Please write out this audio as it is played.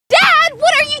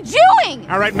doing?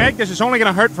 All right, Meg, this is only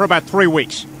gonna hurt for about 3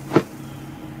 weeks.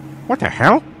 What the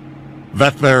hell?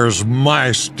 That there's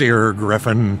my steer,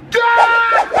 Griffin.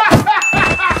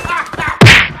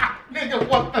 Nigga,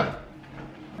 what the?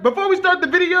 Before we start the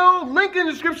video, link in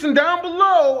the description down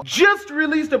below. Just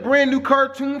released a brand new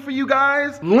cartoon for you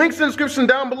guys. Links in the description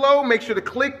down below. Make sure to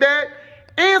click that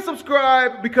and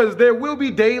subscribe because there will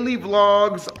be daily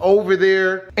vlogs over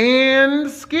there and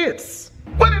skits.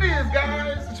 What it is,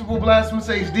 guys, it's your boy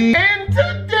BlastphamousHD, and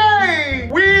today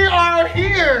we are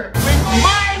here with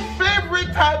my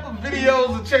favorite type of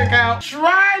videos to check out.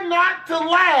 Try not to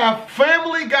laugh,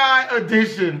 Family Guy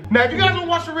edition. Now, if you guys don't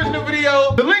watch the original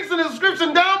video, the link's in the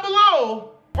description down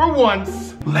below. For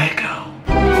once, let go.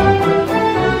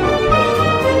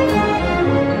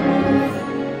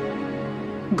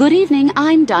 Good evening,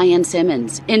 I'm Diane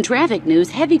Simmons. In traffic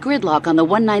news, heavy gridlock on the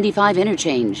 195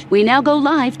 interchange. We now go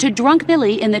live to Drunk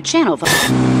Billy in the channel.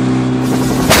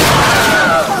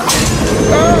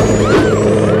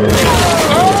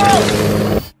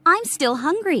 I'm still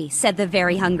hungry, said the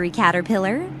very hungry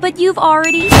caterpillar, but you've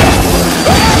already...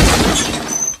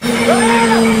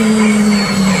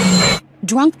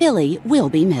 Drunk Billy will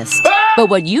be missed. But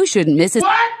what you shouldn't miss is...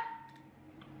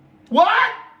 What?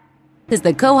 Is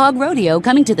the Quahog Rodeo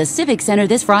coming to the Civic Center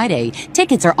this Friday.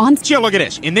 Tickets are on... Chill, look at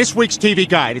this. In this week's TV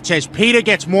guide, it says Peter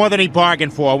gets more than he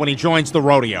bargained for when he joins the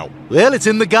rodeo. Well, it's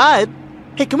in the guide.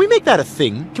 Hey, can we make that a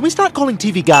thing? Can we start calling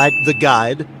TV Guide the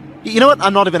Guide? You know what?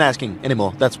 I'm not even asking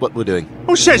anymore. That's what we're doing.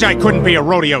 Who says I couldn't be a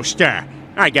rodeo star?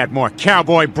 I got more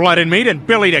cowboy blood in me than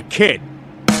Billy the Kid.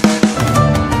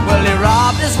 Well, he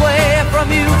robbed his way from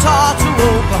Utah to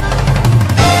Oklahoma.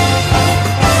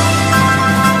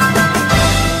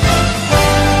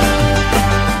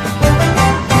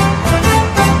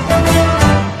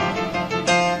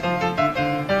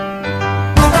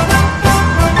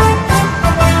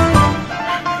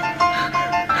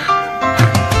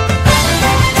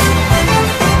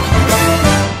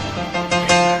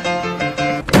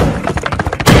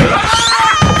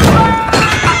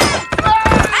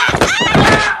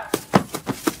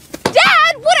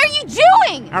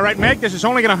 All right, Meg, this is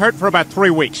only gonna hurt for about 3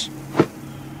 weeks.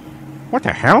 What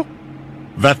the hell?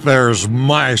 That there's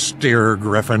my steer,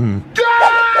 Griffin.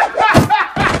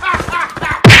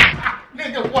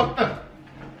 Nigga, what the?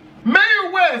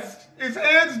 Mayor West is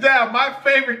hands down my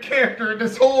favorite character in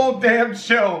this whole damn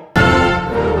show.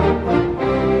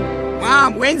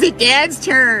 Mom, when's it Dad's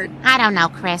turn? I don't know,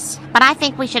 Chris, but I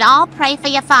think we should all pray for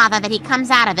your father that he comes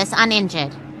out of this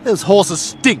uninjured. Those horses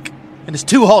stink, and it's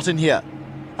too hot in here.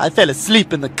 I fell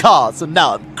asleep in the car, so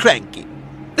now I'm cranky.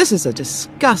 This is a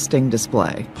disgusting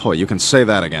display. Boy, you can say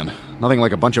that again. Nothing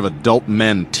like a bunch of adult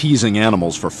men teasing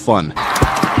animals for fun.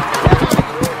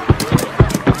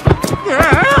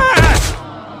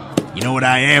 You know what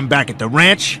I am back at the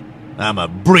ranch? I'm a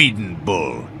breeding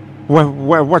bull.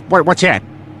 What's that?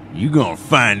 You gonna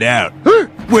find out.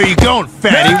 Where you going,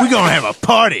 fatty? We gonna have a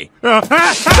party.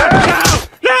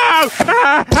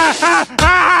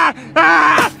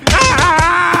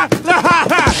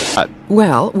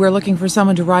 Well, we're looking for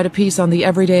someone to write a piece on the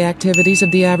everyday activities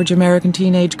of the average American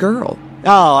teenage girl.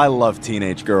 Oh, I love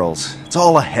teenage girls. It's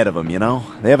all ahead of them, you know?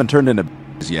 They haven't turned into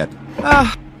yet.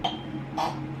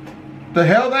 The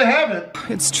hell they haven't.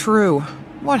 It's true.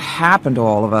 What happened to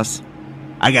all of us?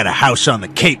 I got a house on the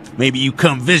Cape. Maybe you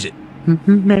come visit.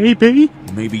 Maybe.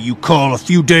 Maybe you call a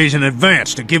few days in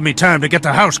advance to give me time to get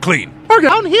the house clean. We're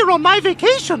down here on my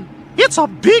vacation. It's a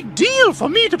big deal for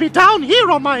me to be down here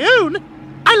on my own.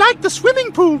 I like the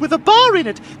swimming pool with a bar in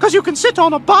it, because you can sit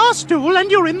on a bar stool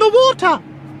and you're in the water.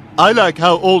 I like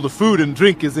how all the food and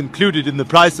drink is included in the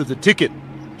price of the ticket.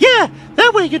 Yeah,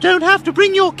 that way you don't have to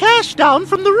bring your cash down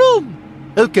from the room.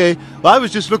 Okay, well, I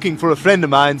was just looking for a friend of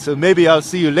mine, so maybe I'll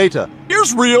see you later.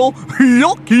 Here's real.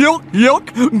 Yuck, yuck,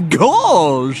 yuck.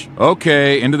 Gosh.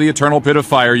 Okay, into the eternal pit of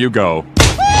fire you go.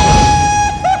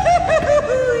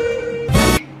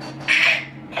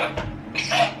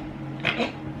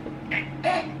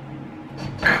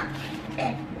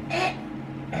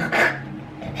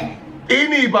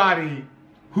 Anybody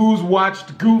who's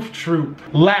watched Goof Troop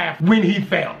laughed when he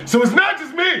fell. So it's not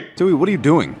just me. Dewey, what are you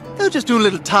doing? They're just doing a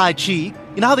little Tai Chi. You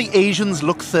know how the Asians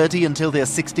look 30 until they're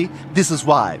 60? This is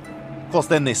why. Of course,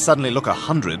 then they suddenly look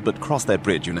 100, but cross that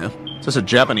bridge, you know. Is this a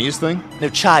Japanese thing? No,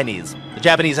 Chinese. The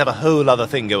Japanese have a whole other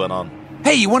thing going on.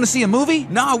 Hey, you want to see a movie?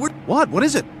 No, we're... What? What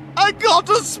is it? I got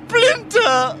a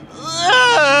splinter!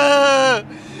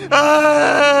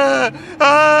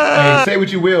 Hey, say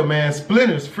what you will, man.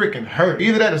 Splinters freaking hurt.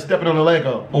 Either that or stepping on a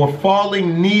Lego or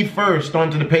falling knee first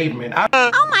onto the pavement.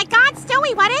 Oh my God, still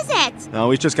Stewie, what is it?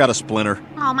 Oh, he's just got a splinter.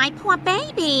 Oh, my poor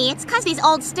baby. It's 'cause these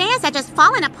old stairs are just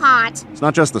falling apart. It's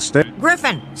not just the stick.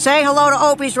 Griffin, say hello to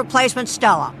Opie's replacement,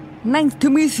 Stella. Nice to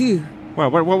meet you.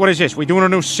 Well, what is this? We doing a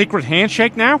new secret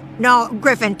handshake now? No,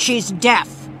 Griffin, she's deaf.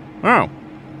 Oh.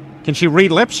 Can she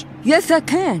read lips? Yes, I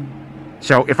can.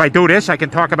 So if I do this, I can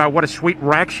talk about what a sweet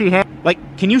rack she had? Like,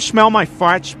 can you smell my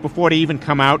farts before they even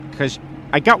come out? Because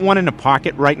I got one in the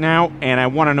pocket right now, and I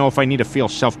want to know if I need to feel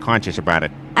self-conscious about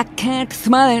it. I can't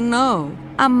smell it, no.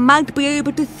 I might be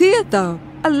able to see it, though.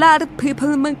 A lot of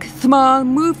people make small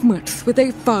movements with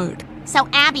a fart. So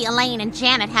Abby, Elaine, and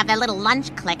Janet have their little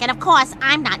lunch clique, and of course,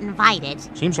 I'm not invited.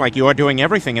 Seems like you're doing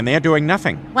everything, and they're doing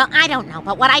nothing. Well, I don't know,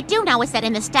 but what I do know is that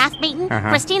in the staff meeting,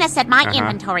 Christina said my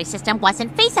inventory system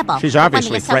wasn't feasible. She's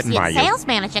obviously threatened by you. When the associate sales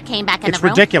manager came back in the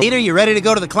room... It's ridiculous. Peter, you ready to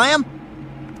go to the clam?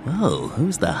 Oh,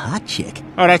 who's the hot chick?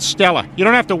 Oh, that's Stella. You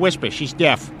don't have to whisper. She's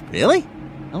deaf. Really?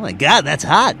 Oh my god, that's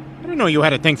hot. I didn't know you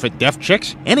had a thing for deaf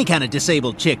chicks. Any kind of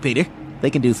disabled chick, Peter. They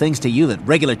can do things to you that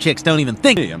regular chicks don't even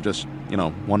think. Hey, I'm just,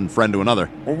 one friend to another.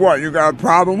 What, you got a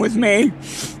problem with me?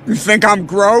 You think I'm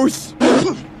gross?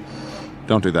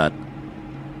 Don't do that.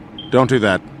 Don't do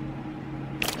that.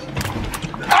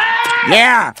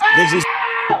 Yeah, this is...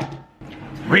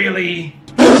 Really?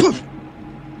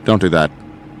 Don't do that.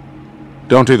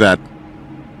 Don't do that.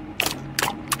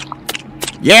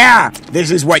 Yeah, this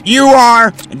is what you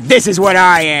are, and this is what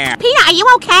I am. Peter, are you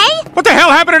okay? What the hell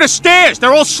happened to the stairs?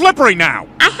 They're all slippery now.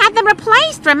 I had them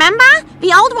replaced, remember?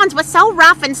 The old ones were so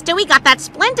rough and Stewie got that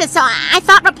splinter, so I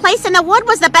thought replacing the wood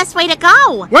was the best way to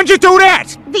go. When'd you do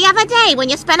that? The other day, when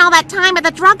you spent all that time at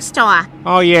the drugstore.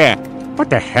 Oh, yeah. What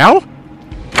the hell?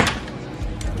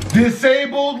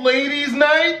 Disabled Ladies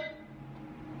Night?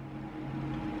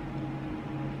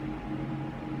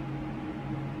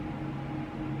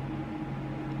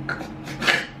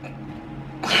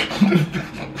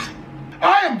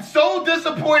 I am so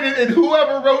disappointed in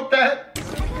whoever wrote that.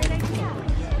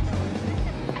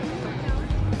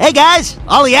 Hey guys,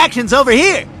 all the action's over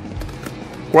here.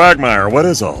 Quagmire, what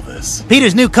is all this?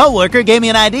 Peter's new co-worker gave me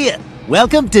an idea.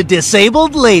 Welcome to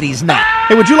Disabled Ladies Night.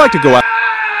 Hey, would you like to go out?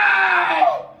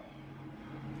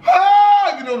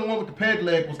 The one with the peg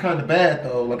leg was kind of bad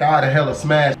though. Like I had a hella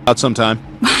smash. Out sometime.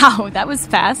 Wow, that was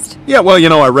fast. Yeah, well,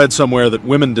 I read somewhere that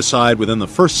women decide within the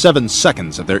first 7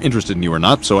 seconds if they're interested in you or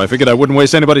not, so I figured I wouldn't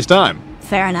waste anybody's time.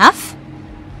 Fair enough.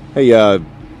 Hey,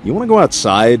 you want to go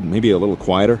outside? Maybe a little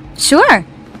quieter? Sure.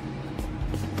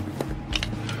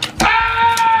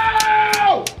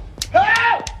 Ow!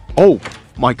 Ow! Oh,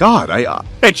 my God,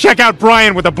 Hey, check out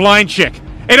Brian with the blind chick.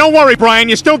 Hey, don't worry, Brian,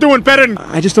 you're still doing better than...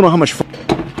 I just don't know how much fun...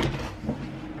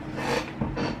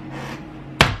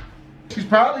 She's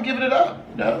probably giving it up.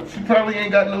 She probably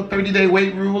ain't got no 30-day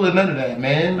wait rule or none of that,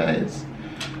 man.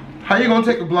 How you gonna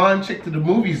take a blind chick to the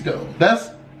movies though?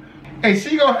 And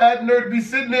she gonna have her to be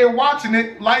sitting there watching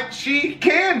it like she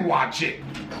can watch it.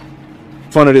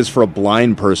 Fun it is for a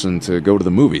blind person to go to the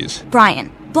movies.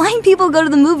 Brian, blind people go to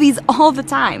the movies all the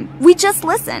time. We just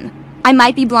listen. I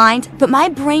might be blind, but my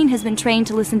brain has been trained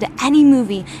to listen to any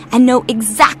movie and know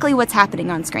exactly what's happening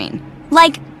on screen.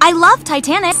 Like, I love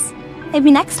Titanic.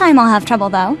 Maybe next time I'll have trouble,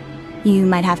 though. You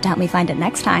might have to help me find it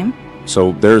next time.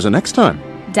 So there's a next time?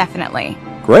 Definitely.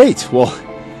 Great. Well,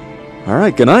 all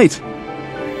right, good night.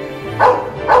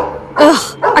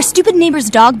 Ugh, our stupid neighbor's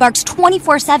dog barks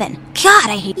 24/7. God,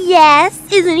 I hate... Yes,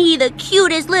 isn't he the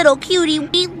cutest little cutie?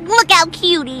 Look how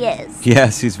cute he is.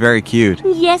 Yes, he's very cute.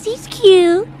 Yes, he's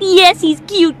cute. Yes, he's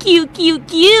cute, cute, cute,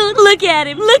 cute. Look at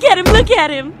him, look at him, look at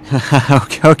him.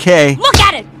 Okay. Look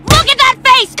at it! Look at that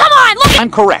face! Come on, look at...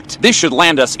 I'm correct. This should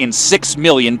land us in 6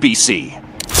 million BC.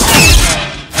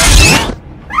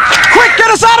 Quick,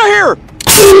 get us out of here!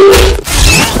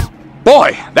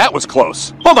 Boy, that was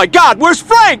close. Oh my God, where's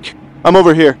Frank? I'm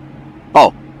over here.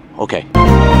 Oh, okay.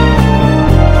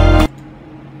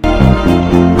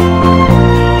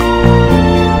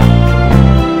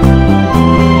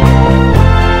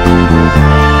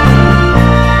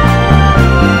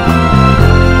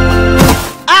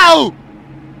 Ow!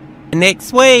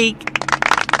 Next week.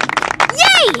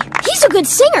 Yay! He's a good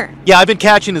singer. Yeah, I've been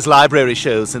catching his library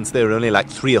shows since there were only like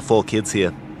 3 or 4 kids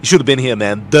here. You should have been here,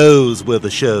 man. Those were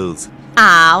the shows.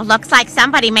 Oh, looks like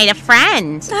somebody made a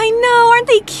friend. I know, aren't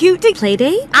they cute to play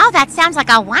date? Oh, that sounds like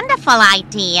a wonderful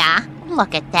idea.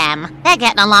 Look at them. They're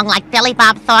getting along like Billy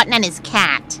Bob Thornton and his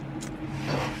cat.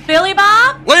 Billy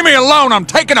Bob? Leave me alone, I'm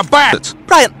taking a bath.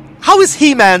 Brian, how is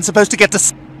He-Man supposed to get to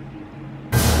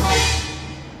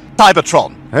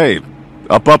Cybertron? Hey,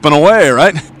 up and away,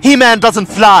 right? He-Man doesn't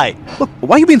fly. Look,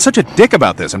 why are you being such a dick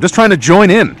about this? I'm just trying to join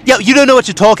in. Yeah, you don't know what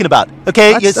you're talking about,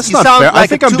 okay? That's you not sound fair. like I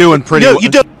think I'm doing pretty well. No, you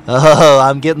don't. Oh,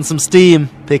 I'm getting some steam.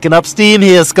 Picking up steam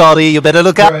here, Scotty. You better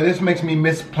look out. Bro, this makes me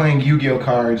miss playing Yu-Gi-Oh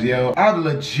cards, yo. I've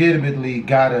legitimately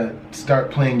gotta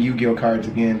start playing Yu-Gi-Oh cards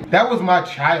again. That was my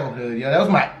childhood, yo. That was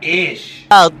my ish.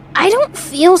 I don't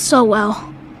feel so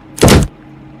well.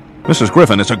 Mrs.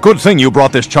 Griffin, it's a good thing you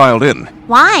brought this child in.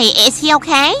 Why? Is he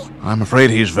okay? I'm afraid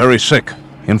he's very sick.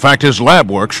 In fact, his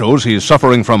lab work shows he's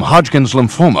suffering from Hodgkin's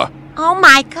lymphoma. Oh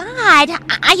my God.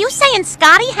 Are you saying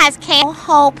Scotty has cancer? Oh,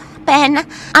 Hope, Ben,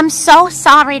 I'm so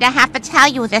sorry to have to tell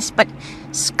you this, but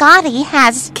Scotty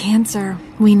has cancer.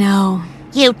 We know.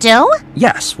 You do?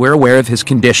 Yes, we're aware of his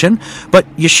condition, but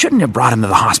you shouldn't have brought him to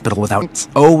the hospital without...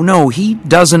 Oh, no, he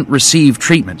doesn't receive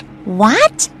treatment.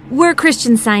 What? We're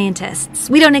Christian Scientists.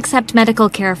 We don't accept medical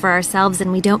care for ourselves,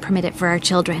 and we don't permit it for our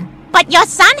children. But your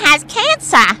son has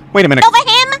cancer. Wait a minute. Over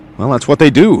him? Well, that's what they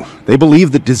do. They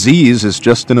believe that disease is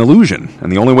just an illusion,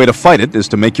 and the only way to fight it is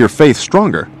to make your faith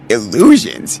stronger.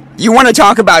 Illusions? You want to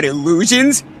talk about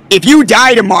illusions? If you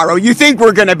die tomorrow, you think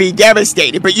we're gonna be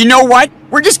devastated, but you know what?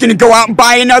 We're just gonna go out and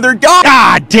buy another dog.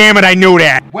 Ah, damn it, I knew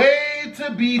that. Way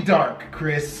to be dark,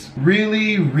 Chris.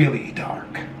 Really, really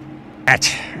dark.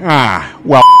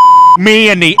 Well, me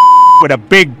and the with a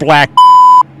big black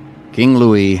King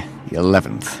Louis XI.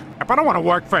 I don't want to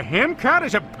work for him. Cut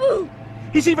is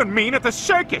he's even mean at the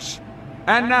circus.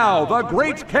 And now, the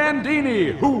great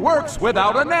Candini, who works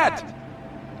without a net.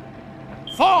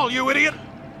 Fall, you idiot!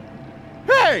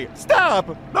 Hey,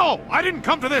 stop! No, I didn't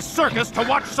come to this circus to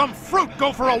watch some fruit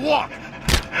go for a walk.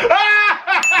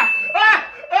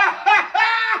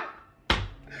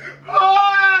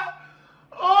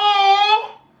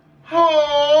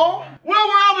 Well,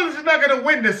 we're obviously not gonna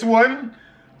win this one,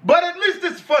 but at least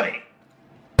it's funny.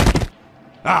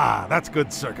 Ah, that's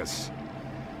good circus.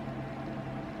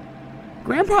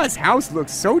 Grandpa's house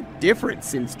looks so different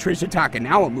since Trisha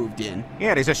Takanawa moved in.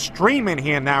 Yeah, there's a stream in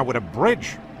here now with a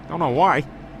bridge. Don't know why.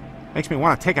 Makes me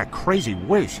want to take a crazy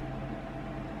whiz.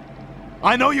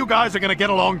 I know you guys are gonna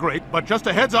get along great, but just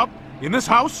a heads up, in this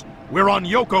house, we're on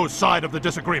Yoko's side of the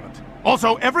disagreement.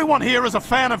 Also, everyone here is a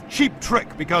fan of Cheap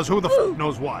Trick, because who the f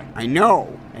knows why. I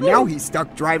know, and now he's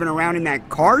stuck driving around in that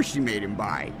car she made him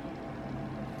buy.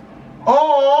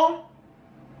 Oh!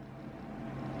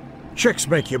 Chicks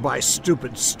make you buy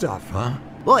stupid stuff, huh?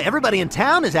 Boy, everybody in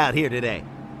town is out here today.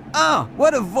 Oh,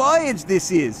 what a voyage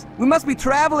this is! We must be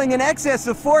traveling in excess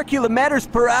of 4 kilometers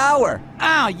per hour.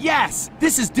 Ah, yes!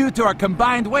 This is due to our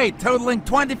combined weight totaling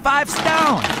 25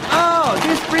 stone! Oh,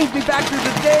 this brings me back to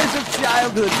the days of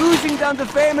childhood, losing down the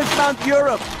famous Mount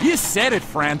Europe. You said it,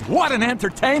 friend. What an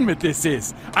entertainment this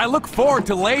is! I look forward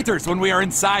to laters when we are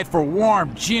inside for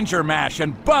warm ginger mash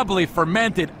and bubbly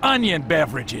fermented onion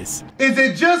beverages. Is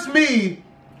it just me,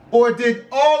 or did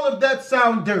all of that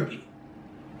sound dirty?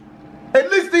 At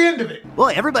least the end of it.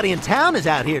 Boy, everybody in town is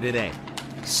out here today.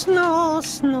 Snow,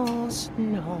 snow,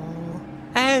 snow,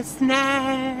 as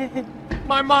night.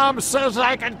 My mom says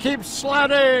I can keep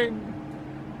sledding.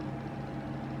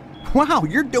 Wow,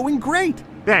 you're doing great.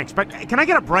 Thanks, but can I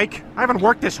get a break? I haven't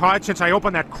worked this hard since I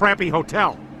opened that crappy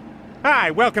hotel.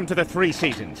 Hi, welcome to the Three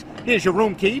Seasons. Here's your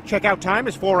room key. Checkout time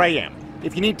is 4 a.m.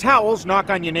 If you need towels, knock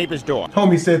on your neighbor's door.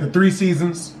 Homie said the Three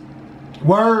Seasons.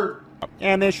 Word.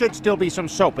 And there should still be some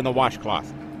soap in the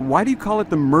washcloth. Why do you call it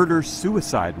the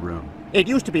murder-suicide room? It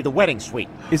used to be the wedding suite.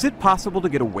 Is it possible to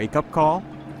get a wake-up call?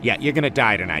 Yeah, you're gonna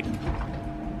die tonight.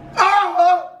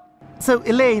 So,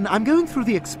 Elaine, I'm going through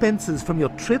the expenses from your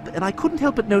trip, and I couldn't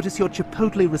help but notice your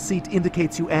Chipotle receipt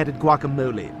indicates you added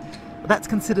guacamole. That's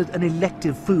considered an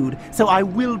elective food, so I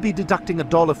will be deducting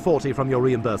 $1.40 from your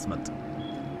reimbursement.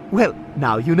 Well,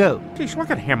 now you know. Geez,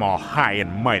 look at him all high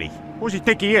and mighty. Who does he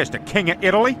think he is, the king of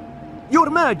Italy? Your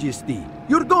Majesty,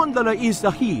 your gondola is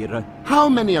here. How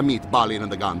many a meatball in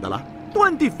the gondola?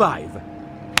 25.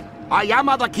 I am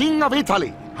the king of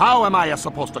Italy. How am I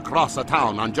supposed to cross a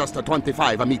town on just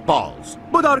 25 meatballs?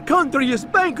 But our country is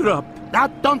bankrupt.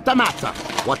 That don't matter.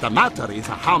 What matter is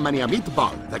how many a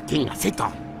meatball the king sit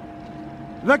on.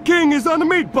 The king is on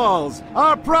meatballs.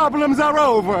 Our problems are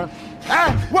over.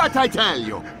 What I tell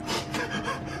you?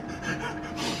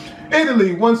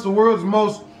 Italy, once the world's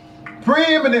most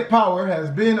preeminent power, has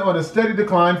been on a steady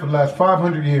decline for the last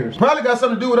 500 years. Probably got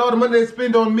something to do with all the money they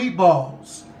spend on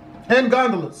meatballs and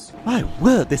gondolas. My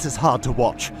word, this is hard to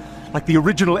watch. Like the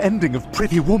original ending of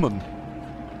Pretty Woman.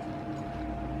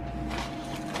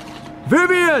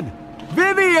 Vivian!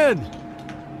 Vivian!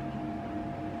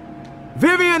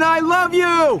 Vivian, I love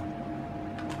you!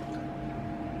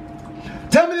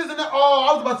 Tell me this and that. Oh,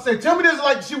 I was about to say, tell me this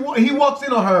like he walks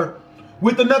in on her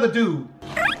with another dude.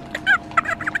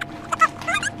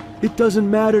 It doesn't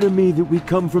matter to me that we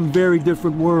come from very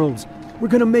different worlds. We're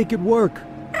gonna make it work.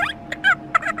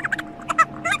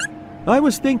 I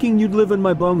was thinking you'd live in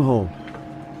my bunghole.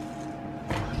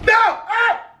 No!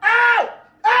 Ow! Ow!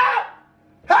 Ow!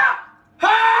 Ha!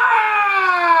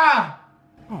 Ha!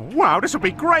 Oh, wow, this will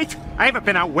be great. I haven't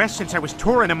been out west since I was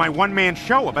touring in my one-man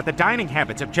show about the dining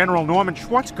habits of General Norman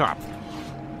Schwarzkopf.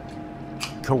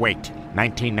 Kuwait,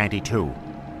 1992.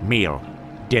 Meal.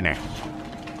 Dinner.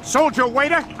 Soldier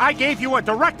waiter, I gave you a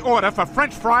direct order for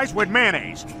French fries with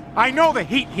mayonnaise. I know the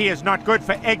heat here is not good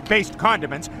for egg-based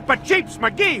condiments, but Jeeps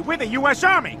McGee, we're the U.S.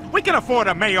 Army. We can afford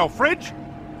a mayo fridge.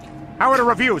 How are the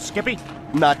reviews, Skippy?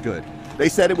 Not good. They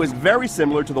said it was very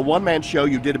similar to the one-man show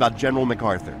you did about General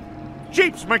MacArthur.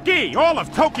 Jeeps McGee, all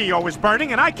of Tokyo is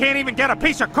burning and I can't even get a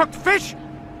piece of cooked fish?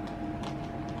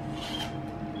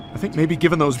 I think maybe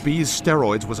giving those bees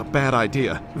steroids was a bad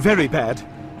idea. Very bad.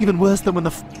 Even worse than when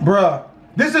the Bruh,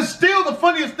 this is still the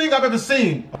funniest thing I've ever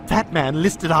seen. That man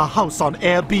listed our house on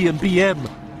Airbnb.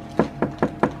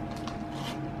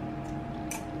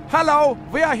 Hello,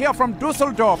 we are here from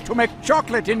Dusseldorf to make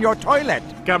chocolate in your toilet.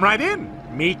 Come right in.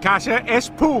 Mi casa es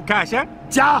pu casa.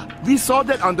 Ja, we saw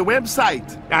that on the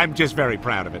website. I'm just very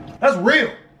proud of it. That's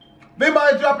real. If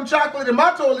anybody dropping chocolate in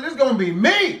my toilet, it's gonna be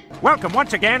me. Welcome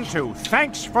once again to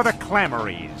Thanks for the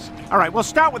Clamories. All right, we'll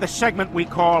start with a segment we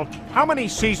call How Many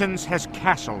Seasons Has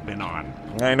Castle Been On?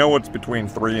 I know it's between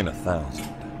 3 and 1,000.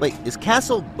 Wait, is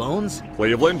Castle Bones?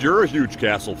 Cleveland, you're a huge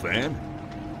Castle fan.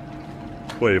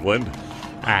 Cleveland.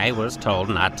 I was told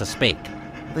not to speak.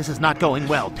 This is not going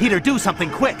well. Peter, do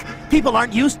something quick. People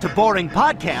aren't used to boring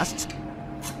podcasts.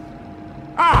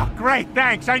 Oh, great,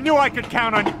 thanks. I knew I could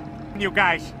count on you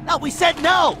guys. No, we said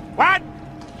no. What?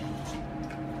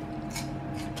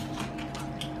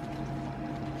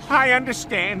 I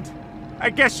understand. I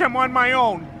guess I'm on my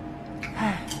own.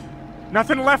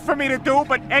 Nothing left for me to do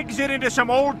but exit into some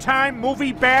old-time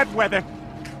movie bad weather.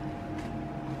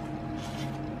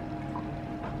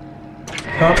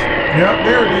 Yep,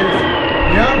 there it is.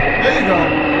 Yep, there you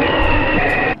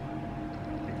go.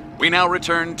 We now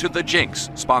return to The Jinx,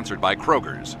 sponsored by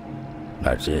Kroger's.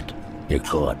 That's it. You're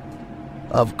caught.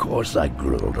 Of course I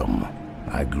grilled them.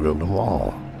 I grilled them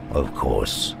all. Of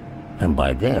course. And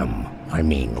by them, I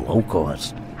mean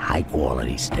low-cost,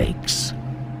 high-quality steaks.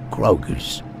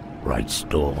 Kroger's. Right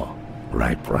store.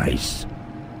 Right price.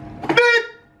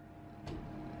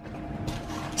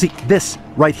 See, this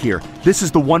right here, this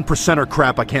is the 1%er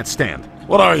crap I can't stand.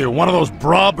 What are you, one of those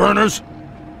bra burners?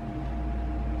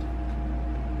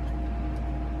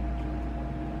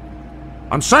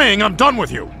 I'm saying I'm done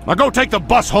with you. Now go take the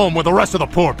bus home with the rest of the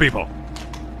poor people.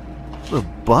 The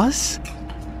bus?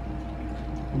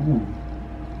 Ooh.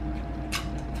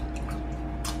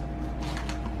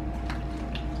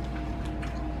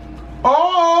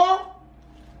 Oh!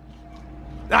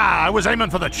 Ah, I was aiming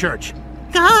for the church.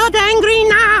 God angry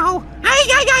now! Aye,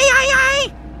 aye, aye, aye,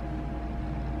 aye!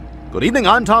 Good evening,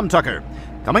 I'm Tom Tucker.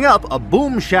 Coming up, a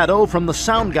boom shadow from the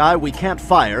sound guy we can't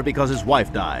fire because his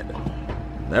wife died.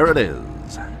 There it is.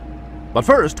 But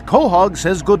first, Quahog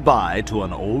says goodbye to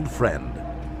an old friend.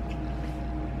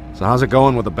 So how's it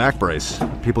going with the back brace?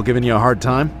 People giving you a hard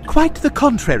time? Quite the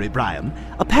contrary, Brian.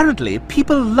 Apparently,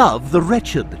 people love the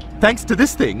wretched. Thanks to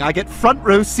this thing, I get front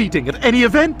row seating at any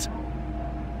event.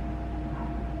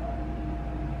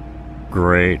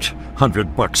 Great.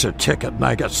 $100 a ticket and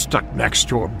I get stuck next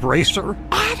to a bracer?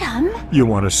 Adam? You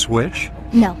want to switch?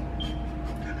 No.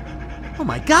 Oh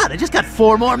my god, I just got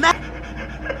 4 more matches.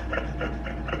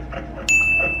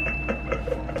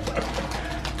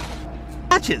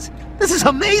 This is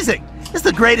amazing. It's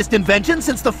the greatest invention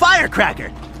since the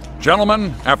firecracker.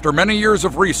 Gentlemen, after many years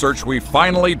of research, we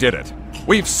finally did it.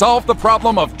 We've solved the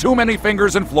problem of too many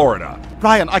fingers in Florida.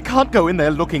 Brian, I can't go in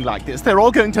there looking like this. They're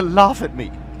all going to laugh at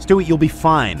me. Stewie, you'll be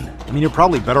fine. I mean, you're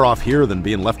probably better off here than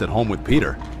being left at home with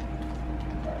Peter.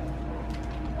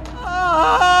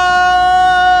 Oh!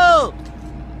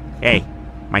 Hey,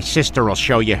 my sister will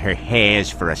show you her hairs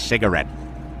for a cigarette.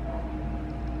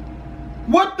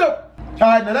 What the?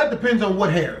 Alright, now that depends on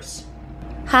what hairs.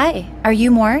 Hi, are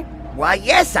you more? Why,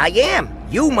 yes, I am.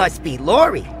 You must be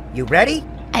Lori. You ready?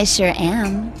 I sure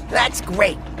am. That's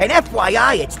great. And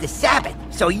FYI, it's the Sabbath,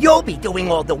 so you'll be doing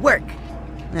all the work.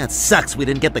 That sucks we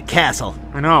didn't get the castle.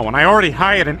 I know, and I already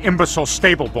hired an imbecile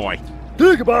stable boy.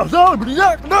 Think about it.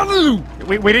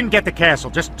 We didn't get the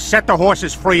castle. Just set the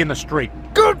horses free in the street.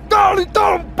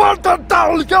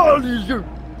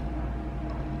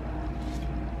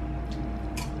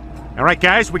 All right,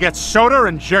 guys, we got soda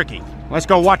and jerky. Let's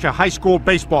go watch a high school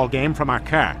baseball game from our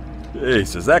car.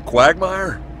 Jeez, is that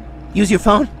Quagmire? Use your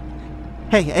phone.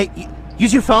 Hey,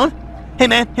 use your phone. Hey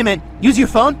man, use your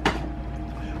phone.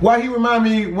 Why he remind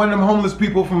me one of them homeless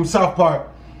people from South Park?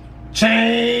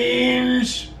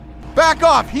 Change. Back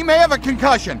off! He may have a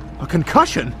concussion! A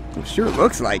concussion? It sure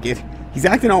looks like it. He's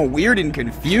acting all weird and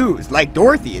confused, like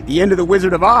Dorothy at the end of The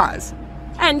Wizard of Oz.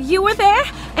 And you were there,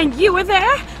 and you were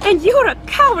there, and you were a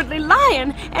cowardly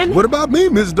lion, and... What about me,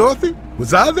 Miss Dorothy?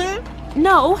 Was I there?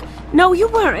 No, you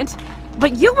weren't.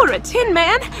 But you were a Tin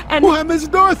Man, and... Why, Miss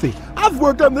Dorothy, I've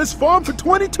worked on this farm for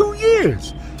 22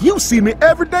 years. You see me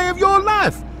every day of your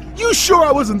life. You sure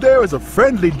I wasn't there as a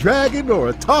friendly dragon or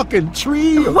a talking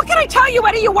tree? Or... What can I tell you,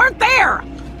 Eddie? You weren't there!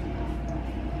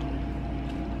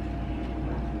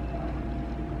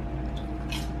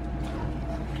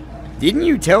 Didn't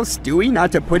you tell Stewie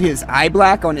not to put his eye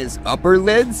black on his upper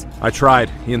lids? I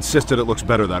tried. He insisted it looks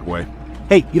better that way.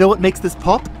 Hey, you know what makes this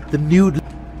pop? The nude...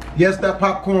 Yes, that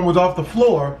popcorn was off the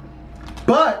floor,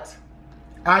 but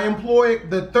I employed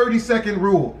the 30-second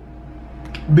rule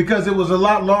because it was a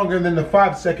lot longer than the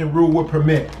 5-second rule would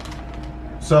permit.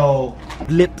 So...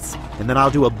 lips, and then I'll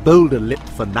do a bolder lip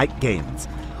for night games.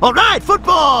 All right,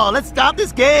 football! Let's start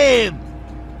this game!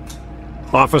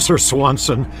 Officer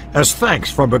Swanson, as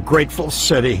thanks from a grateful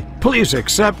city, please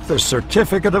accept the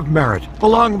Certificate of Merit,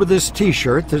 along with this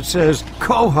t-shirt that says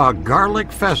Quahog Garlic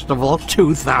Festival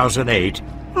 2008.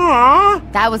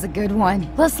 Aww. That was a good one.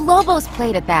 Los Lobos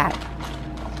played at that.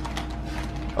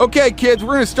 Okay, kids,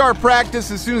 we're gonna start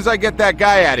practice as soon as I get that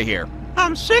guy out of here.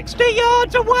 I'm 60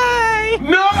 yards away!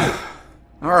 No!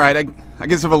 Alright, I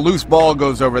guess if a loose ball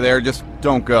goes over there, just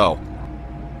don't go.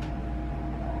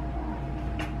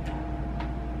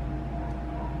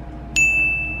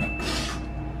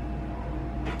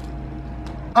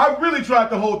 I really tried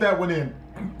to hold that one in.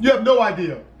 You have no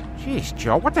idea. Jeez,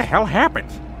 Joe, what the hell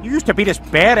happened? You used to be this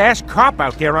badass cop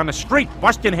out there on the street,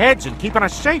 busting heads and keeping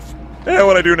us safe. Yeah,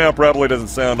 what I do now probably doesn't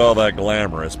sound all that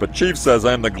glamorous, but Chief says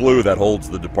I'm the glue that holds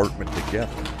the department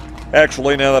together.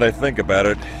 Actually, now that I think about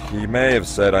it, he may have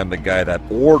said I'm the guy that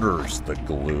orders the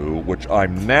glue, which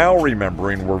I'm now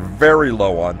remembering we're very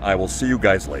low on. I will see you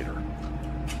guys later.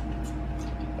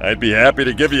 I'd be happy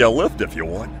to give you a lift if you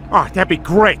want. Oh, that'd be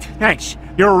great. Thanks.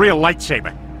 You're a real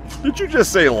lightsaber. Did you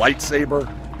just say lightsaber?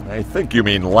 I think you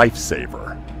mean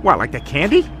lifesaver. What, like the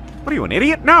candy? What are you, an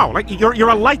idiot? No, like you're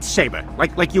a lightsaber.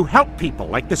 Like you help people,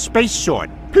 like the space sword.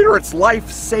 Peter, it's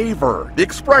lifesaver. The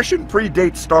expression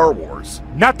predates Star Wars.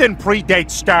 Nothing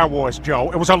predates Star Wars, Joe.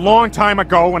 It was a long time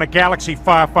ago in a galaxy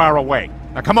far, far away.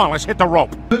 Now come on, let's hit the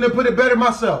rope. Couldn't have put it better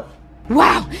myself.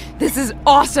 Wow, this is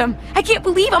awesome. I can't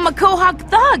believe I'm a Quahog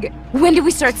thug. When do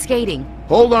we start skating?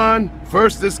 Hold on.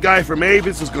 First, this guy from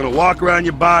Avis is gonna walk around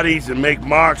your bodies and make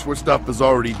marks where stuff is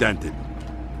already dented.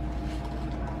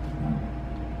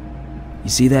 You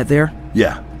see that there?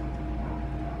 Yeah.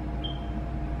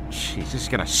 Jeez, this is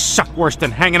gonna suck worse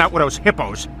than hanging out with those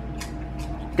hippos.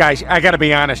 Guys, I gotta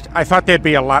be honest, I thought there'd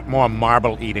be a lot more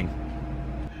marble eating.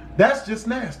 That's just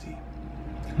nasty.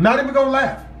 Not even gonna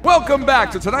laugh. Welcome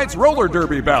back to tonight's roller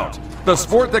derby bout, the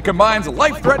sport that combines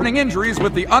life-threatening injuries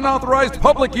with the unauthorized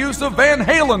public use of Van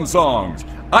Halen songs.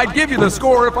 I'd give you the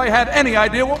score if I had any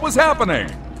idea what was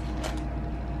happening.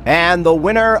 And the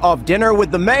winner of Dinner with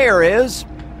the Mayor is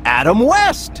Adam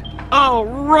West. All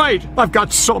right, I've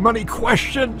got so many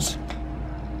questions.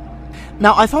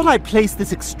 Now, I thought I'd place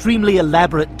this extremely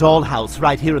elaborate dollhouse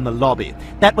right here in the lobby.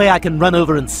 That way I can run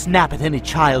over and snap at any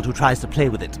child who tries to play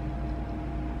with it.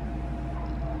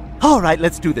 All right,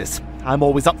 let's do this. I'm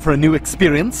always up for a new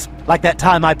experience, like that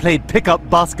time I played pickup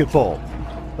basketball.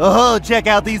 Oh, check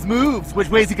out these moves. Which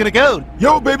way's he gonna go?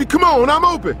 Yo, baby, come on, I'm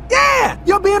open. Yeah,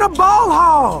 you're being a ball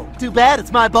hog. Too bad,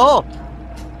 it's my ball.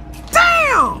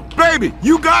 Damn! Baby,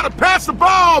 you gotta pass the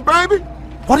ball, baby.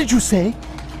 What did you say?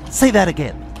 Say that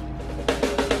again.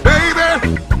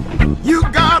 Baby, you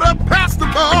gotta pass the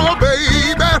ball,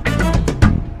 baby.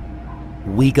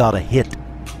 We got a hit.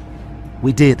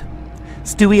 We did.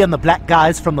 Stewie and the black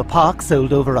guys from the park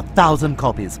sold over 1,000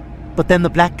 copies. But then the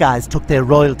black guys took their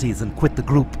royalties and quit the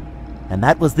group. And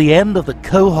that was the end of the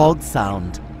Quahog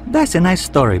sound. That's a nice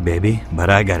story, baby,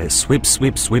 but I gotta sweep,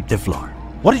 sweep, sweep the floor.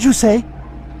 What did you say?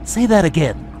 Say that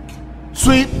again.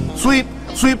 Sweep, sweep,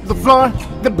 sweep the floor.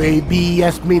 The baby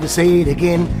asked me to say it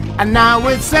again, and now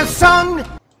it's a song.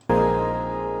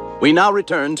 We now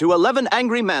return to 11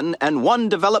 angry men and 1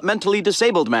 developmentally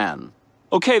disabled man.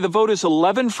 Okay, the vote is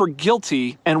 11 for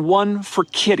guilty and 1 for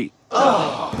Kitty.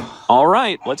 Oh. All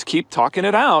right, let's keep talking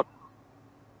it out.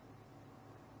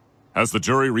 Has the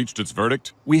jury reached its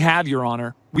verdict? We have, Your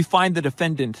Honor. We find the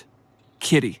defendant,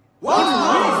 Kitty.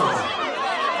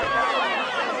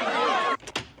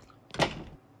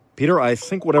 Peter, I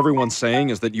think what everyone's saying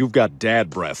is that you've got dad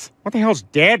breath. What the hell's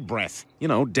dad breath? You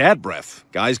know, dad breath.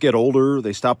 Guys get older,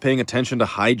 they stop paying attention to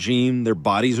hygiene, their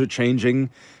bodies are changing,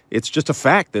 It's just a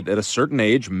fact that at a certain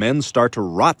age, men start to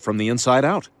rot from the inside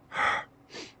out.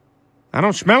 I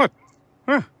don't smell it.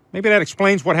 Huh. Maybe that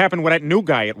explains what happened with that new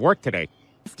guy at work today.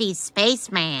 50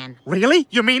 spaceman. Really?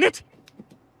 You mean it?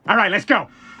 All right, let's go.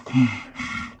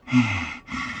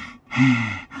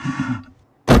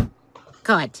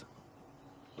 Good.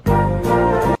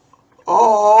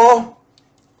 Oh.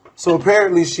 So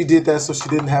apparently she did that so she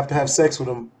didn't have to have sex with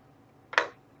him.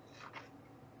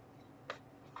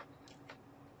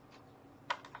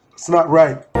 It's not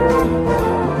right.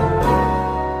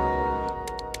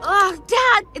 Ugh,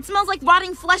 Dad! It smells like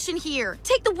rotting flesh in here.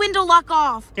 Take the window lock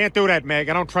off. Can't do that, Meg.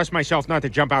 I don't trust myself not to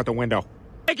jump out the window.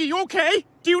 Meg, are you okay?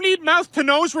 Do you need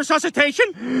mouth-to-nose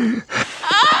resuscitation?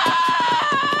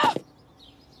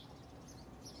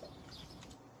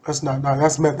 That's not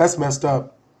nice. That's messed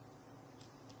up.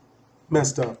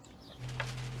 Messed up.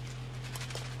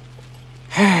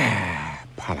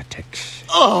 Politics.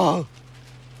 Oh!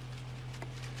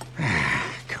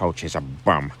 Coach is a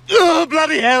bum. Oh,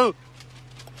 bloody hell!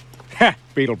 Ha!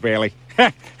 Beetle Bailey.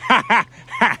 Ha! Ha! Ha!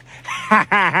 Ha!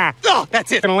 Ha! Oh,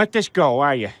 that's it. Gonna let this go,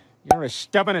 are you? You're as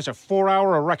stubborn as a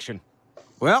 4-hour erection.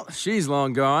 Well, she's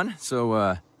long gone,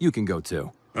 so, you can go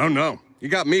too. Oh, no. You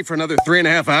got me for another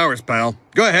 3.5 hours, pal.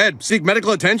 Go ahead, seek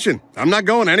medical attention. I'm not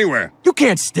going anywhere. You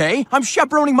can't stay. I'm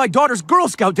chaperoning my daughter's Girl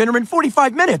Scout dinner in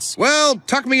 45 minutes. Well,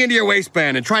 tuck me into your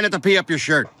waistband and try not to pee up your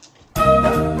shirt.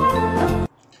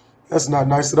 That's not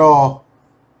nice at all.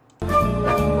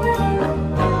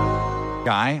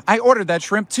 Guy, I ordered that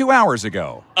shrimp 2 hours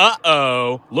ago.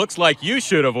 Uh-oh. Looks like you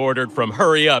should have ordered from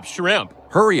Hurry Up Shrimp.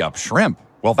 Hurry Up Shrimp?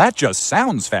 Well, that just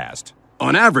sounds fast.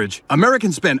 On average,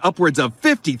 Americans spend upwards of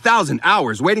 50,000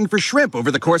 hours waiting for shrimp over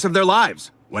the course of their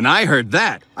lives. When I heard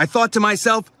that, I thought to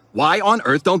myself, why on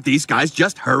earth don't these guys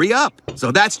just hurry up?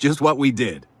 So that's just what we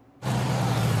did.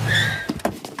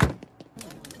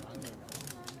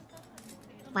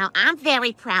 Well, I'm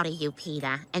very proud of you,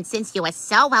 Peter. And since you were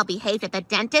so well behaved at the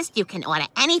dentist, you can order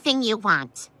anything you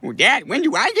want. Well, Dad, when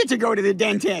do I get to go to the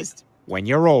dentist? When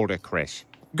you're older, Chris.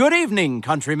 Good evening,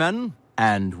 countrymen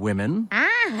and women.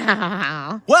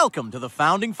 Oh. Welcome to the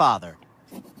Founding Father.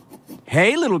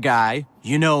 Hey, little guy,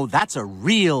 you know, that's a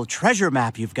real treasure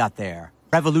map you've got there.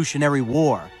 Revolutionary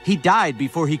War. He died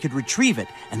before he could retrieve it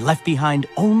and left behind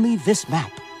only this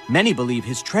map. Many believe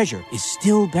his treasure is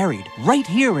still buried right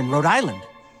here in Rhode Island.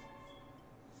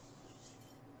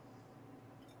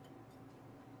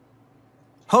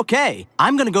 Okay,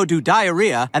 I'm gonna go do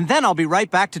diarrhea, and then I'll be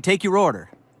right back to take your order.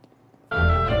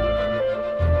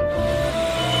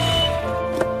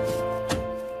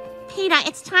 Peter,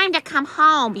 it's time to come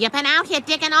home. You've been out here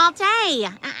digging all day.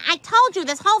 I told you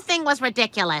this whole thing was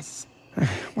ridiculous.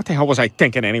 What the hell was I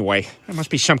thinking anyway? I must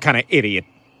be some kind of idiot.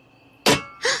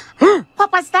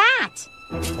 What was that?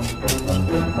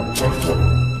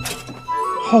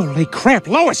 Holy crap,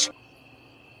 Lois!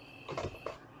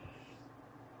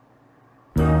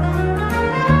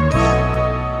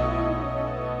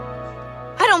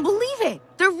 I don't believe it.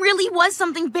 There really was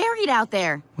something buried out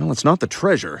there. Well, it's not the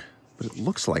treasure, but it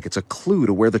looks like it's a clue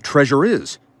to where the treasure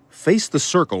is. Face the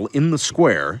circle in the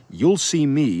square. You'll see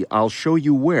me. I'll show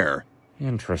you where.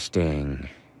 Interesting.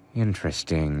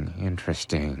 Interesting.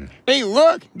 Interesting. Hey,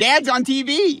 look! Dad's on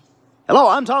TV! Hello,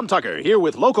 I'm Tom Tucker, here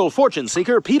with local fortune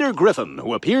seeker Peter Griffin,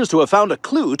 who appears to have found a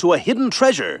clue to a hidden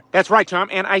treasure. That's right, Tom,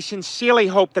 and I sincerely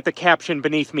hope that the caption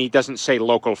beneath me doesn't say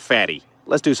local fatty.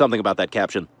 Let's do something about that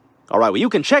caption. All right, well, you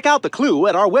can check out the clue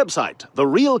at our website,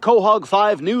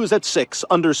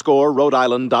 therealquahog5news@6_Rhode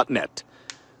Island.net.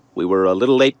 We were a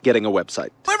little late getting a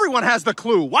website. Everyone has the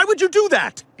clue. Why would you do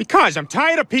that? Because I'm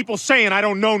tired of people saying I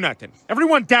don't know nothing.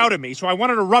 Everyone doubted me, so I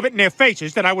wanted to rub it in their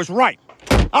faces that I was right.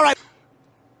 All right.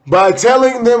 By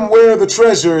telling them where the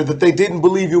treasure that they didn't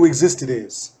believe you existed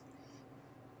is.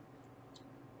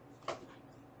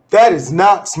 That is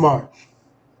not smart.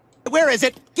 Where is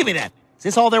it? Give me that. Is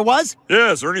this all there was?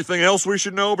 Yeah, is there anything else we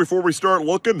should know before we start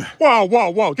looking? Whoa,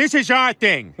 whoa, whoa. This is our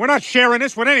thing. We're not sharing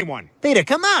this with anyone. Peter,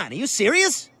 come on. Are you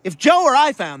serious? If Joe or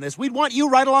I found this, we'd want you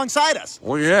right alongside us.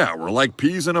 Well, yeah, we're like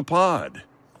peas in a pod.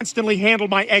 Constantly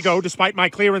handled my ego despite my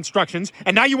clear instructions,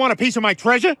 and now you want a piece of my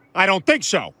treasure? I don't think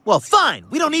so. Well, fine.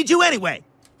 We don't need you anyway.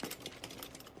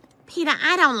 Peter,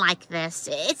 I don't like this.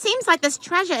 It seems like this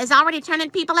treasure is already turning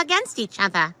people against each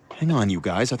other. Hang on, you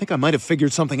guys. I think I might have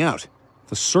figured something out.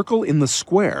 The circle in the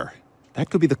square. That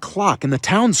could be the clock in the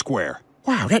town square.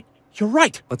 Wow, you're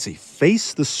right. Let's see.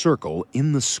 Face the circle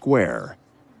in the square.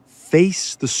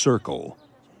 Face the circle.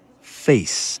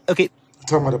 Face. Okay. You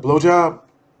talking about a blowjob?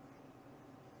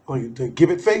 Oh, the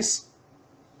give it face?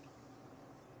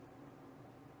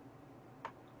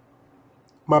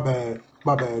 My bad.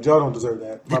 My bad. Y'all don't deserve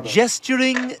that. My The bad.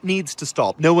 gesturing needs to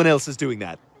stop. No one else is doing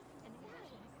that.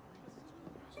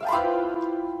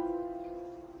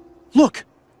 Look!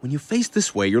 When you face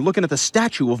this way, you're looking at the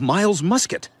statue of Miles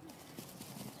Musket.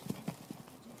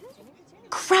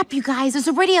 Crap, you guys, there's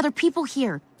already other people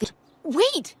here.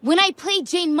 Wait, when I played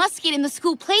Jane Musket in the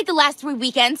school play the last 3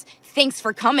 weekends, thanks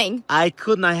for coming. I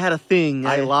had a thing.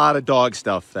 A lot of dog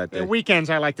stuff that day.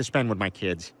 Weekends I like to spend with my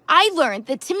kids. I learned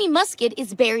that Timmy Musket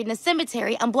is buried in a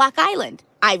cemetery on Block Island.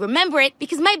 I remember it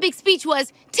because my big speech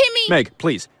was, Timmy! Meg,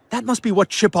 please. That must be what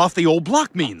chip off the old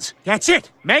block means. That's it.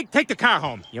 Meg, take the car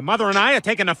home. Your mother and I are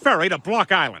taking a ferry to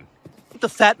Block Island. The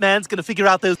fat man's gonna figure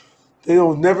out those... They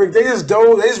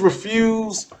just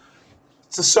refuse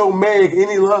to show Meg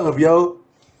any love, yo.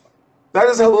 That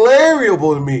is hilarious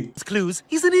to me. Clues.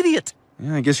 He's an idiot.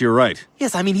 Yeah, I guess you're right.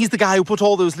 Yes, I mean, he's the guy who put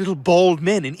all those little bald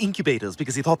men in incubators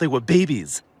because he thought they were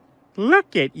babies.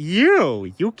 Look at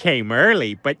you. You came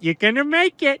early, but you're gonna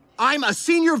make it. I'm a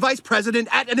senior vice president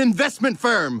at an investment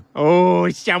firm. Oh,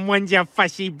 someone's a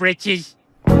fussy britches.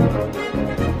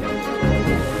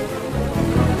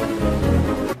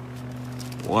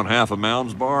 Want half a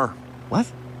Mounds bar?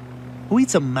 What? Who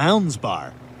eats a Mounds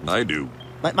bar? I do.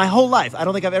 My whole life, I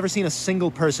don't think I've ever seen a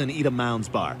single person eat a Mounds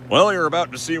bar. Well, you're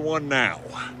about to see one now.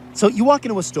 So you walk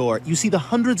into a store, you see the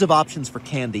hundreds of options for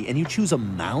candy, and you choose a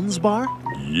Mounds bar?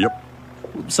 Yep.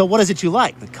 So what is it you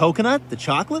like? The coconut? The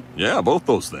chocolate? Yeah, both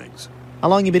those things. How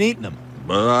long you been eating them?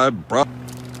 What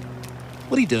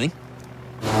are you doing?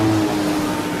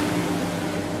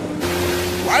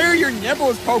 Why are your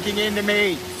nipples poking into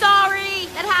me? Sorry,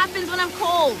 that happens when I'm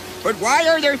cold. But why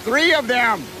are there 3 of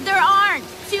them? There aren't.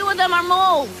 2 of them are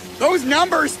moles. Those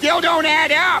numbers still don't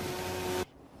add up.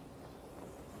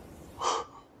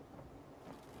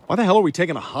 Why the hell are we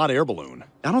taking a hot air balloon?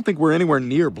 I don't think we're anywhere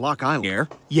near Block Island. Air?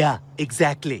 Yeah,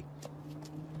 exactly.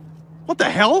 What the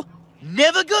hell?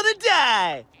 Never gonna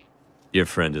die! Your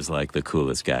friend is like the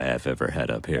coolest guy I've ever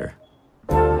had up here.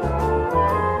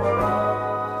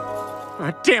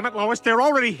 Oh, damn it, Lois, they're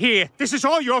already here. This is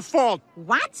all your fault.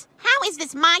 What? How is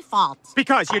this my fault?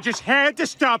 Because you just had to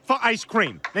stop for ice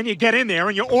cream. Then you get in there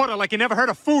and you order like you never heard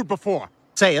of food before.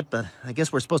 Say it, but I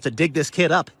guess we're supposed to dig this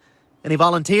kid up. Any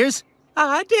volunteers?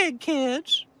 I dig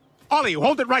kids. Ollie,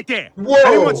 hold it right there. Whoa.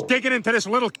 Anyone's digging into this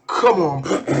little... Come on.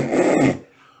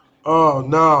 Oh,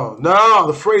 no.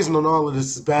 The phrasing on all of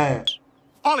this is bad.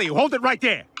 Ollie, hold it right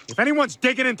there. If anyone's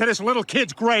digging into this little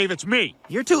kid's grave, it's me.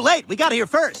 You're too late. We got here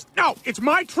first. No, it's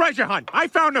my treasure hunt. I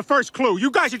found the first clue.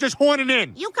 You guys are just horning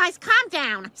in. You guys calm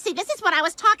down. See, this is what I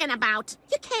was talking about.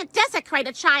 You can't desecrate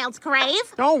a child's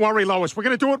grave. Don't worry, Lois. We're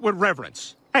going to do it with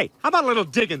reverence. Hey, how about a little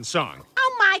digging song?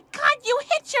 Oh, my God, you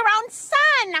hit your own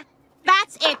son.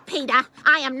 That's it, Peter.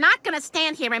 I am not going to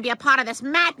stand here and be a part of this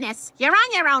madness. You're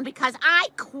on your own because I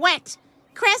quit.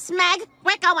 Chris, Meg,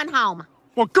 we're going home.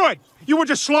 Well, good. You were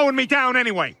just slowing me down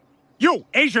anyway. You,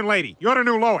 Asian lady, you're the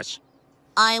new Lois.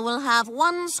 I will have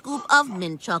 1 scoop of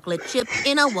mint chocolate chip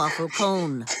in a waffle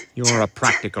cone. You're a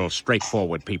practical,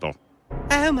 straightforward people.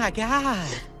 Oh, my God.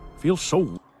 Feels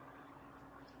so...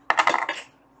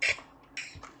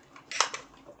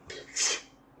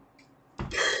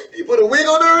 You put a wig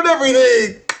on her and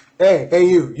everything. Hey,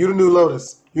 you the new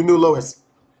Lotus. You new Lois.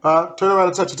 Turn around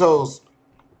and touch your toes.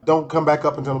 Don't come back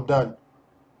up until I'm done.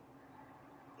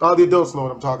 All the adults know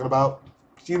what I'm talking about.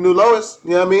 She new Lois,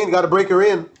 you know what I mean? Gotta break her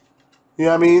in. You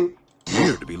know what I mean?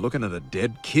 Weird to be looking at a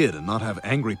dead kid and not have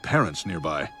angry parents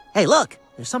nearby. Hey, look.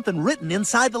 There's something written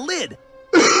inside the lid.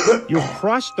 You've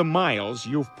crossed the miles.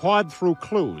 You've pawed through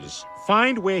clues.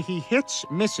 Find where he hits,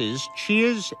 misses,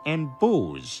 cheers, and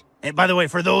boos. And by the way,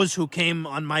 for those who came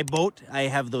on my boat, I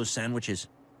have those sandwiches.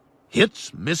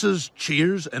 Hits, misses,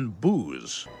 cheers, and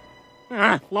boos.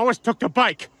 Lois took the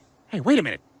bike. Hey, wait a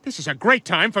minute. This is a great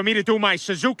time for me to do my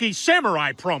Suzuki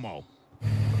Samurai promo.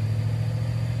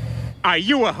 Are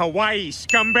you a Hawaii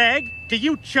scumbag? Do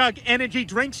you chug energy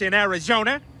drinks in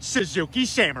Arizona? Suzuki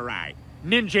Samurai.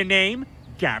 Ninja name,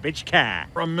 garbage car.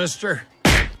 From Mister.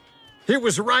 He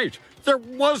was right. There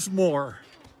was more.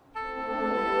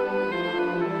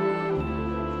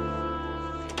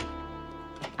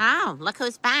 Oh, look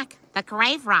who's back. The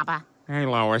grave robber. Hey,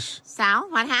 Lois. So,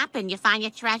 what happened? You find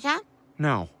your treasure?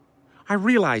 No. I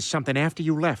realized something after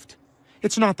you left.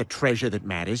 It's not the treasure that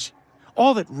matters.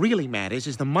 All that really matters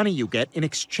is the money you get in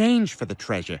exchange for the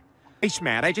treasure. It's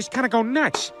mad. I just kind of go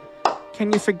nuts.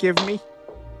 Can you forgive me?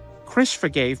 Chris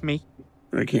forgave me.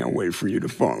 I can't wait for you to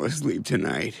fall asleep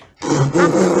tonight.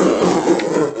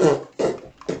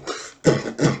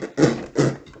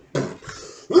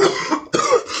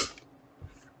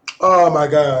 Oh my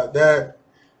God, that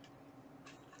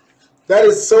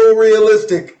is so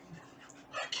realistic.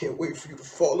 Can't wait for you to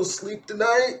fall asleep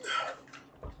tonight.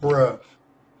 Bruh. Of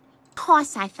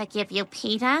course I forgive you,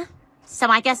 Peter. So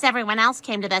I guess everyone else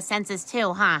came to their senses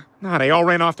too, huh? No, they all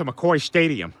ran off to McCoy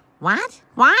Stadium. What?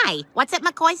 Why? What's at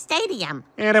McCoy Stadium?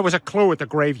 Yeah, there was a clue at the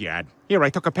graveyard. Here, I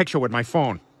took a picture with my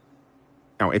phone.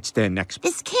 No, it's the next...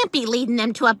 This can't be leading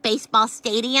them to a baseball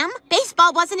stadium.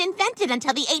 Baseball wasn't invented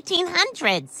until the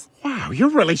 1800s. Wow, you're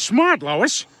really smart,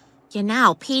 Lois. You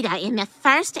know, Peter, in the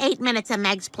first 8 minutes of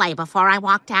Meg's play before I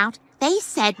walked out, they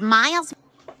said Miles...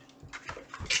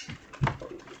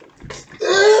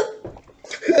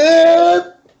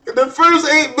 The first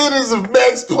 8 minutes of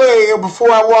Meg's play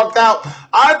before I walked out,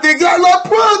 I think I love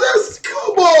brothers.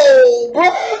 Come on,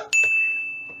 bro.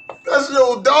 That's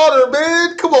your daughter,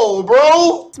 man. Come on,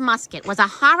 bro. Musket was a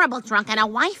horrible drunk and a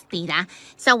wife beater.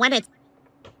 So when it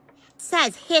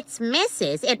says hits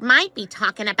misses, it might be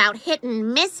talking about hitting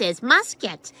Mrs.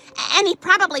 Musket. And he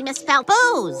probably misspelled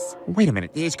booze. Wait a minute.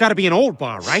 It's got to be an old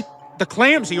bar, right? The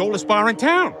Clam's the oldest bar in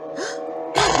town.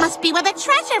 That must be where the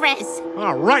treasure is.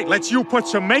 All right, let's you put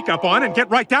some makeup on and get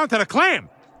right down to the Clam.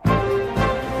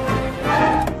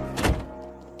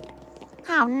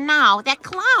 Oh, no, they're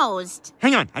closed.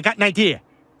 Hang on, I got an idea.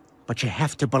 But you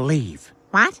have to believe.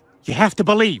 What? You have to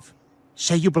believe.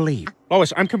 Say you believe.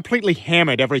 Lois, I'm completely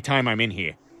hammered every time I'm in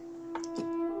here.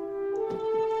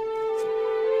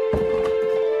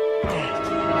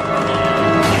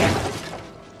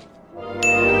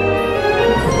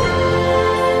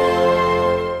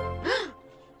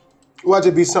 Watch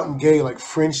it be something gay like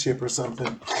friendship or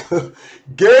something.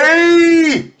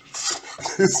 Gay!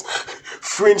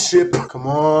 Friendship. Come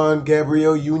on,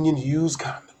 Gabrielle Union, use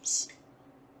condoms.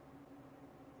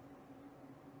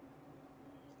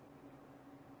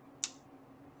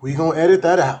 We gonna edit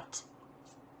that out.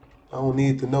 I don't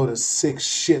need to know the sick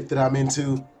shit that I'm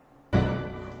into.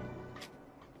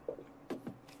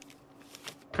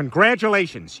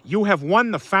 Congratulations, you have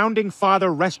won the Founding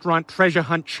Father Restaurant Treasure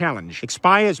Hunt Challenge.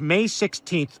 Expires May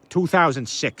 16th,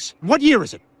 2006. What year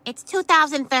is it? It's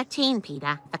 2013,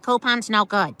 Peter. The coupon's no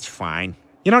good. It's fine.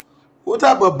 You know... What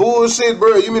type of bullshit,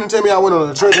 bro? You mean to tell me I went on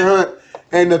a treasure hunt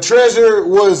and the treasure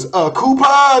was a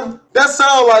coupon? That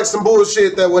sounds like some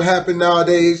bullshit that would happen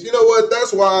nowadays. You know what?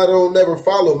 That's why I don't never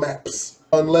follow maps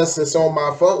unless it's on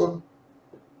my phone.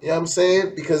 You know what I'm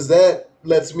saying? Because that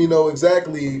lets me know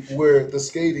exactly where the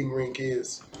skating rink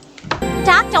is.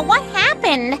 Doctor, what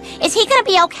happened? Is he gonna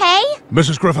be okay?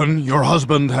 Mrs. Griffin, your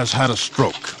husband has had a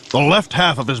stroke. The left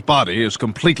half of his body is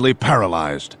completely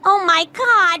paralyzed. Oh my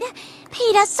God.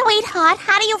 Peter, sweetheart,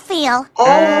 how do you feel?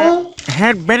 Oh.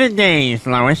 Had better days,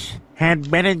 Lois.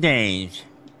 Had better days.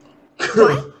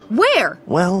 Where?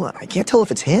 Well, I can't tell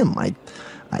if it's him. I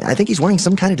think he's wearing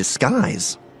some kind of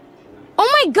disguise.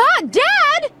 Oh my God,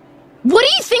 Dad! What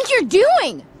do you think you're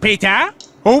doing? Peter?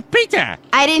 Oh, Peter!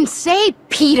 I didn't say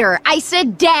Peter. I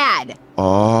said Dad.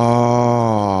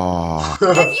 Oh.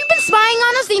 Have you been spying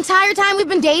on us the entire time we've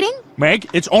been dating? Meg,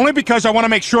 it's only because I want to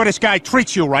make sure this guy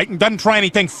treats you right and doesn't try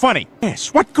anything funny.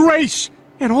 Yes, what grace!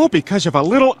 And all because of a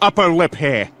little upper lip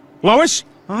hair. Lois,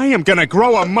 I am gonna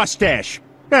grow a mustache.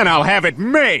 Then I'll have it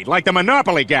made like the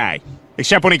Monopoly guy.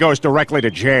 Except when he goes directly to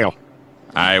jail.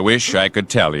 I wish I could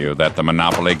tell you that the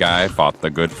Monopoly guy fought the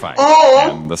good fight,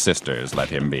 and the sisters let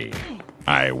him be.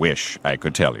 I wish I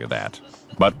could tell you that.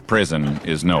 But prison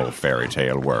is no fairy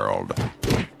tale world.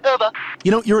 Over.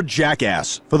 You know, you're a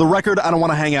jackass. For the record, I don't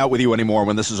want to hang out with you anymore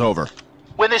when this is over.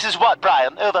 When this is what,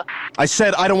 Brian? Over. I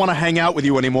said I don't want to hang out with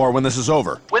you anymore when this is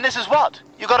over. When this is what?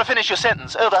 You gotta finish your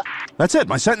sentence. Over. That's it.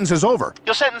 My sentence is over.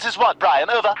 Your sentence is what, Brian?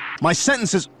 Over. My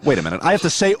sentence is... Wait a minute. I have to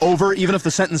say over even if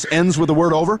the sentence ends with the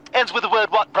word over? Ends with the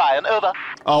word what, Brian? Over.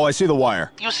 Oh, I see the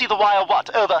wire. You see the wire what?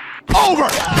 Over. Over!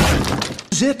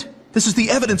 This is it. This is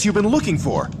the evidence you've been looking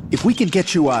for. If we can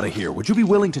get you out of here, would you be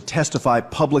willing to testify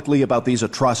publicly about these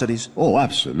atrocities? Oh,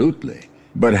 absolutely.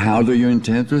 But how do you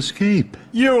intend to escape?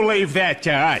 You leave that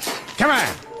to us. Come on.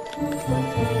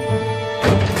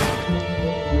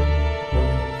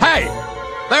 Hey!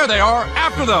 There they are!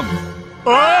 After them!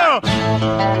 Oh!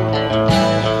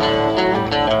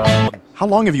 How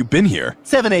long have you been here?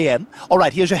 7 a.m. All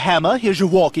right, here's your hammer, here's your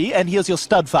walkie, and here's your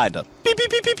stud finder. Beep,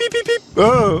 beep, beep, beep, beep, beep, beep.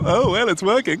 Oh, well, it's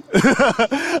working.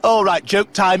 All right,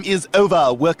 joke time is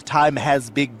over. Work time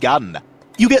has begun.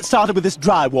 You get started with this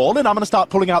drywall, and I'm going to start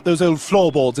pulling out those old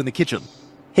floorboards in the kitchen.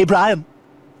 Hey, Brian.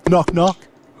 Knock, knock.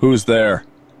 Who's there?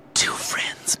 2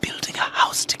 friends building a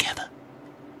house together.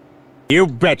 You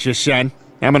betcha, son.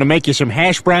 I'm gonna make you some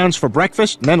hash browns for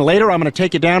breakfast, and then later I'm gonna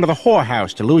take you down to the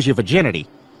whorehouse to lose your virginity.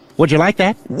 Would you like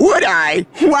that? Would I?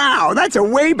 Wow, that's a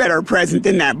way better present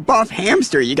than that buff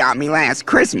hamster you got me last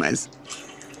Christmas.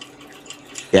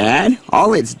 Dad,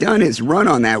 all it's done is run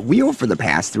on that wheel for the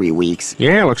past 3 weeks.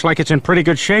 Yeah, looks like it's in pretty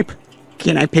good shape.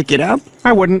 Can I pick it up?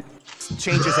 I wouldn't.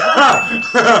 Changes everything.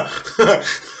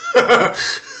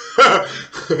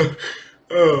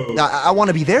 I want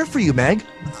to be there for you, Meg.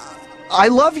 I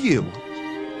love you.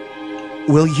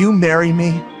 Will you marry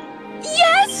me?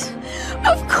 Yes!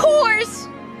 Of course!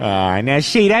 Now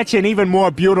see, that's an even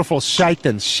more beautiful sight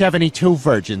than 72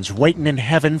 virgins waiting in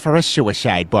heaven for a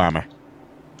suicide bomber.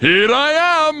 Here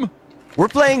I am! We're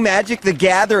playing Magic the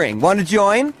Gathering. Want to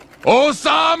join?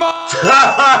 Osama!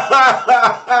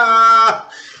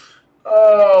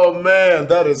 Oh man,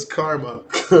 that is karma.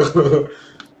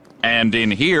 And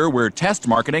in here, we're test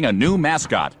marketing a new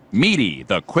mascot, Meaty,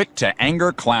 the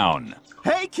quick-to-anger clown.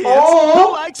 Hey kids,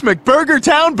 who likes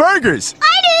McBurgertown burgers?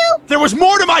 I do! There was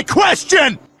more to my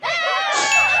question!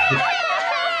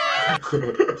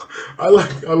 I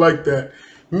like that.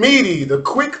 Meaty, the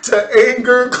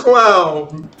quick-to-anger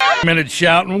clown. Minute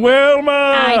shouting, Wilma!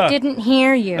 I didn't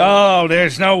hear you. Oh,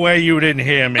 there's no way you didn't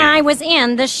hear me. I was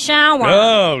in the shower.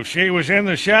 Oh, she was in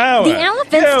the shower. The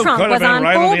elephant's trunk was on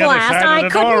full blast. I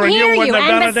couldn't hear you,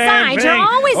 and besides, you're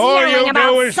always yelling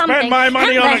about something. Spend my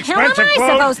money on expensive clothes. How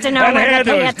am I supposed to know when to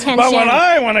pay attention? But when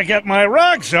I want to get my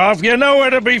rocks off, you know where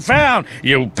to be found.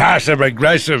 You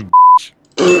passive-aggressive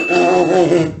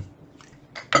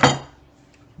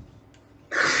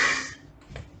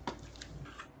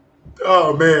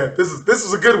Oh man, this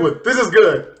is a good one. This is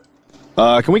good.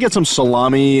 Can we get some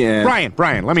salami and...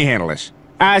 Brian, let me handle this.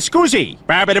 Scusi,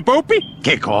 babidi-boopy?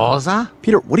 Che cosa?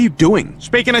 Peter, what are you doing?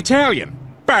 Speaking Italian.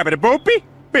 Babidi-boopy?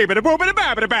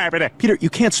 Babidi-boopity-babidi-babidi. Peter, you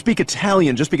can't speak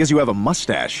Italian just because you have a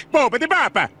mustache.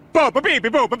 Boopity-bapa.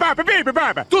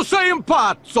 Boop-a-beep-boop-a-bapa-beep-a-bapa. Tu sei un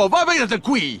pazzo, va via da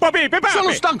qui!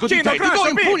 Sono stanco di te, ti do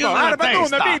un pugno nella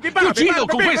testa! Ti uccido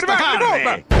con questa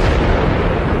carne!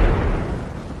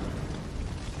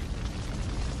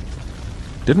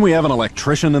 Didn't we have an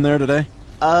electrician in there today?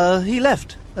 He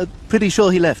left. Pretty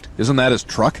sure he left. Isn't that his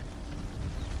truck?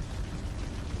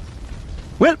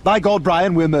 Well, by God,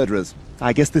 Brian, we're murderers.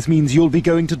 I guess this means you'll be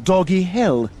going to doggy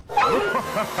hell.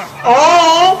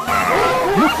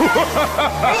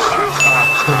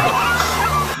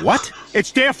 What?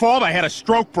 It's their fault I had a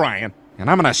stroke, Brian. And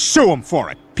I'm gonna sue them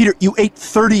for it. Peter, you ate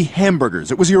 30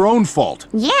 hamburgers. It was your own fault.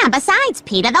 Yeah, besides,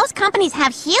 Peter, those companies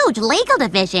have huge legal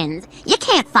divisions. You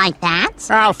can't fight that.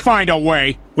 I'll find a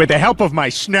way. With the help of my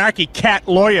snarky cat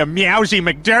lawyer, Meowsy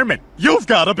McDermott. You've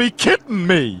gotta be kidding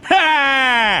me.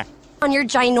 Ha! On your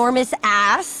ginormous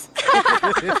ass?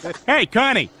 Hey,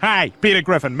 Connie. Hi, Peter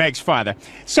Griffin, Meg's father.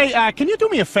 Say, can you do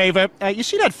me a favor? You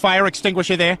see that fire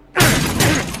extinguisher there? Dad,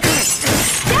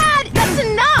 that's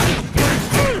enough!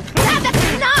 Dad, that's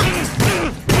enough!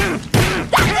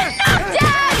 That's enough,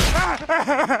 Dad!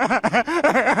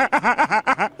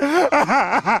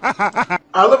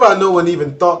 I love how no one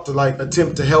even thought to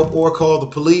attempt to help or call the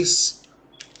police.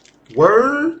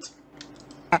 Word?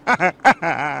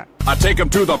 I take them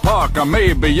to the park or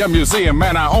maybe a museum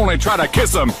and I only try to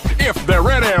kiss them if they're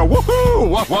ready. Woohoo!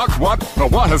 What?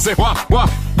 Say what?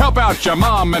 Help out your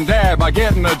mom and dad by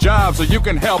getting a job so you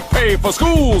can help pay for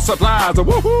school supplies.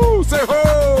 Woohoo! Say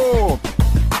ho!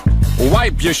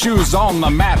 Wipe your shoes on the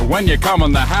mat when you come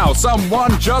in the house.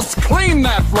 Someone just clean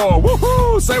that floor.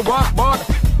 Woohoo! Say what?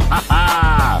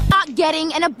 Not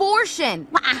getting an abortion.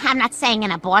 Well, I'm not saying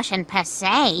an abortion per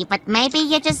se, but maybe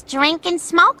you just drink and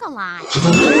smoke a lot.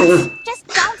 Just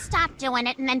don't stop doing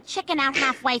it and then chicken out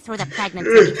halfway through the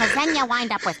pregnancy, because then you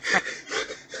wind up with...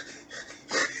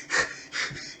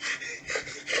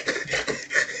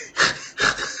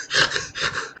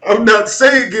 I'm not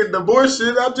saying get an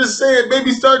abortion. I'm just saying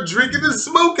maybe start drinking and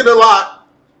smoking a lot.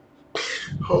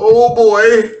 Oh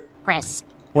boy. Chris.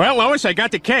 Well, Lois, I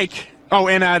got the cake. Oh,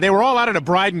 and they were all out of the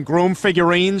bride and groom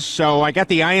figurines, so I got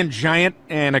the Iron Giant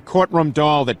and a courtroom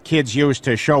doll that kids use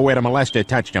to show where the molester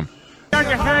touched them. Right,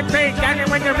 you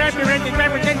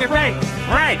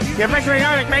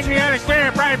make me on a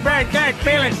square, bright,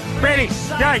 feeling pretty,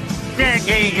 good,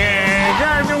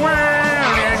 drive the world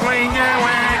and wing your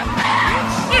way.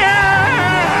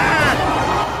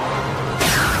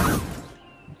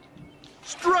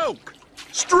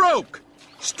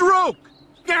 Stroke!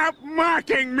 Stop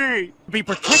mocking me! Be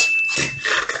protected.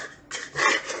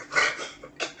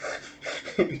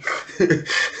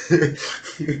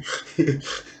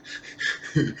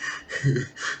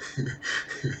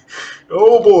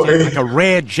 Oh boy. Like a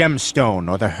rare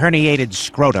gemstone or the herniated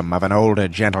scrotum of an older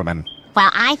gentleman. Well,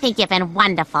 I think you've been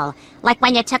wonderful. Like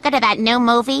when you took her to that new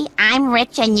movie, I'm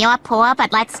rich and you're poor,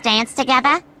 but let's dance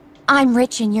together. I'm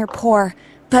rich and you're poor,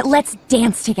 but let's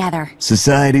dance together.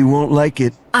 Society won't like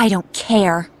it. I don't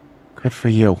care. Good for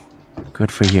you.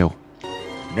 Good for you.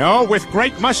 No, with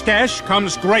great mustache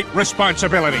comes great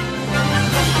responsibility.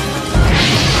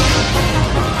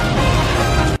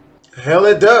 Hell,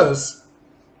 it does.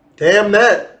 Damn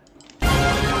that.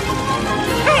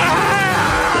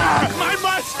 Ah! My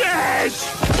mustache!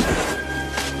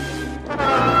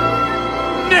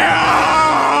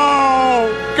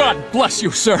 No! God bless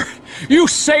you, sir. You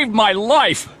saved my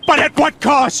life. But at what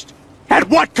cost? At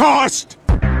what cost?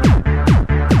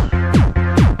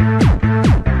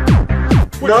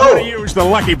 We're gonna use the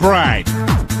lucky bride.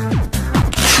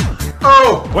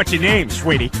 Oh! What's your name,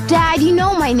 sweetie? Dad, you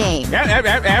know my name.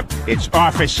 It's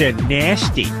Officer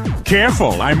Nasty.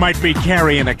 Careful, I might be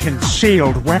carrying a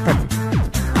concealed weapon.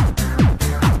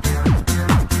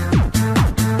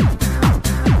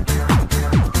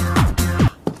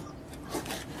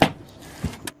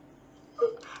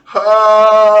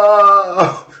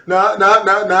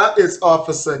 Not. It's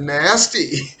Officer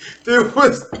Nasty. There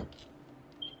was...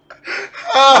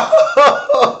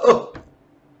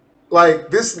 Like,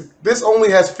 this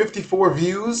only has 54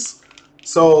 views,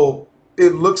 so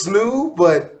it looks new,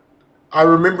 but I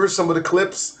remember some of the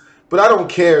clips, but I don't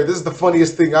care. This is the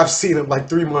funniest thing I've seen in like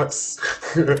 3 months.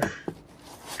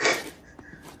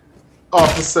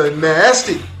 Officer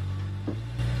Nasty.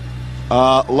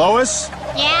 Lois?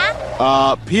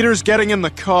 Yeah? Peter's getting in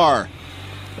the car.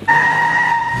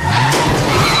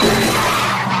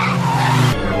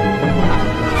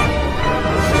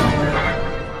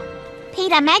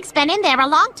 Peter, Meg's been in there a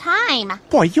long time.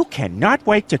 Boy, you cannot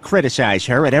wait to criticize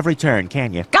her at every turn,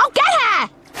 can you? Go get her!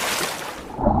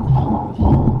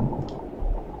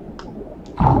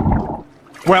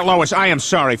 Well, Lois, I am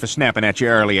sorry for snapping at you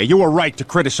earlier. You were right to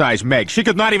criticize Meg. She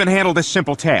could not even handle this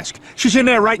simple task. She's in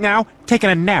there right now, taking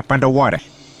a nap underwater.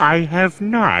 I have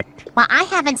not. Well, I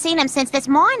haven't seen him since this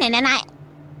morning, and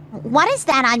What is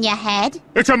that on your head?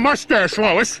 It's a mustache,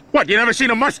 Lois. What, you never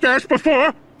seen a mustache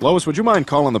before? Lois, would you mind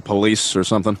calling the police or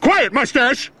something? Quiet,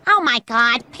 mustache! Oh, my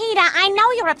God. Peter, I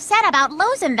know you're upset about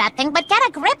losing that thing, but get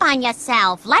a grip on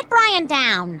yourself. Let Brian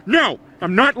down. No,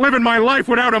 I'm not living my life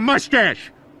without a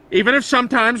mustache. Even if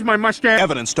sometimes my mustache...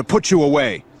 Evidence to put you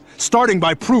away. Starting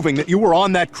by proving that you were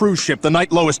on that cruise ship the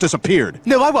night Lois disappeared.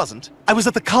 No, I wasn't. I was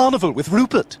at the carnival with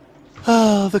Rupert.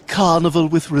 Ah, the carnival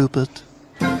with Rupert.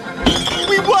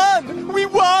 We won! We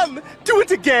won! Do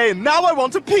it again! Now I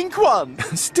want a pink one!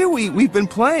 Stewie, we've been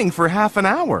playing for half an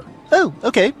hour. Oh,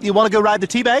 okay. You want to go ride the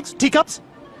tea bags? Teacups?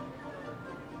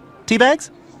 Tea bags?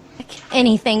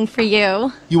 Anything for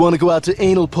you. You want to go out to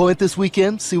Anal Point this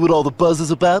weekend? See what all the buzz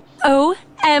is about?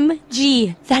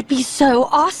 OMG! That'd be so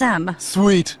awesome!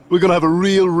 Sweet. We're gonna have a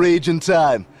real raging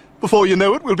time. Before you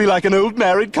know it, we'll be like an old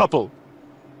married couple.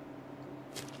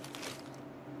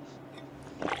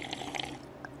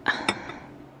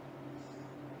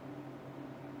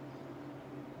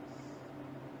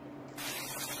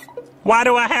 Why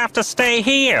do I have to stay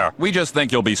here? We just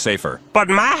think you'll be safer. But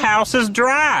my house is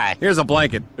dry. Here's a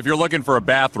blanket. If you're looking for a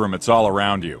bathroom, it's all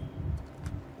around you.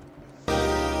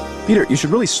 Peter, you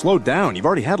should really slow down. You've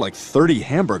already had like 30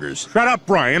 hamburgers. Shut up,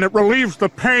 Brian. It relieves the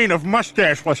pain of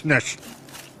mustachelessness.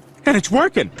 And it's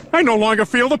working. I no longer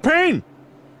feel the pain.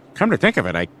 Come to think of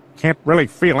it, I can't really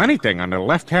feel anything on the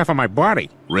left half of my body.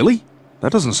 Really?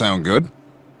 That doesn't sound good.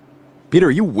 Peter,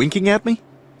 are you winking at me?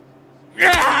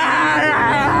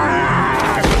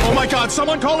 Oh my God,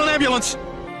 someone call an ambulance!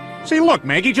 See, look,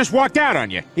 Meg, he just walked out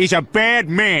on you. He's a bad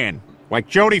man, like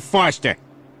Jodie Foster.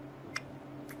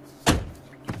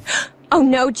 Oh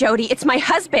no, Jody, it's my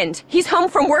husband. He's home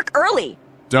from work early.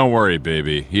 Don't worry,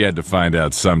 baby. He had to find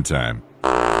out sometime.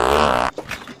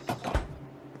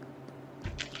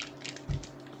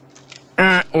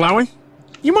 Lois?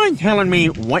 You mind telling me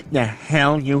what the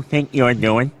hell you think you're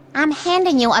doing? I'm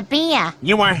handing you a beer.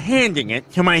 You are handing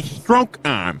it to my stroke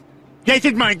arm. This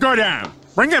is my good arm.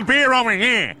 Bring the beer over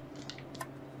here.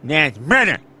 That's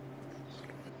better.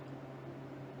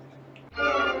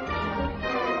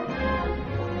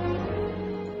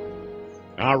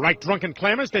 All right, drunken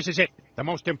clammers, this is it. The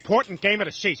most important game of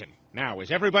the season. Now,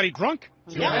 is everybody drunk?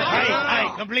 Yeah.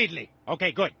 Aye, completely.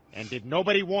 Okay, good. And did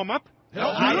nobody warm up? No,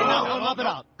 I did not warm up at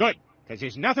all. Good, because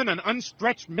there's nothing an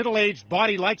unstretched, middle-aged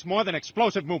body likes more than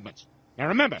explosive movements. Now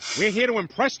remember, we're here to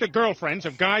impress the girlfriends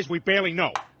of guys we barely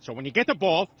know. So when you get the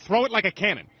ball, throw it like a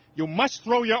cannon. You must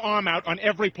throw your arm out on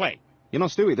every play. You know,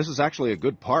 Stewie, this is actually a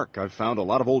good park. I've found a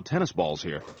lot of old tennis balls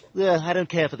here. Yeah, I don't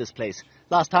care for this place.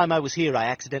 Last time I was here, I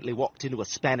accidentally walked into a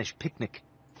Spanish picnic.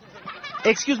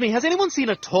 Excuse me, has anyone seen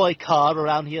a toy car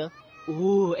around here?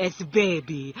 Oh, it's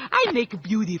baby. I make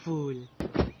beautiful.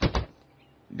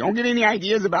 Don't get any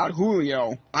ideas about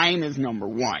Julio. I'm his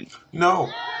 #1. No.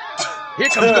 Here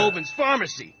comes Golden's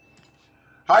pharmacy.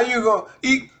 How you gonna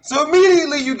eat? So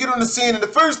immediately you get on the scene and the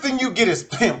first thing you get is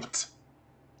pimped.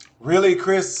 Really,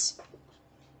 Chris?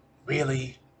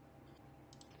 Really?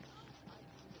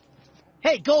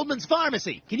 Hey, Goldman's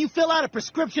Pharmacy, can you fill out a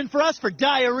prescription for us for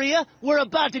diarrhea? We're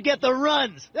about to get the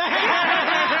runs.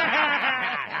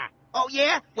 Oh,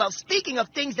 yeah? Well, speaking of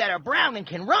things that are brown and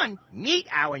can run, meet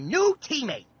our new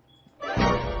teammate.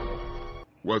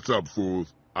 What's up,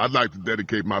 fools? I'd like to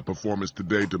dedicate my performance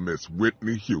today to Miss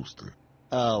Whitney Houston.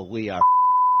 Oh, we are...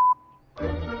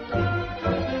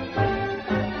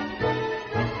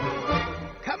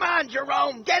 Come on,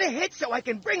 Jerome, get a hit so I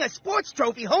can bring a sports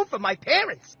trophy home for my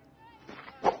parents.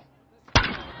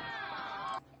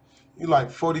 You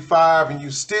like 45 and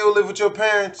you still live with your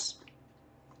parents?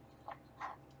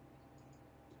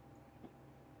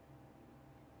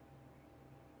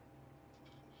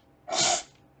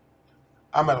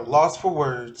 I'm at a loss for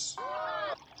words.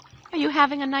 Are you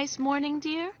having a nice morning,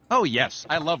 dear? Oh, yes.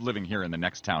 I love living here in the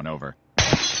next town over.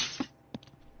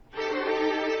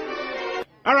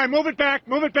 All right, move it back,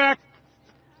 move it back.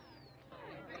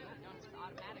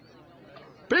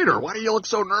 Peter, why do you look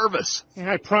so nervous?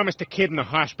 I promised a kid in the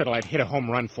hospital I'd hit a home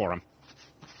run for him.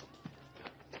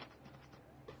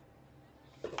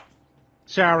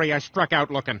 Sorry, I struck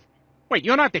out looking. Wait,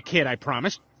 you're not the kid I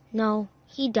promised. No,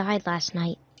 he died last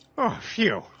night. Oh,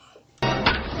 phew.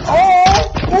 Oh!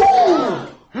 Ooh!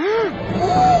 Ooh!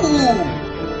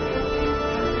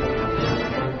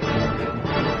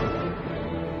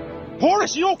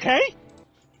 Horace, you okay?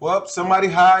 Well, somebody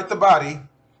hide the body.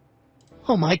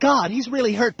 Oh, my God, he's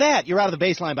really hurt bad. You're out of the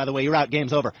baseline, by the way. You're out.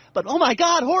 Game's over. But, oh, my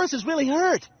God, Horace is really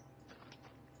hurt.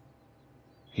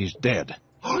 He's dead.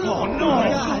 Oh, no,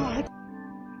 God.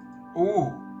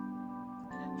 Ooh.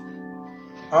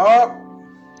 Oh.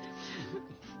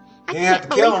 You have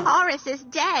to kill him. Horace is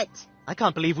dead. I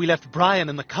can't believe we left Brian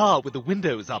in the car with the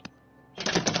windows up.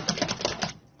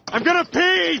 I'm gonna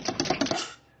pee!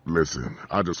 Listen,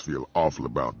 I just feel awful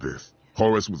about this.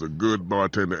 Horace was a good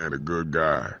bartender and a good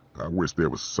guy. I wish there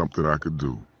was something I could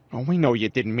do. Oh, we know you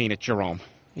didn't mean it, Jerome.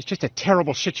 It's just a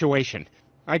terrible situation.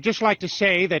 I'd just like to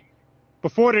say that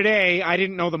before today, I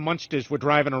didn't know the Munsters were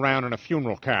driving around in a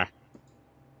funeral car.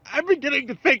 I'm beginning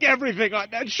to think everything on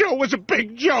that show was a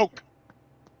big joke.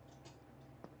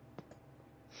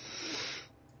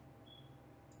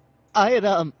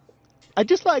 I'd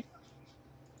just like...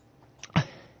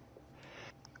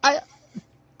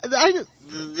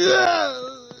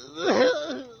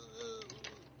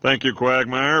 Thank you,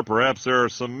 Quagmire. Perhaps there are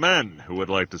some men who would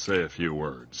like to say a few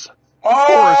words.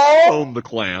 Horace owned the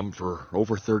clam for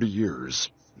over 30 years.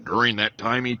 During that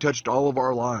time, he touched all of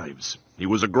our lives. He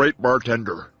was a great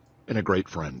bartender and a great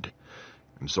friend.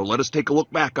 And so let us take a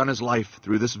look back on his life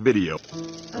through this video.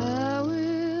 I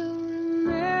will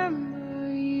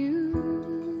remember you.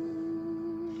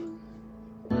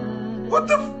 What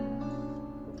the?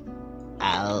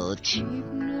 Ouch.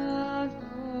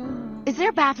 Is there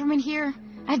a bathroom in here?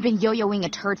 I've been yo-yoing a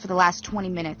turd for the last 20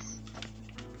 minutes.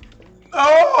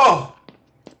 Oh!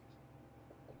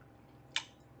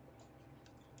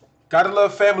 Gotta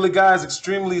love Family Guy's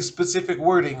extremely specific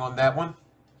wording on that one.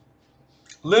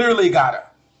 Literally gotta.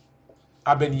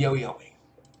 I've been yo-yoing.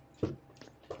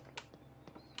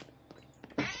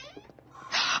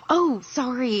 Oh,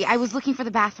 sorry. I was looking for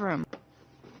the bathroom.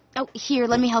 Oh, here,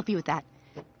 let me help you with that.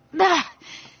 Ah.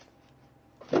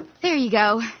 There you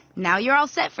go. Now you're all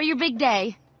set for your big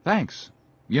day. Thanks.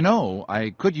 You know, I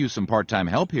could use some part-time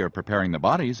help here preparing the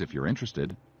bodies if you're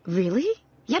interested. Really?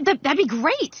 Yeah, that'd be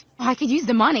great. Oh, I could use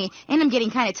the money, and I'm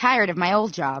getting kind of tired of my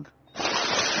old job.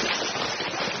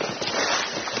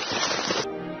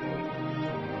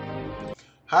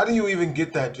 How do you even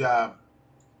get that job?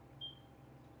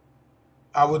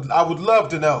 I would love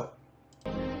to know.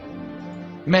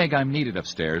 Meg, I'm needed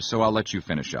upstairs, so I'll let you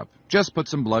finish up. Just put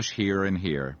some blush here and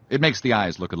here. It makes the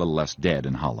eyes look a little less dead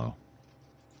and hollow.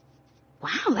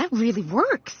 Wow, that really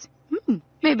works.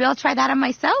 Maybe I'll try that on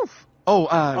myself.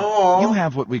 Oh, you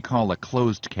have what we call a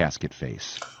closed casket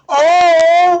face.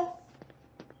 Oh!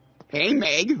 Hey,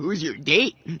 Meg, who's your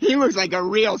date? He looks like a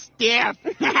real stiff.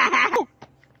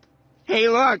 Hey,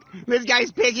 look, this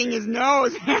guy's picking his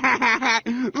nose.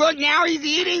 Look, now he's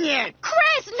eating it.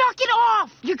 Chris, knock it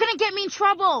off! You're gonna get me in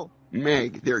trouble.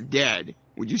 Meg, they're dead.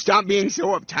 Would you stop being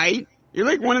so uptight? You're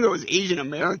like one of those Asian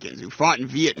Americans who fought in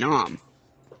Vietnam.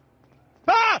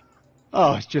 Ah!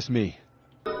 Oh, it's just me.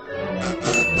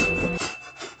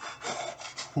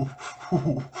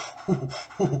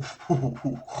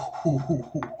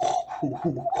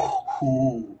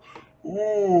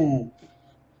 Ooh.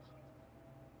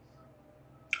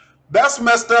 That's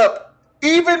messed up,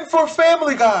 even for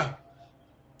Family Guy.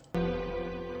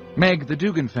 Meg, the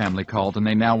Dugan family called and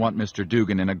they now want Mr.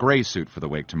 Dugan in a gray suit for the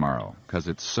wake tomorrow, 'cause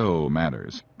it so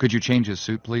matters. Could you change his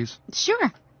suit, please?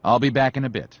 Sure. I'll be back in a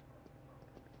bit.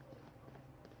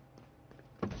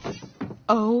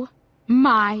 Oh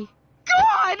my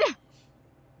God!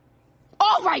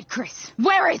 All right, Chris,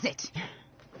 where is it?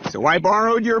 So I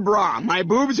borrowed your bra. My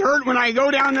boobs hurt when I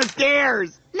go down the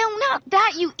stairs. No, not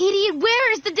that, you idiot.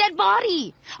 Where is the dead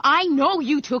body? I know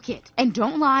you took it. And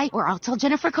don't lie, or I'll tell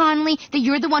Jennifer Connelly that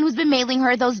you're the one who's been mailing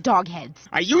her those dog heads.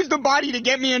 I used the body to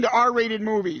get me into R-rated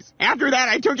movies. After that,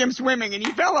 I took him swimming, and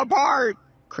he fell apart.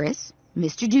 Chris,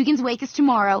 Mr. Dugan's wake is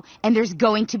tomorrow, and there's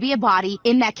going to be a body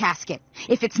in that casket.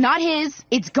 If it's not his,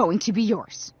 it's going to be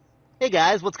yours. Hey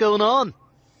guys, what's going on?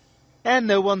 And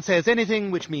no one says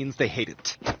anything, which means they hate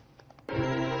it.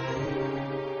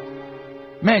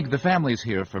 Meg, the family's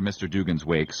here for Mr. Dugan's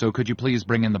wake, so could you please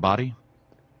bring in the body?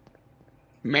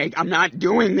 Meg, I'm not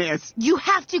doing this. You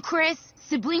have to, Chris.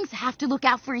 Siblings have to look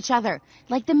out for each other,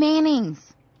 like the Mannings.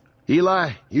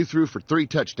 Eli, you threw for 3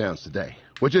 touchdowns today,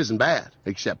 which isn't bad,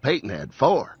 except Peyton had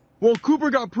 4. Well, Cooper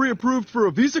got pre-approved for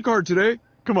a Visa card today.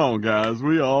 Come on, guys,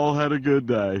 we all had a good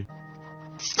day.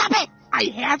 Stop it! I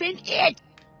haven't it.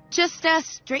 Just,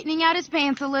 straightening out his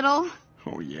pants a little.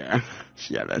 Oh, yeah.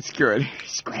 Yeah, that's good.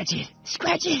 Scratch it.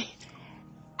 Scratch it.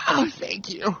 Oh,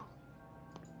 thank you.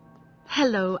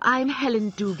 Hello, I'm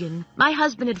Helen Dugan. My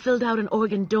husband had filled out an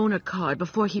organ donor card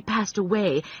before he passed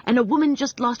away, and a woman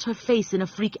just lost her face in a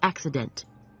freak accident.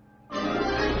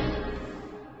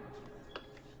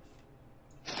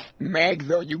 Meg,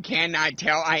 though you cannot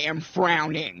tell, I am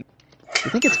frowning.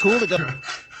 You think it's cool to go...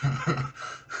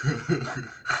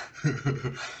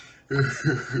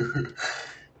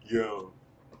 Yo.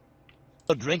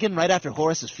 Drinking right after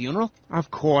Horace's funeral?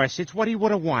 Of course, it's what he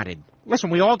would have wanted. Listen,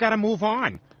 we all gotta move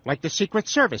on, like the Secret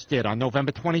Service did on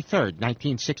November 23rd,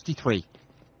 1963.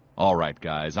 All right,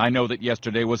 guys, I know that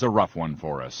yesterday was a rough one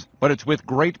for us, but it's with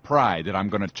great pride that I'm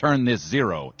going to turn this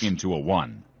 0 into a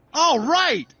 1. All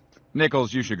right!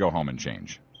 Nichols, you should go home and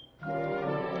change.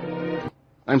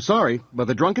 I'm sorry, but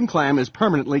the Drunken Clam is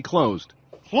permanently closed.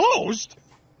 Closed?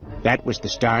 That was the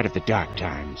start of the dark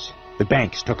times. The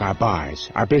banks took our bars,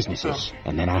 our businesses,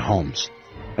 and then our homes.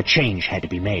 A change had to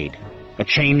be made. A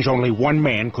change only one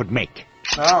man could make.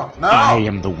 No, no! I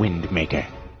am the wind maker.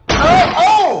 No!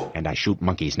 Oh! And I shoot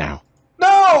monkeys now.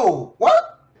 No!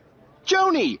 What?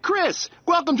 Joni, Chris,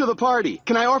 welcome to the party.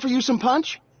 Can I offer you some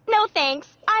punch? No thanks.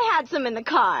 I had some in the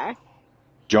car.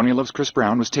 Joni Loves Chris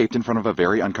Brown was taped in front of a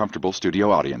very uncomfortable studio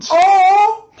audience.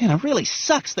 Oh! Man, it really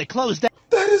sucks they closed that.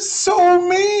 That is so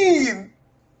mean!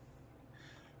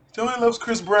 Joni Loves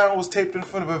Chris Brown was taped in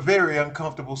front of a very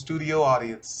uncomfortable studio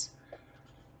audience.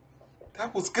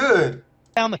 That was good.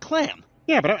 Down the clam.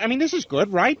 Yeah, but I mean, this is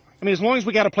good, right? I mean, as long as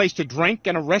we got a place to drink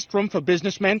and a restroom for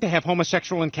businessmen to have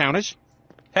homosexual encounters.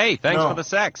 Hey, thanks for the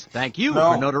sex. Thank you for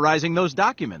notarizing those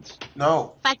documents.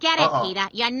 No. Forget it, Peter.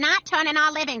 You're not turning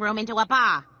our living room into a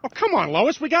bar. Oh, come on,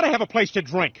 Lois. We gotta have a place to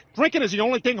drink. Drinking is the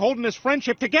only thing holding this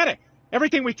friendship together.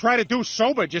 Everything we try to do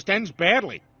sober just ends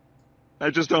badly. I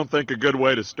just don't think a good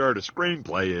way to start a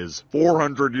screenplay is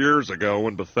 400 years ago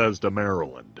in Bethesda,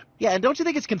 Maryland. Yeah, and don't you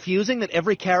think it's confusing that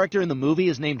every character in the movie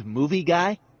is named Movie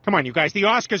Guy? Come on, you guys. The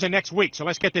Oscars are next week, so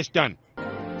let's get this done.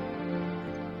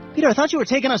 Peter, I thought you were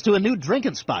taking us to a new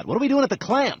drinking spot. What are we doing at the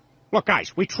Clam? Look,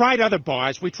 guys, we tried other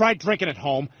bars. We tried drinking at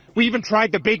home. We even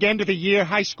tried the big end-of-the-year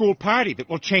high school party that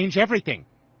will change everything.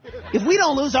 If we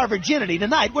don't lose our virginity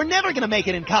tonight, we're never going to make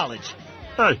it in college.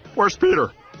 Hey, where's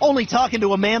Peter? Only talking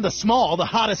to Amanda Small, the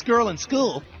hottest girl in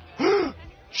school.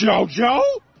 JoJo?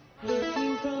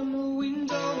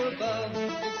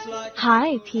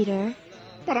 Hi, Peter.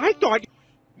 But I thought...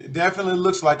 It definitely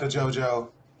looks like a JoJo.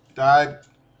 I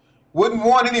wouldn't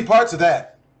want any parts of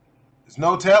that. There's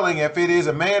no telling if it is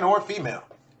a man or a female.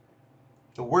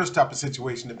 The worst type of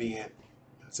situation to be in.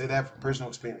 I'd say that from personal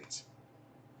experience.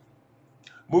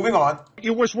 Moving on.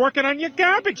 You was working on your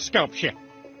garbage sculpture.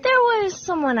 There was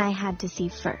someone I had to see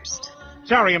first.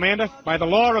 Sorry, Amanda. By the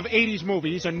law of 80s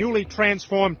movies, a newly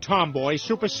transformed tomboy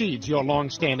supersedes your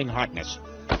long-standing hotness.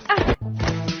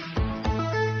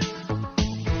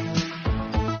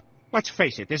 Let's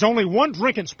face it, there's only one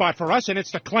drinking spot for us, and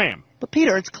it's the Clam. But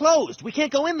Peter, it's closed. We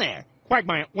can't go in there.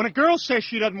 Quagmire, when a girl says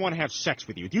she doesn't want to have sex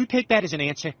with you, do you take that as an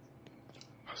answer?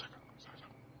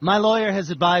 My lawyer has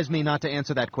advised me not to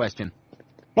answer that question.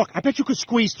 Look, I bet you could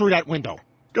squeeze through that window.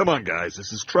 Come on, guys.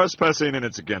 This is trespassing and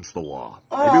it's against the law.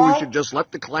 Maybe we should just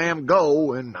let the Clam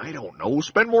go and, I don't know,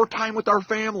 spend more time with our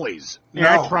families.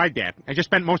 Yeah, I tried that. I just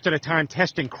spent most of the time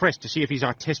testing Chris to see if he's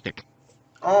autistic.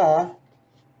 Oh.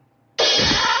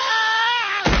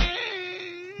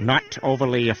 Not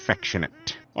overly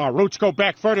affectionate. Our roots go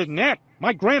back further than that.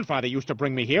 My grandfather used to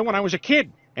bring me here when I was a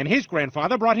kid, and his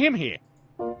grandfather brought him here.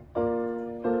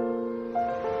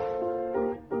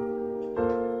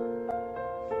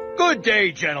 Good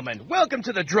day, gentlemen. Welcome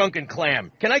to the Drunken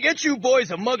Clam. Can I get you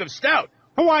boys a mug of stout?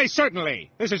 Why,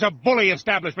 certainly. This is a bully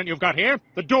establishment you've got here.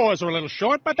 The doors are a little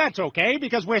short, but that's okay,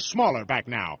 because we're smaller back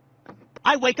now.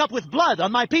 I wake up with blood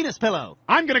on my penis pillow.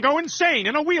 I'm gonna go insane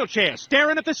in a wheelchair,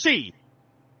 staring at the sea.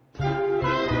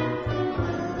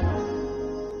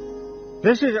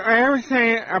 This is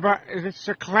everything about... It's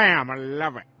a clam. I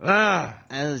love it. I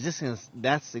was just gonna...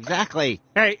 That's exactly...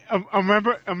 Hey,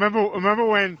 remember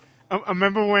when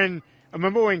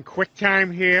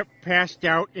QuickTime here passed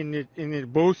out in the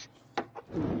booth?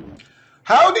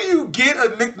 How do you get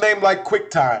a nickname like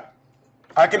QuickTime?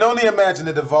 I can only imagine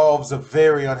it involves a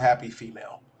very unhappy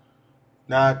female.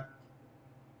 Not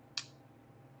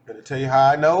gonna tell you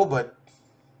how I know, but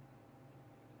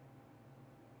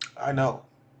I know.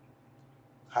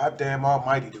 How damn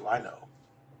almighty do I know?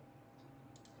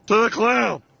 To the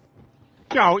clown.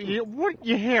 Yo,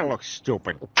 your hair looks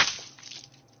stupid.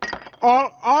 All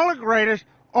the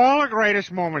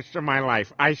greatest moments of my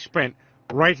life I spent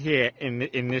right here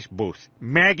in this booth.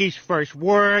 Maggie's first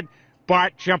word,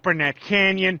 Bart jumping that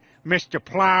canyon, Mr.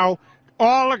 Plow,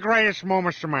 all the greatest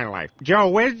moments of my life. Joe,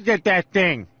 where's that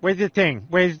thing? Where's the thing?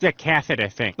 Where's the catheter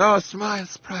thing? No, it's mine.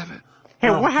 It's private. Hey,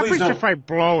 No, what happens don't. if I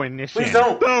blow in this Please end?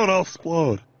 don't. Don't, I'll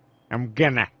explode. I'm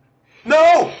gonna.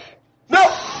 No!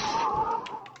 No!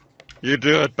 You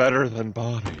do it better than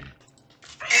Bonnie.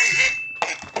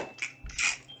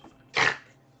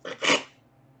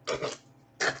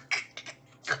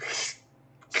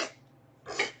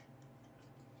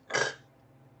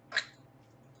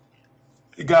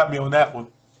 They got me on that one.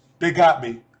 They got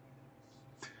me.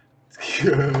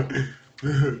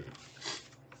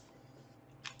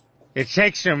 It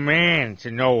takes a man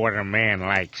to know what a man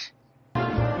likes.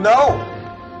 No!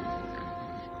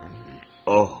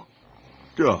 Oh,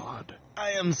 God.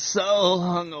 I am so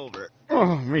hungover.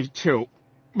 Oh, me too.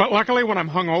 But luckily when I'm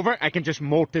hungover, I can just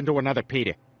molt into another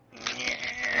Peter.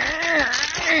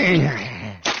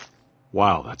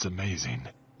 Wow, that's amazing.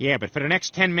 Yeah, but for the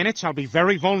next 10 minutes, I'll be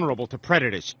very vulnerable to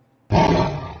predators.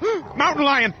 Mountain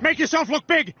lion, make yourself look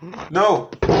big! No!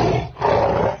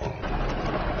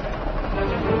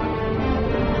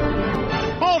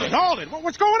 Hold it!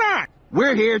 What's going on?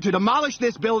 We're here to demolish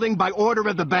this building by order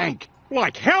of the bank.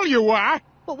 Like hell you are!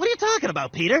 Well, what are you talking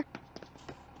about, Peter?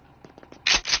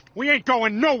 We ain't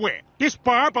going nowhere. This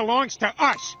bar belongs to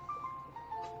us.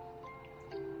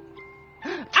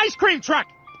 Ice cream truck!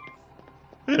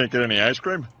 You didn't get any ice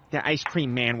cream? The ice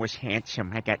cream man was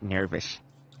handsome. I got nervous.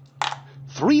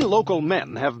 3 local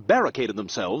men have barricaded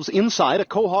themselves inside a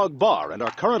Quahog bar and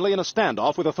are currently in a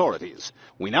standoff with authorities.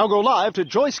 We now go live to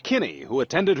Joyce Kinney, who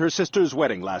attended her sister's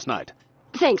wedding last night.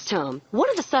 Thanks, Tom. One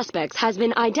of the suspects has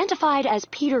been identified as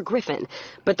Peter Griffin,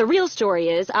 but the real story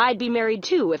is I'd be married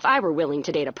too if I were willing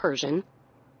to date a Persian.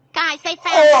 Guys, they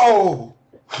found... Oh!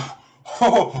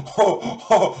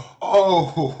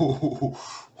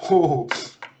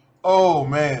 Oh,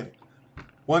 man.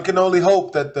 One can only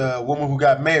hope that the woman who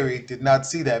got married did not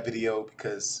see that video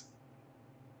because...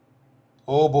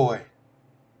 Oh, boy.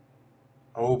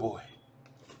 Oh, boy.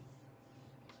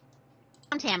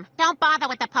 him. Don't bother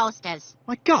with the posters.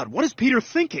 My God, what is Peter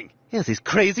thinking? Yes, he's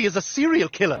crazy as a serial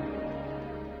killer.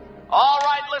 All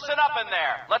right, listen up in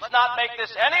there. Let's not make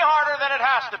this any harder than it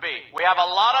has to be. We have a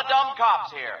lot of dumb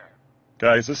cops here.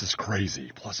 Guys, this is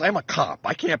crazy. Plus, I'm a cop.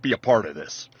 I can't be a part of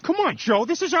this. Come on, Joe.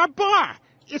 This is our bar.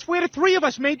 It's where the 3 of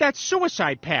us made that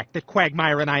suicide pact that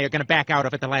Quagmire and I are going to back out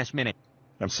of at the last minute.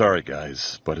 I'm sorry,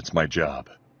 guys, but it's my job.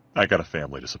 I got a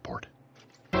family to support.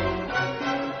 Officer,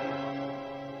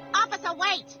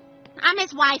 wait. I'm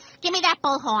his wife. Give me that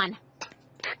bullhorn.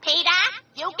 Peter,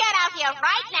 you get out here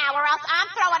right now or else I'm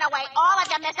throwing away all of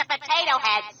your Mr. Potato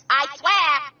Heads. I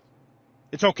swear.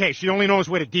 It's okay. She only knows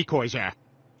where the decoys are.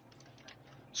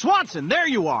 Swanson, there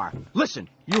you are. Listen,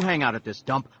 you hang out at this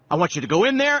dump. I want you to go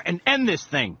in there and end this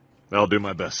thing. I'll do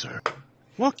my best, sir.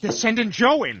 Look, they're sending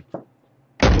Joe in.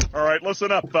 All right, listen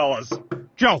up, fellas.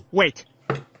 Joe, wait.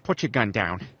 Put your gun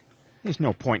down. There's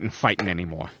no point in fighting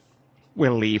anymore.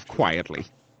 We'll leave quietly.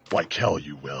 Like hell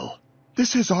you will.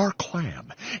 This is our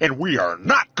clam, and we are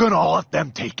not gonna let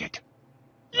them take it.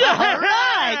 Yeah,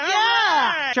 right,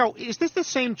 yeah! Joe, is this the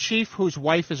same chief whose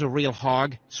wife is a real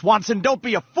hog? Swanson, don't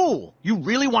be a fool. You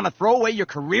really want to throw away your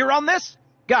career on this?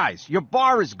 Guys, your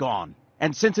bar is gone.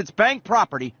 And since it's bank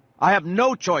property, I have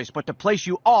no choice but to place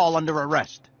you all under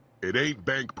arrest. It ain't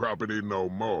bank property no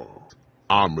more.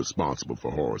 I'm responsible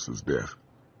for Horace's death.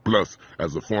 Plus,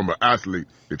 as a former athlete,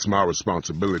 it's my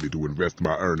responsibility to invest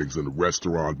my earnings in a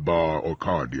restaurant, bar, or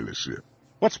car dealership.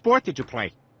 What sport did you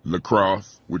play?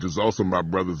 Lacrosse, which is also my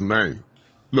brother's name.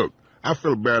 Look, I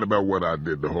feel bad about what I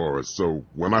did to Horace, so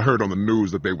when I heard on the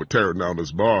news that they were tearing down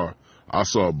this bar, I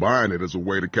saw buying it as a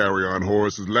way to carry on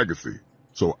Horace's legacy.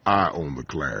 So I own the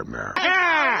clam now.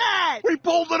 We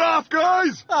pulled it off,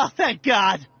 guys! Oh, thank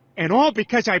God! And all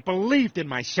because I believed in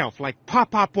myself, like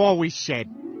Pop-Pop always said.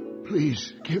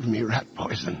 Please give me rat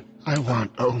poison. I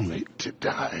want only to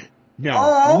die.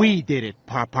 No, we did it,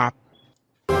 Pop-Pop.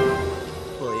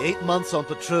 Boy, 8 months on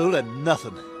patrol and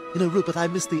nothing. You know, Rupert, I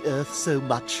miss the Earth so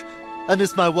much. I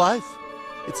miss my wife.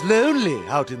 It's lonely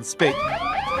out in space.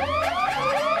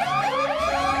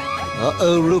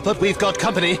 Uh-oh, Rupert, we've got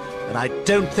company. And I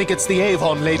don't think it's the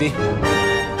Avon lady.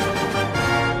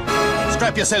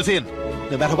 Strap yourself in.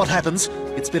 No matter what happens,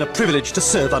 it's been a privilege to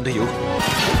serve under you.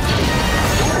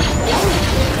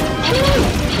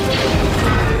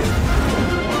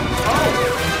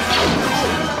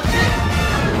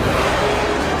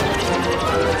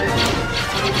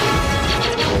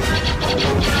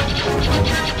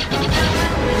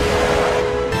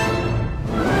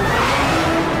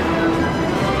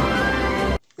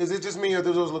 Is it just me or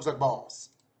do those look like balls?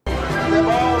 They're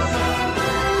balls?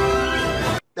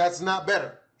 That's not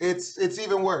better. It's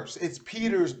even worse. It's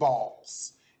Peter's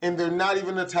balls. And they're not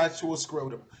even attached to a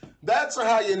scrotum. That's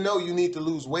how you know you need to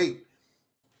lose weight.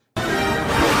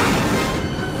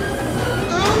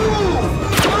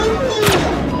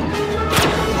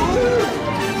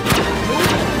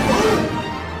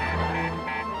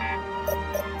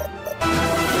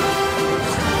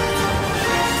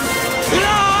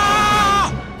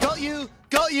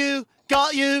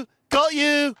 Got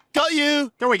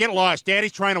you! Don't we get lost?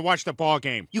 Daddy's trying to watch the ball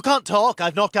game. You can't talk.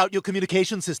 I've knocked out your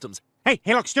communication systems. Hey,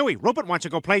 look, Stewie. Rupert wants to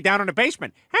go play down in the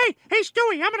basement. Hey,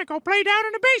 Stewie, I'm gonna go play down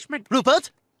in the basement.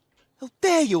 Rupert? Oh,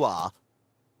 there you are.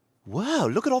 Wow,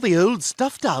 look at all the old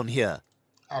stuff down here.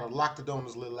 I'd have locked the door on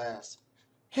his little ass.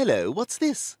 Hello, what's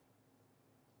this?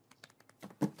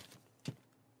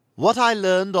 What I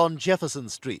Learned on Jefferson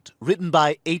Street, written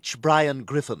by H. Brian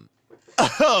Griffin.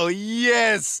 Oh,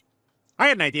 yes! I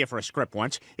had an idea for a script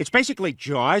once. It's basically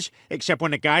Jaws, except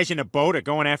when the guys in the boat are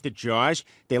going after Jaws,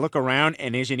 they look around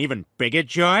and there's an even bigger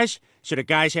Jaws, so the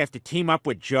guys have to team up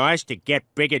with Jaws to get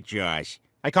bigger Jaws.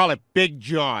 I call it Big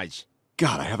Jaws.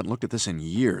 God, I haven't looked at this in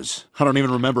years. I don't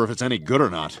even remember if it's any good or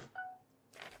not.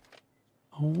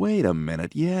 Oh, wait a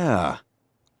minute, yeah.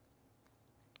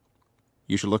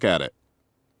 You should look at it.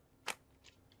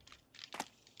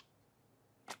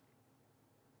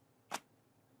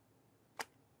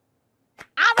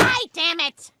 All right, damn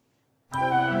it!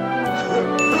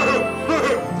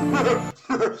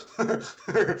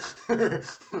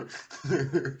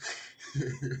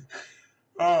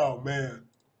 Oh, man.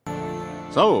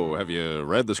 So, have you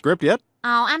read the script yet?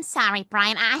 Oh, I'm sorry,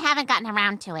 Brian. I haven't gotten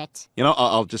around to it. You know,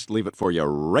 I'll just leave it for you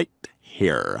right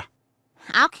here.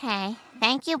 Okay.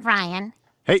 Thank you, Brian.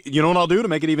 Hey, you know what I'll do to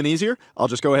make it even easier? I'll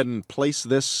just go ahead and place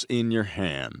this in your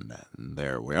hand.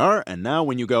 There we are. And now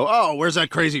when you go, oh, where's that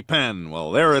crazy pen?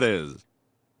 Well, there it is.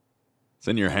 It's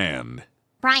in your hand.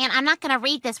 Brian, I'm not going to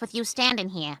read this with you standing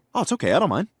here. Oh, it's okay. I don't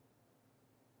mind.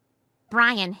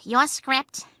 Brian, your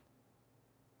script...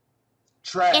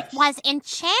 Trash. It was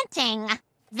enchanting.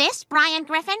 This Brian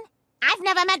Griffin? I've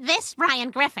never met this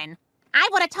Brian Griffin. I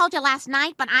would have told you last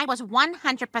night, but I was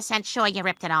 100% sure you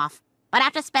ripped it off. But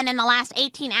after spending the last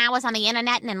 18 hours on the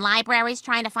internet and in libraries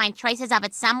trying to find traces of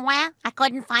it somewhere, I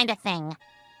couldn't find a thing.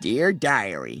 Dear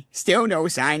Diary, still no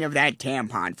sign of that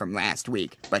tampon from last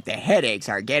week, but the headaches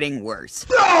are getting worse.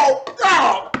 No!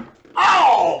 No!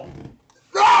 Oh!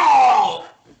 No!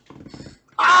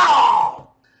 Oh!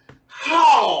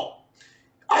 Oh!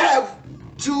 I have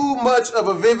too much of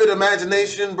a vivid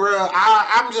imagination, bruh.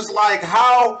 I'm just like,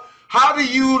 how do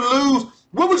you lose?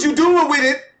 What was you doing with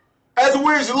it as it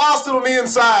was you lost it on the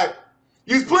inside?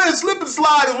 You was playing slip and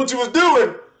slide is what you was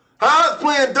doing. Huh?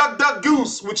 Playing duck, duck,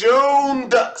 goose with your own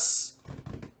ducks.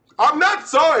 I'm not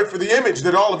sorry for the image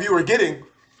that all of you are getting.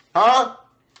 Huh?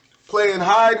 Playing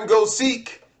hide and go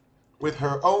seek with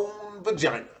her own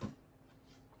vagina.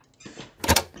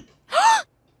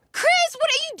 Chris, what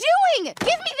are you doing?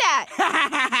 Give me that!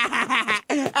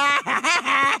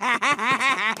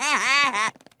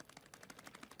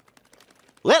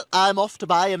 Well, I'm off to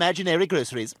buy imaginary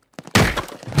groceries.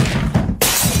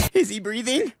 Is he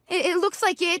breathing? It looks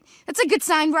like it. That's a good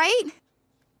sign, right?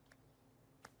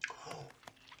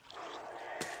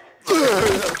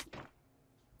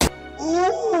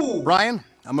 Ooh! Brian,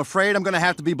 I'm afraid I'm going to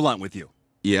have to be blunt with you.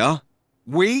 Yeah?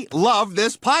 We love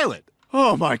this pilot.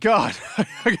 Oh, my God.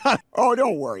 Oh,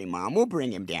 don't worry, Mom. We'll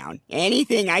bring him down.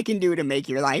 Anything I can do to make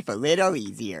your life a little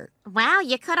easier. Well,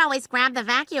 you could always grab the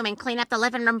vacuum and clean up the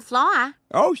living room floor.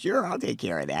 Oh, sure. I'll take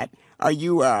care of that. Are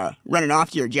you, running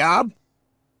off to your job?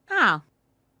 Oh.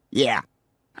 Yeah.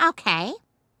 Okay.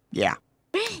 Yeah.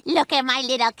 Look at my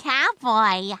little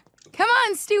cowboy. Come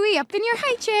on, Stewie, up in your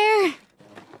high chair.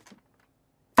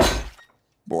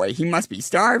 Boy, he must be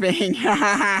starving.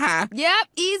 Yep,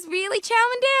 he's really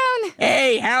chowing down.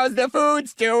 Hey, how's the food,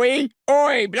 Stewie?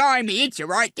 Oi, blimey, it's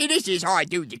alright. This is how I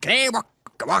do declare.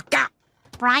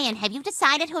 Brian, have you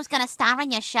decided who's gonna star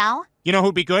in your show? You know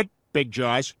who'd be good? Big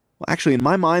Jaws. Well, actually, in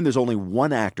my mind, there's only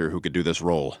one actor who could do this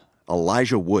role.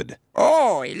 Elijah Wood.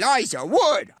 Oh, Elijah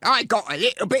Wood. I got a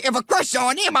little bit of a crush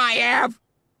on him, I have.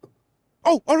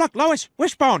 Oh, look, Lois,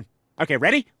 wishbone. Okay,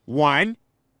 ready? 1,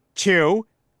 2,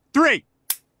 3.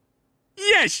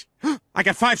 Yes! I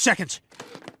got 5 seconds.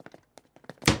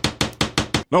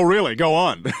 No, really, go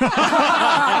on.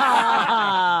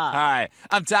 Hi,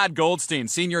 I'm Todd Goldstein,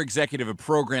 Senior Executive of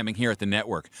Programming here at the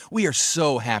network. We are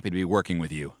so happy to be working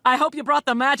with you. I hope you brought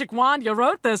the magic wand you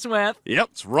wrote this with. Yep,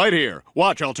 it's right here.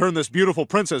 Watch, I'll turn this beautiful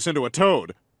princess into a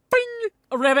toad. Bing!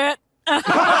 Ribbit!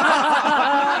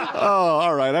 Oh,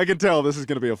 all right, I can tell this is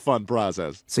going to be a fun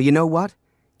process. So you know what?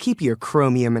 Keep your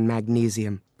chromium and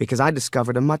magnesium, because I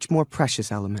discovered a much more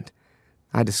precious element.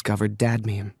 I discovered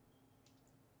dadmium.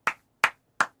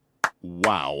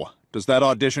 Wow. Does that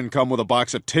audition come with a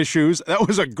box of tissues? That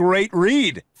was a great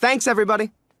read. Thanks, everybody.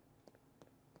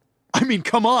 I mean,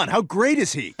 come on, how great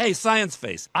is he? Hey, Science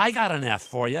Face, I got an F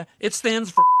for you. It stands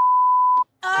for...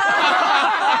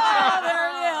 Oh,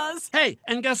 there it is. Hey,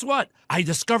 and guess what? I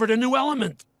discovered a new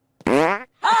element.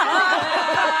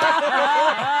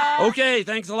 Okay,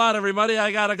 thanks a lot, everybody.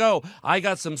 I gotta go. I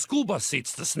got some school bus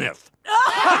seats to sniff.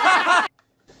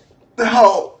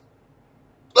 Oh.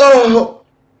 Oh.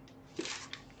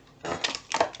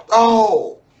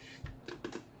 Oh.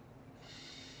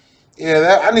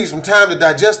 Yeah, I need some time to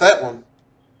digest that one.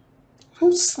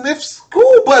 Who sniffs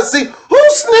school bus seats? Who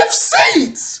sniffs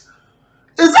seats?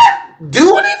 Does that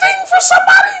do anything for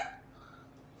somebody?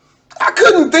 I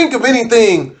couldn't think of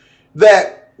anything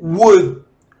that would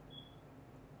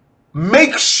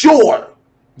make sure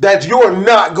that you're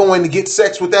not going to get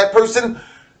sex with that person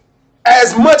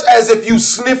as much as if you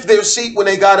sniffed their seat when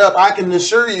they got up. I can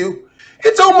assure you,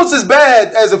 it's almost as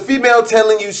bad as a female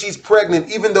telling you she's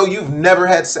pregnant even though you've never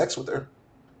had sex with her.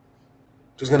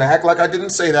 Just gonna act like I didn't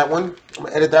say that one. I'm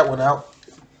gonna edit that one out.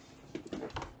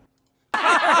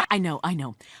 I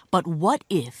know. But what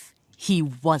if he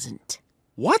wasn't?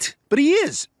 What? But he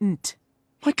is.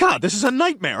 My God, this is a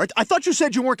nightmare. I thought you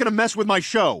said you weren't going to mess with my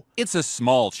show. It's a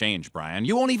small change, Brian.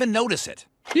 You won't even notice it.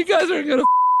 You guys aren't gonna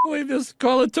believe this.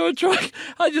 Call it tow truck.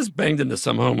 I just banged into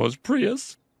some homo's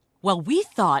Prius. Well, we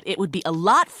thought it would be a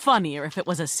lot funnier if it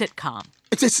was a sitcom.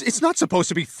 It's not supposed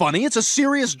to be funny. It's a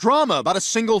serious drama about a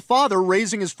single father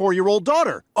raising his 4-year-old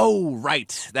daughter. Oh,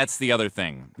 right. That's the other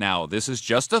thing. Now, this is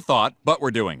just a thought, but we're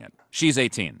doing it. She's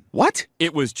 18. What?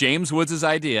 It was James Woods'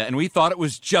 idea, and we thought it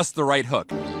was just the right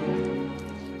hook.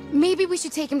 Maybe we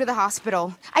should take him to the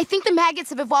hospital. I think the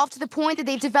maggots have evolved to the point that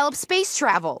they've developed space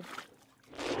travel.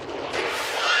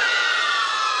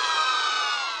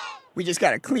 We just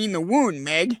gotta clean the wound,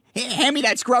 Meg. Hey, hand me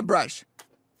that scrub brush.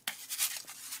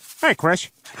 Hey, Chris.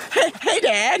 Hey,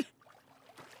 Dad.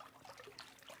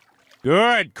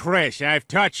 Good, Chris. I've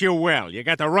taught you well. You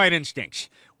got the right instincts.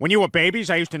 When you were babies,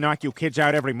 I used to knock you kids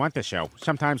out every month or so.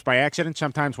 Sometimes by accident,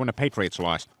 sometimes when the Patriots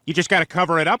lost. You just gotta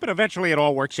cover it up, and eventually it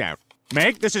all works out.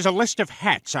 Meg, this is a list of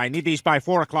hats. I need these by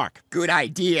 4 o'clock. Good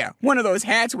idea. One of those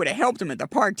hats would have helped him at the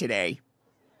park today.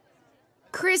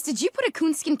 Chris, did you put a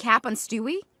coonskin cap on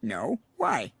Stewie? No.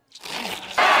 Why?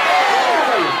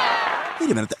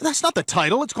 Wait a minute, that's not the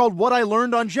title. It's called What I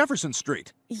Learned on Jefferson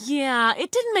Street. Yeah,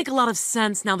 it didn't make a lot of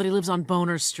sense now that he lives on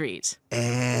Boner Street.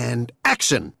 And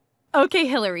action. Okay,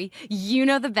 Hillary, you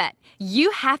know the bet.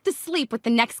 You have to sleep with the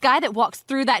next guy that walks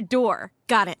through that door.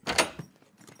 Got it.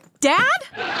 Dad?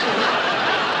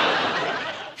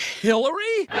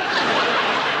 Hillary?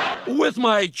 With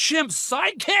my chimp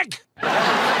sidekick?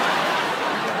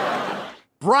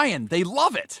 Brian, they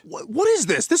love it. What is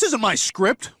this? This isn't my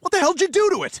script. What the hell did you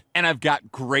do to it? And I've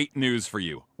got great news for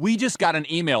you. We just got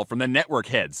an email from the network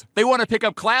heads. They want to pick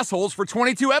up class holes for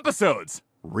 22 episodes.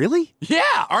 Really?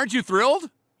 Yeah, aren't you thrilled?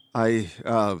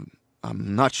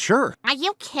 I'm not sure. Are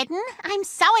you kidding? I'm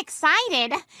so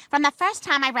excited. From the first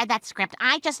time I read that script,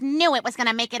 I just knew it was going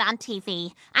to make it on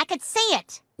TV. I could see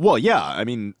it. Well, yeah, I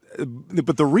mean,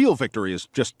 but the real victory is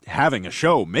just having a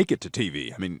show make it to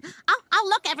TV. I mean... Oh,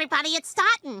 look, everybody, it's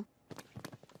starting.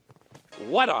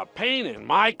 What a pain in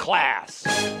my class.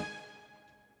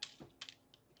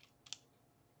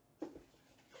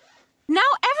 Now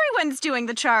everyone's doing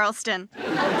the Charleston.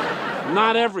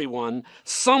 Not everyone.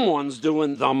 Someone's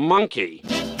doing the monkey.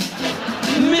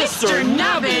 Mr.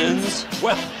 Nubbins!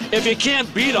 Well, if you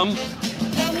can't beat him...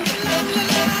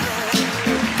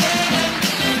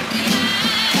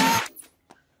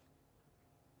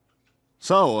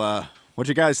 So, what'd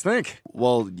you guys think?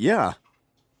 Well, yeah.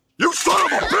 You son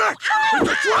of a bitch! It's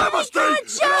a travesty!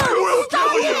 I will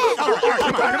kill you!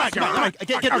 All right, come on.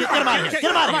 Get him out of here.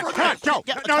 Get him out of here. Come on, Joe.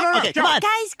 No, Okay, come on.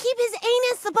 Guys, keep his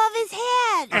anus above his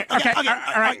head. Okay,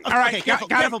 all right.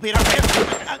 Careful, Peter.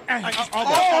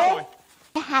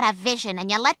 You had a vision and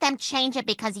you let them change it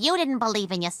because you didn't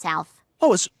believe in yourself.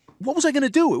 Lois, what was I gonna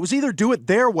do? It was either do it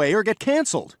their way or get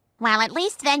canceled. Well, at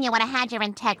least then you would have had your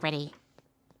integrity.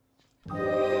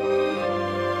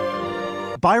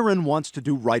 Byron wants to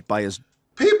do right by his...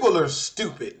 People are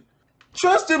stupid.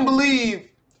 Trust and believe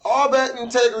all that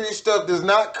integrity stuff does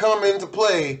not come into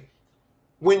play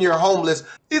when you're homeless.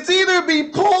 It's either be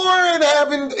poor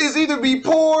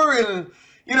and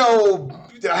you know,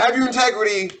 have your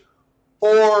integrity,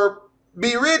 or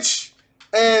be rich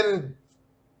and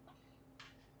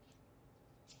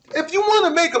if you want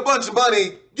to make a bunch of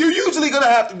money, you're usually going to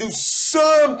have to do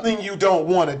something you don't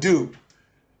want to do.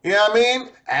 You know what I mean?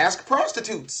 Ask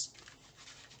prostitutes.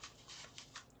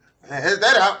 Head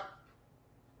that out.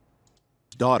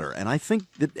 Daughter, and I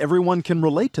think that everyone can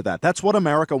relate to that. That's what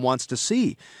America wants to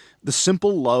see. The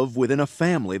simple love within a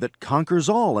family that conquers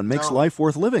all and makes life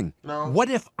worth living. What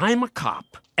if I'm a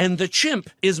cop and the chimp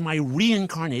is my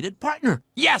reincarnated partner?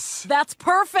 Yes! That's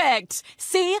perfect.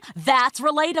 See? That's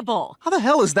relatable. How the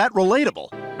hell is that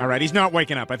relatable? All right, he's not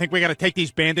waking up. I think we gotta take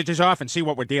these bandages off and see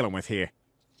what we're dealing with here.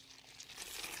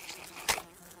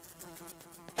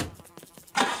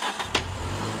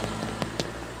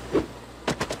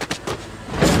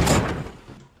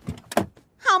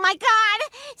 Oh my God!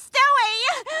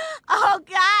 Stewie! Oh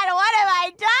God, what have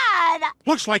I done?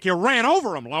 Looks like you ran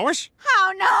over him, Lois.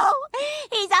 Oh no!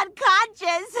 He's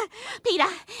unconscious!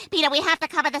 Peter, we have to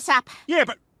cover this up. Yeah,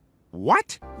 but...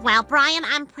 What? Well, Brian,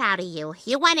 I'm proud of you.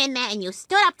 You went in there and you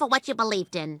stood up for what you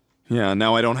believed in. Yeah,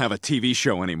 now I don't have a TV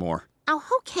show anymore. Oh,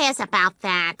 who cares about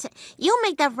that? You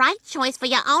made the right choice for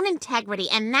your own integrity,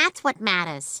 and that's what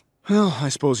matters. Well, I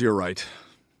suppose you're right.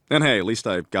 And hey, at least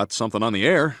I got something on the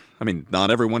air. I mean, not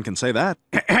everyone can say that.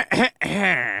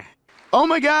 Oh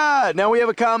my God! Now we have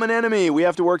a common enemy. We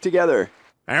have to work together.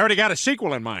 I already got a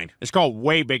sequel in mind. It's called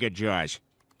Way Bigger Jaws.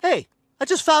 Hey, I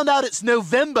just found out it's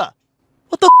November.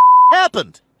 What the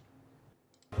happened?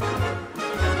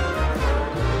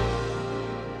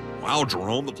 Wow,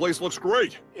 Jerome, the place looks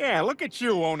great. Yeah, look at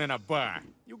you owning a bar.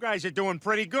 You guys are doing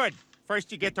pretty good.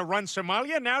 First you get to run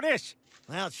Somalia, now this.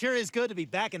 Well, it sure is good to be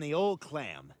back in the old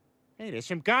clam. Hey, there's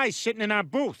some guys sitting in our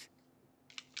booth.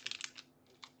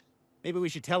 Maybe we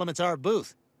should tell them it's our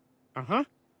booth. Uh-huh.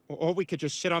 Or we could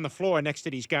just sit on the floor next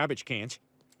to these garbage cans.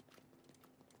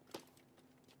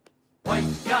 White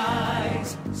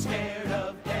guys, scared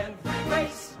of every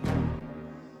race.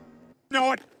 Know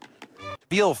what?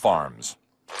 Beal Farms.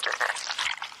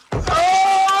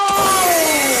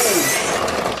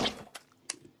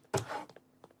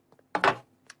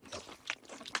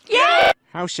 Yeah!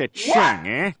 How's it chung,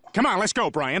 eh? Come on, let's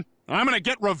go, Brian. I'm gonna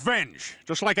get revenge,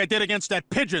 just like I did against that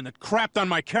pigeon that crapped on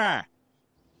my car.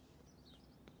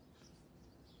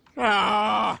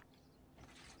 Ah!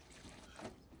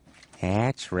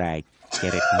 That's right.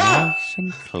 Get it nice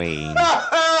and clean.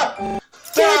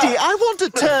 Daddy, I want to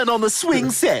turn on the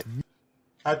swing set.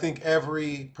 I think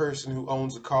every person who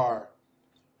owns a car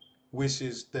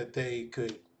wishes that they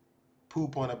could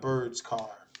poop on a bird's car.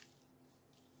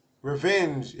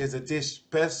 Revenge is a dish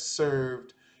best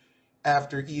served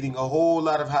after eating a whole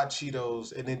lot of hot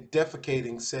Cheetos and then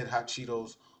defecating said hot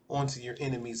Cheetos onto your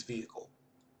enemy's vehicle.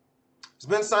 It's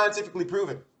been scientifically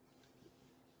proven.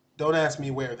 Don't ask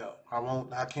me where, though.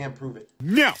 I can't prove it.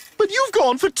 No! But you've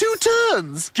gone for 2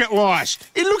 turns! Get lost!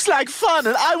 It looks like fun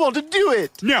and I want to do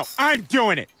it! No, I'm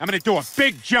doing it! I'm gonna do a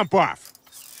big jump off.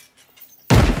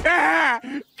 Ah!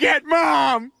 Get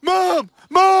Mom! Mom!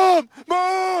 Mom!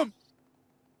 Mom!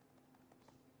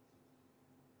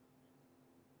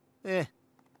 Eh.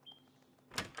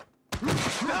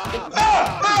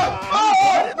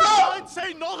 I'd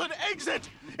say not an exit!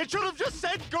 It should have just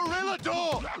said gorilla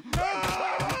door!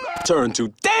 Turn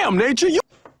to damn nature, you...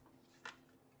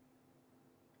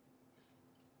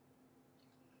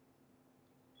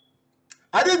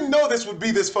 I didn't know this would be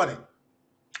this funny.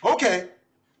 Okay.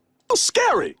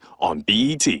 Scary on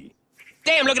BET.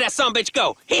 Damn, look at that sumbitch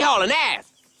go. He hauling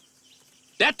ass.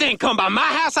 That thing come by my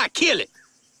house, I kill it.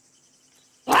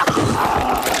 That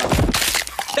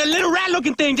little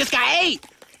rat-looking thing just got ate.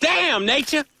 Damn,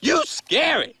 nature, you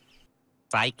scary.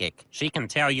 Psychic. She can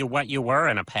tell you what you were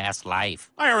in a past life.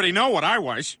 I already know what I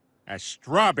was. A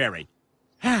strawberry.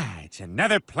 It's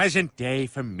another pleasant day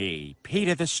for me,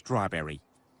 Peter the Strawberry.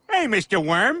 Hey, Mr.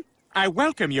 Worm. I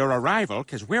welcome your arrival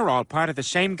because we're all part of the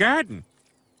same garden.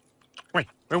 Wait,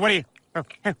 what are you... Oh,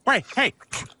 hey, wait, hey!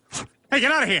 Hey, get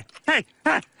out of here! Hey!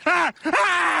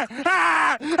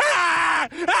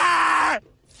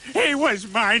 He was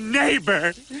my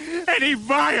neighbor, and he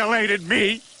violated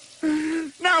me.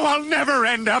 Now I'll never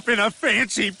end up in a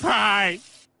fancy pie.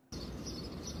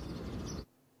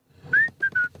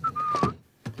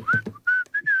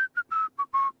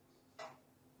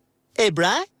 Hey,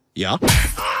 Bri? Yeah?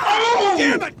 Oh,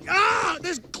 damn it! Ah,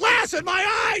 there's glass in my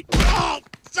eye! Oh,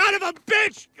 son of a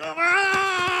bitch!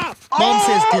 Ah! Mom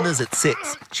says dinner's at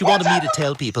 6. She wanted me to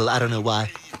tell people, I don't know why.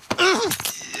 Oh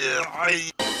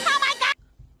my God!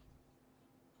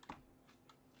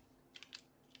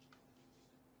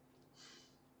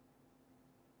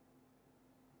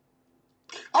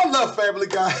 I love Family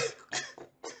Guy.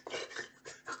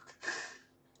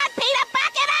 Peter,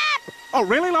 back it up! Oh,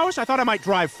 really, Lois? I thought I might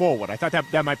drive forward. I thought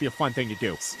that might be a fun thing to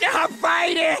do. Stop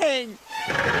fighting!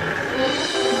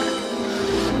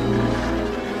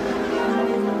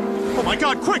 Oh my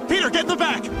God, quick, Peter, get in the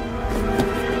back!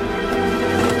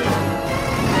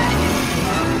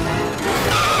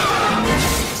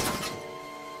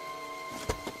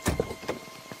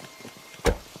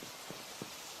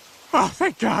 Oh,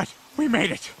 thank God, we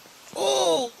made it. Ooh,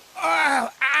 oh,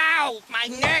 ow, my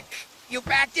neck. You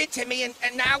backed into me and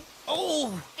now,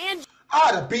 ooh. And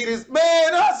I'd have beat his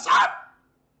man up.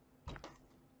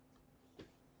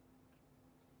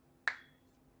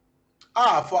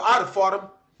 I'd have fought him.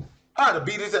 I'd have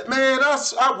beat his ass. Man,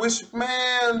 I wish,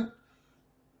 man.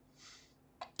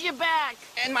 you're back.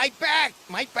 And my back,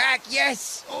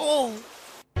 yes. Oh.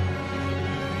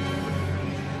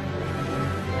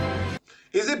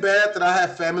 Is it bad that I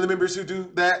have family members who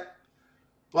do that?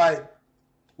 Like,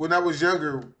 when I was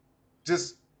younger,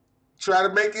 just try to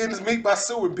make ends meet by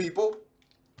suing people.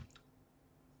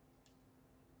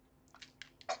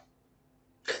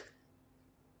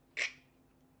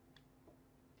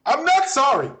 I'm not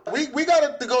sorry. We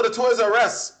got to go to Toys R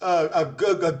Us a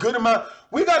good amount.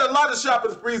 We got a lot of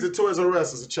shopping sprees at Toys R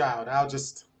Us as a child. I'll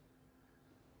just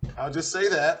say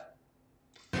that.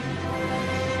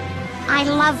 I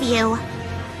love you.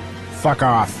 Fuck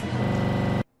off.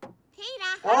 Peter,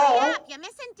 hurry up. You're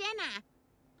missing dinner.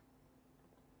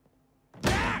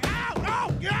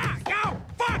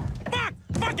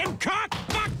 Fucking cock!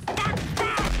 Fuck!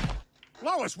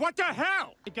 Lois, what the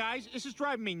hell? Hey guys, this is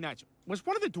driving me nuts. Was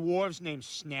one of the dwarves named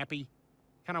Snappy?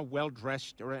 Kind of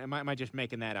well-dressed, or am I just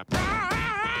making that up? No,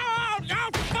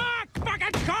 fuck!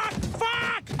 Fucking cock!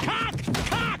 Fuck! Cock!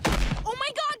 Oh my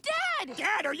God, Dad!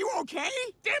 Dad, are you okay?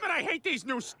 Damn it, I hate these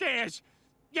new stairs.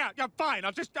 Yeah, fine.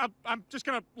 I'm just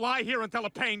gonna lie here until the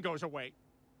pain goes away.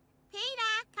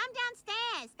 Peter, come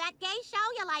downstairs. That gay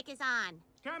show you like is on.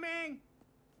 Coming!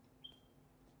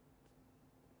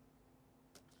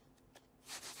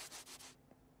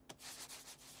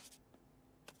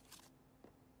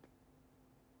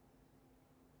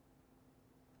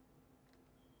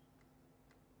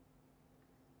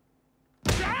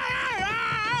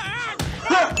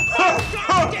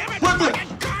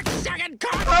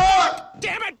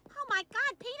 Damn it! Oh my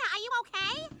God, Peter, are you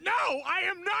okay? No, I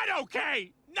am not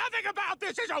okay! Nothing about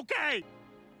this is okay!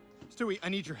 Stewie, I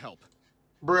need your help.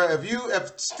 Bruh,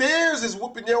 if stairs is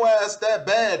whooping your ass that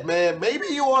bad, man, maybe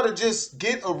you ought to just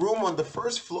get a room on the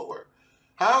first floor.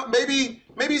 Huh? Maybe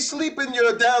sleep in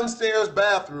your downstairs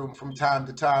bathroom from time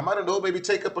to time. I don't know, maybe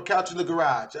take up a couch in the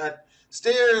garage.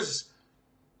 Stairs,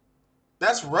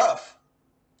 that's rough.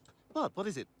 What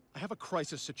is it? I have a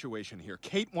crisis situation here.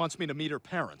 Kate wants me to meet her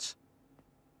parents.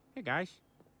 Hey guys,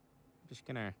 I'm just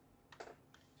gonna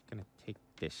take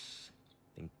this.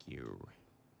 Thank you. What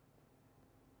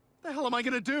the hell am I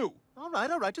gonna do? All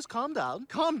right, just calm down.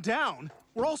 Calm down?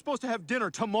 We're all supposed to have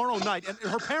dinner tomorrow night, and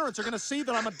her parents are gonna see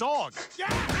that I'm a dog. Yeah!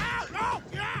 No!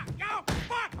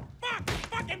 Fuck!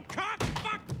 Fucking cock!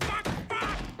 Fuck!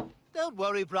 Don't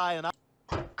worry, Brian.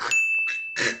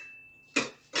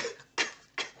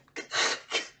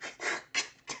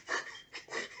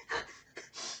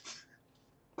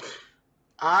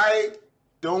 I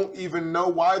don't even know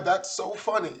why that's so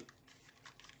funny.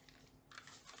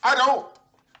 I don't.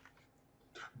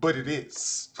 But it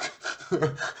is.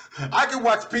 I can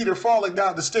watch Peter falling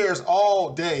down the stairs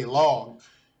all day long.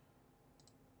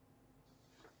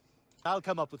 I'll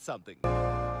come up with something.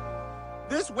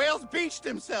 This whale's beached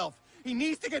himself. He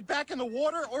needs to get back in the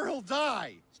water or he'll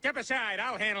die. Step aside.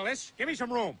 I'll handle this. Give me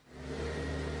some room.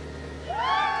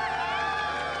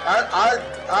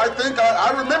 I think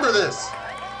I remember this.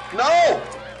 No!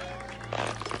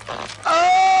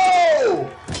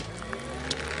 Oh!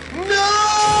 No!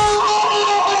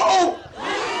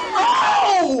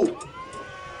 Oh!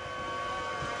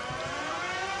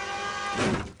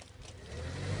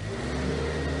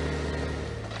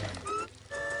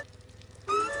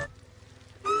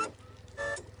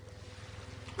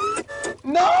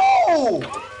 No!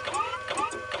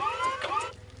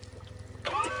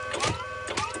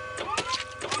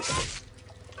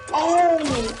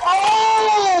 Oh!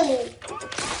 Oh!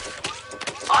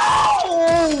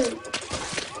 Oh!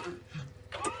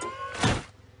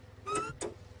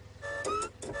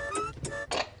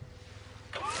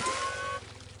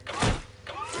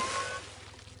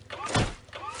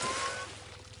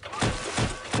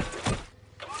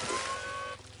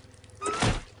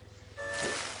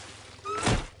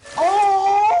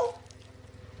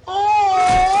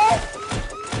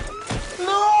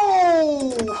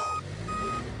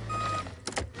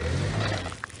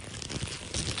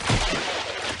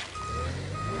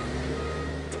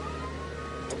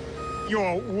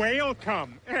 Your whale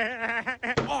come.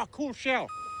 Oh, cool shell.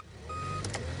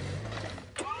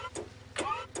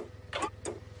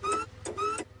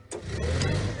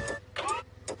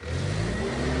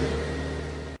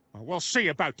 We'll see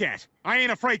about that. I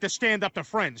ain't afraid to stand up to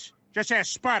friends. Just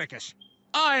ask Spartacus.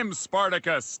 I'm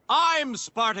Spartacus. I'm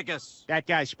Spartacus. That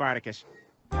guy's Spartacus.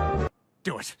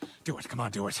 Do it. Do it. Come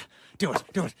on, do it. Do it.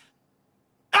 Do it.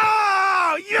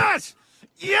 Oh, yes!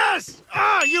 Yes!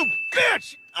 Ah, you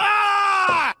bitch!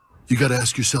 Ah! You gotta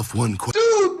ask yourself one question.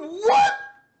 Dude, what?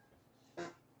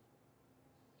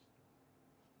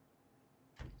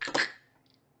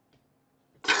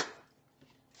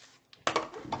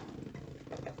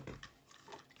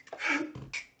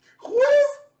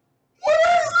 What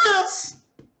is this?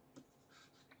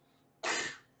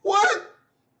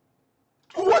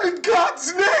 What in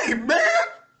God's name, man?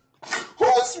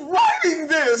 Who's writing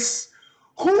this?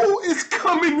 Who is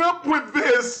coming up with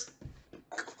this?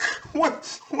 What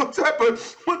type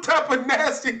of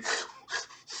nasty?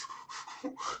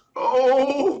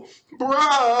 Oh,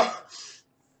 bruh,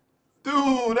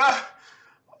 dude,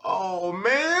 oh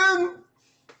man,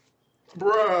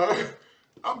 bruh,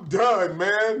 I'm done,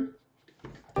 man.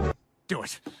 Do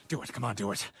it. Do it. Come on,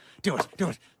 do it. Do it. Do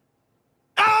it.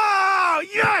 Oh,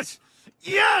 yes!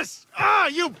 Yes! Ah,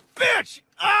 you bitch!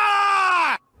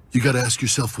 Ah! You gotta ask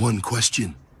yourself one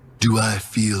question. Do I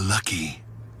feel lucky?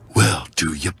 Well,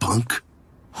 do you, punk?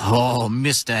 Oh,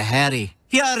 Mr. Harry,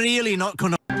 you're really not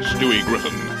gonna... Stewie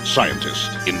Griffin, scientist,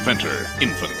 inventor,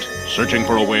 infant, searching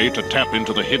for a way to tap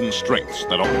into the hidden strengths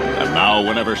that are... And now,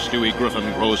 whenever Stewie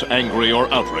Griffin grows angry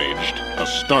or outraged, a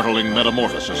startling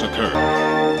metamorphosis occurs.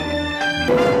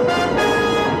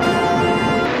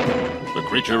 The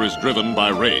creature is driven by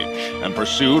rage and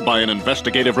pursued by an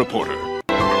investigative reporter.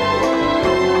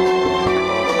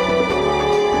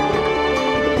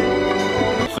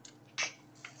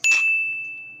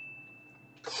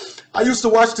 I used to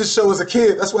watch this show as a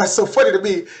kid. That's why it's so funny to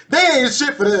me. They ain't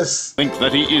shit for this. Think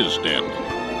that he is dead,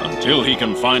 until he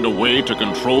can find a way to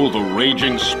control the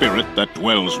raging spirit that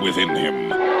dwells within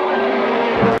him.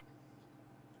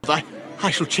 I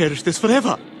shall cherish this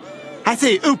forever. I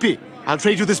say, Opie, I'll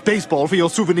trade you this baseball for your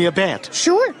souvenir bat.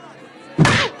 Sure.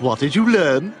 What did you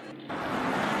learn?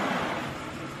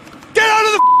 Get out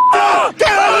of the...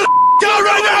 Get out of the... Get out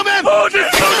right now, man! Oh,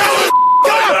 just... Do it!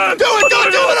 Do it! Do it!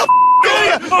 Get out of the...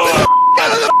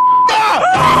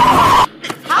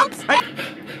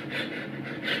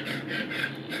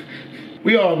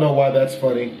 We all know why that's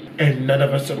funny, and none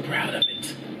of us are proud of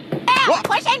it. Ow,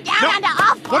 push him down on the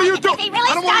off. What are you doing? If he really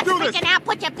I don't want starts to do this. freaking out,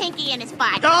 put your pinky in his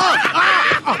butt.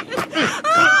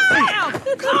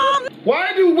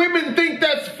 Why do women think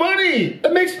that's funny?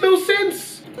 That makes no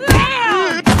sense.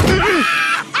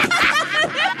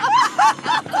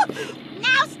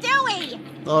 Now, Stewie.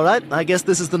 All right, I guess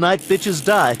this is the night bitches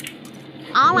die.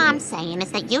 All I'm saying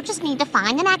is that you just need to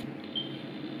find an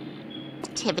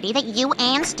activity that you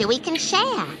and Stewie can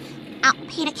share.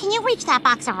 Peter, can you reach that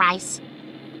box of rice?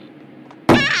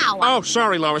 Ow! Oh,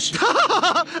 sorry, Lois.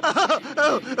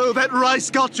 Oh, that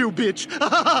rice got you, bitch.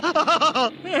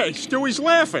 Hey, Stewie's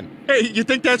laughing. Hey, you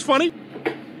think that's funny?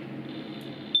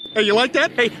 Hey, you like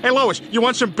that? Hey, Lois, you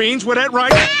want some beans with that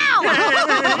rice? Ow!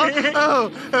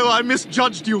 Oh, I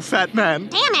misjudged you, fat man.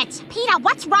 Damn it! Peter,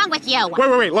 what's wrong with you?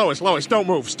 Wait, Lois, don't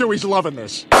move. Stewie's loving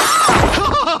this.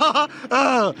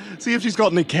 Oh, see if she's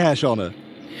got any cash on her.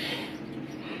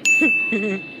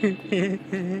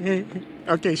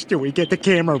 Okay, Stewie, get the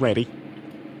camera ready.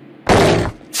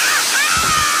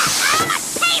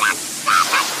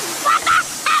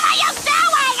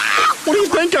 What do you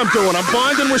think I'm doing? I'm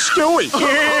bonding with Stewie.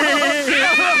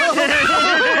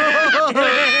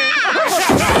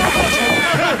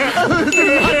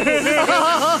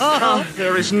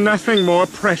 There is nothing more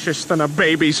precious than a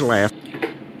baby's laugh.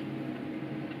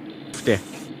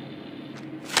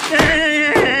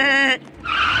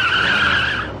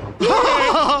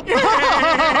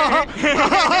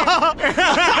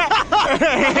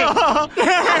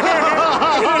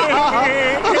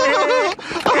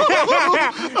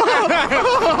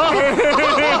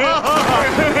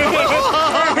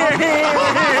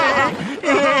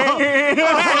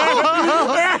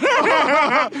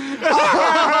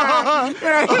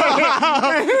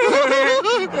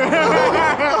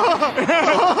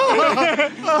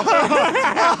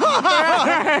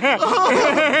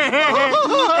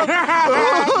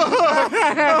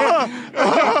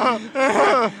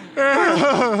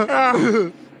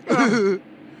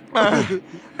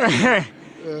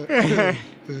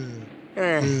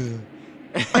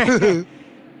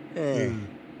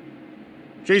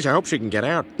 Jeez, I hope she can get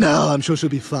out. No, I'm sure she'll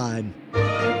be fine.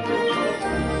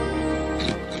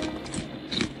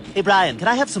 Hey, Brian, can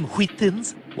I have some wheat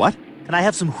thins? What? Can I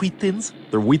have some wheat thins?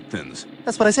 They're wheat thins.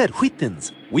 That's what I said, wheat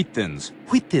thins. Wheat thins.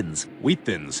 Wheat thins. Wheat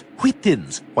thins. Wheat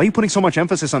thins. Why are you putting so much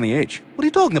emphasis on the H? What are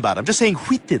you talking about? I'm just saying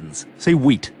wheat thins. Say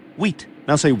wheat. Wheat.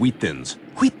 Now say wheat thins.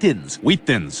 Wheat thins. Wheat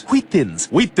thins. Wheat thins.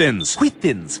 Wheat thins. Wheat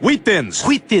thins. Wheat thins.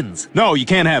 Wheat thins. No, you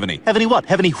can't have any. Have any what?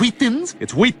 Have any wheat thins?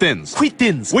 It's wheat thins. Wheat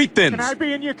thins. Wheat thins. Can I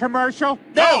be in your commercial?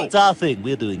 No! It's our thing.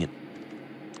 We're doing it.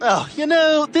 Oh, you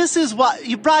know, this is why...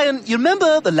 Brian, you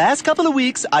remember the last couple of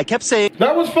weeks I kept saying...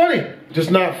 That was funny. Just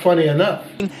not funny enough.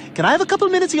 Can I have a couple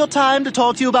of minutes of your time to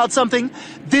talk to you about something?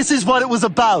 This is what it was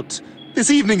about. This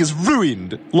evening is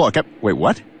ruined. Look, wait,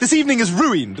 what? This evening is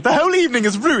ruined. The whole evening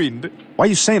is ruined. Why are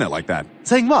you saying it like that?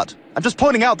 Saying what? I'm just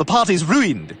pointing out the party's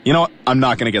ruined. You know what? I'm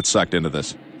not going to get sucked into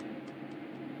this.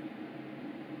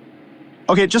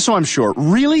 Okay, just so I'm sure,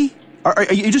 really?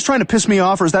 Are you just trying to piss me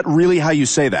off, or is that really how you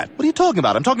say that? What are you talking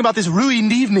about? I'm talking about this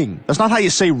ruined evening. That's not how you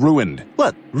say ruined.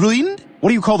 What? Ruined? What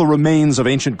do you call the remains of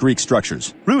ancient Greek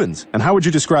structures? Ruins. And how would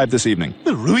you describe this evening?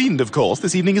 Well, ruined, of course.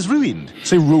 This evening is ruined.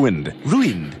 Say ruined.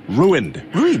 Ruined. Ruined.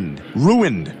 Ruined.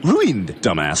 Ruined. Ruined.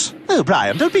 Dumbass. Oh,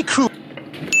 Brian, don't be cruel.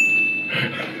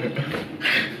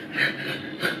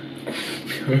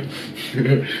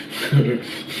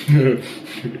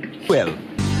 Well.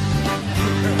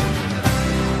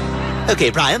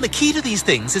 Okay, Brian, the key to these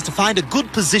things is to find a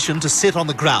good position to sit on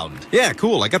the ground. Yeah,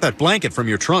 cool. I got that blanket from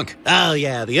your trunk. Oh,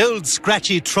 yeah, the old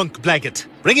scratchy trunk blanket.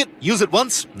 Bring it, use it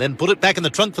once, then put it back in the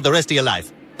trunk for the rest of your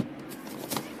life.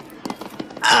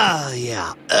 Ah,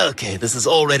 yeah. Okay, this is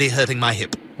already hurting my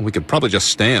hip. We could probably just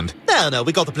stand. No,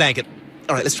 we got the blanket.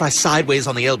 All right, let's try sideways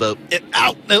on the elbow.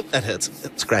 Ow, no, that hurts.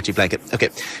 Scratchy blanket. Okay,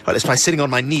 all right, let's try sitting on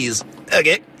my knees.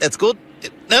 Okay, that's good.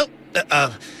 No,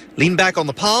 lean back on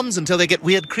the palms until they get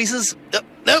weird creases.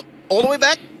 No, all the way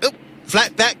back. Oh,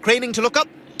 flat back, craning to look up.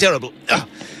 Terrible.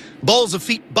 Balls of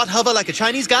feet, butt hover like a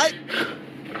Chinese guy.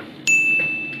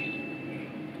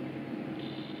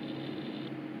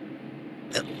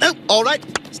 No, all right,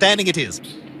 standing it is.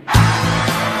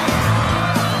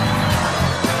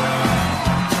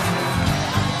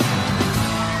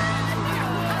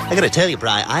 I gotta tell you, Bri,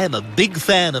 I am a big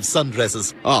fan of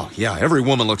sundresses. Oh, yeah, every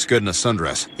woman looks good in a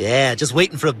sundress. Yeah, just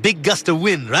waiting for a big gust of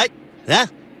wind, right? Huh?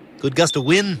 Good gust of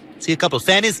wind, see a couple of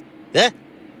fannies, yeah?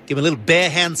 Give me a little bare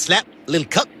hand slap, a little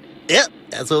cup. Yeah,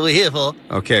 that's what we're here for.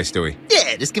 Okay, Stewie.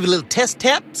 Yeah, just give it a little test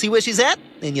tap, see where she's at,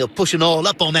 and you're pushing all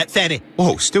up on that fanny.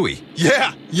 Whoa, Stewie.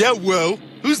 Yeah, whoa.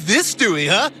 Who's this Stewie,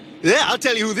 huh? Yeah, I'll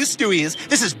tell you who this Stewie is.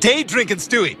 This is day drinking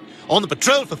Stewie, on the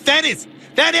patrol for fannies.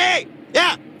 Fanny!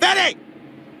 Yeah, fanny!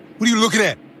 What are you looking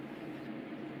at?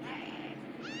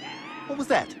 What was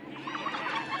that?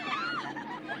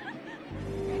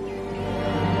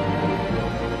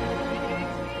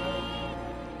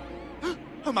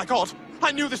 Oh my God!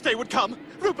 I knew this day would come!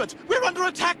 Rupert, we're under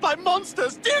attack by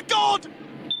monsters! Dear God!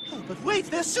 Oh, but wait,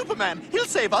 there's Superman! He'll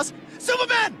save us!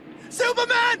 Superman!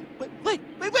 Superman! Wait,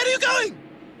 where are you going?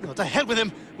 Oh, to hell with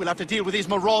him! We'll have to deal with these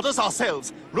marauders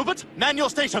ourselves. Rupert, man your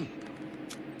station!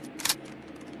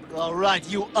 All right,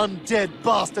 you undead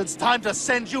bastards, time to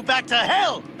send you back to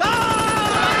hell!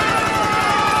 Ah!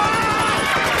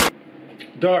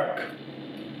 Dark.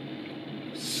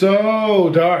 So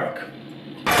dark.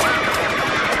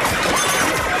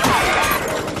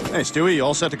 Hey, Stewie, you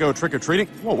all set to go trick-or-treating?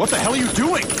 Whoa, what the hell are you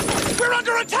doing? We're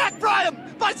under attack, Brian!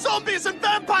 By zombies and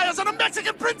vampires and a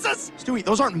Mexican princess! Stewie,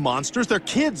 those aren't monsters, they're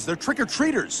kids. They're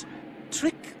trick-or-treaters.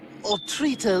 Trick or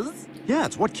treaters? Yeah,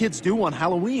 it's what kids do on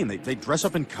Halloween. They dress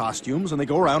up in costumes and they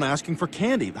go around asking for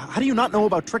candy. How do you not know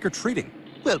about trick-or-treating?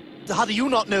 Well, how do you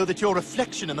not know that your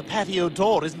reflection in the patio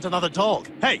door isn't another dog?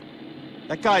 Hey,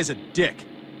 that guy's a dick.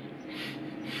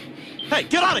 Hey,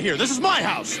 get out of here! This is my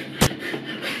house!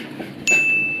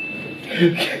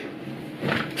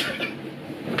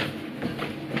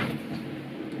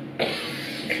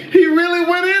 He really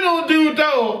went in on dude,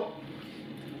 though.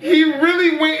 He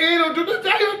really went in on dude.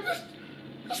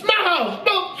 It's my house.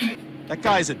 No. That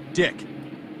guy's a dick.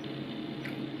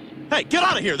 Hey, get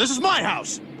out of here! This is my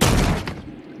house!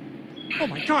 Oh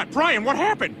my God, Brian, what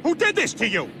happened? Who did this to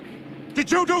you?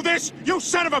 Did you do this, you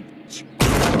son of a bitch?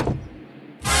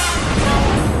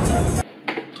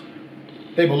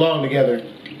 They belong together.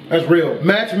 That's real.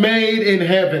 Match made in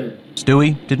heaven.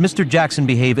 Stewie, did Mr. Jackson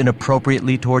behave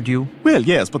inappropriately toward you? Well,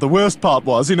 yes, but the worst part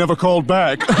was he never called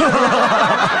back.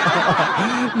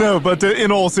 No, but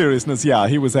in all seriousness, yeah,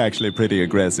 he was actually pretty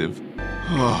aggressive.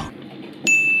 Oh.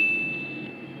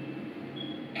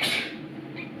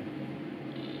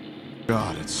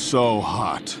 God, it's so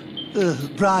hot.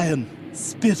 Brian,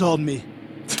 spit on me.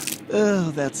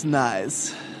 Oh, that's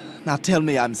nice. Now tell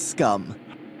me I'm scum.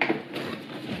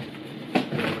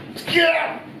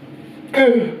 Yeah.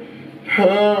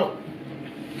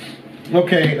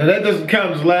 Okay, now that doesn't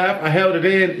count as a laugh. I held it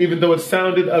in, even though it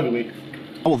sounded ugly.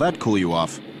 How will that cool you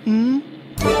off? Hmm?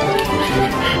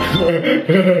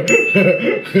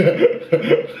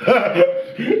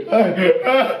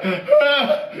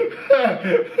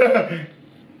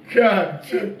 God.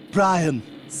 Brian,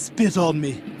 spit on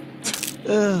me.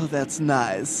 Oh, that's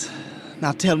nice.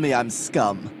 Now tell me I'm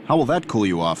scum. How will that cool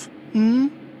you off? Hmm?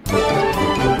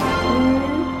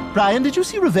 Brian, did you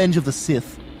see Revenge of the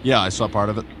Sith? Yeah, I saw part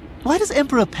of it. Why does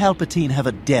Emperor Palpatine have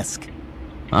a desk?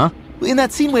 Huh? In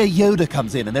that scene where Yoda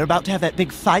comes in and they're about to have that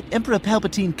big fight, Emperor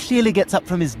Palpatine clearly gets up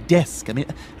from his desk. I mean,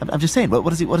 I'm just saying, what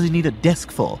does he need a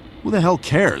desk for? Who the hell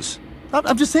cares?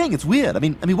 I'm just saying, it's weird. I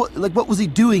mean, what was he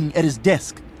doing at his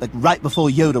desk? Like, right before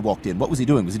Yoda walked in, what was he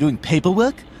doing? Was he doing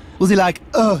paperwork? Was he like,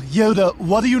 Yoda,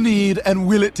 what do you need, and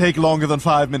will it take longer than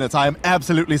 5 minutes? I am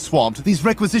absolutely swamped. These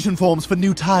requisition forms for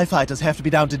new TIE fighters have to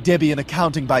be down to Debbie in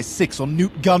accounting by 6, or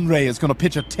Newt Gunray is gonna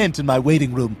pitch a tent in my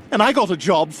waiting room. And I got a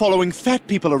job following fat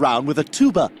people around with a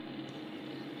tuba.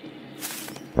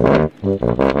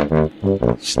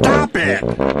 Stop it!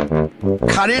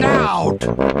 Cut it out!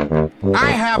 I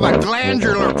have a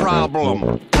glandular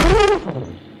problem.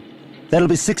 That'll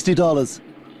be $60.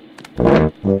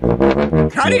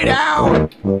 Cut it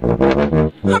out!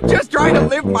 I'm just trying to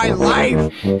live my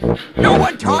life. No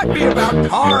one taught me about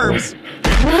carbs.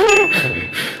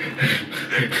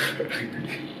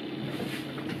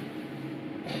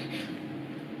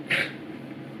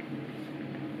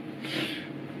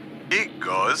 It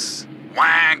goes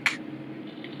wank.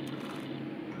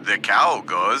 The cow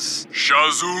goes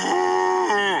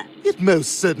shazoo. It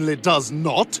most certainly does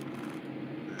not.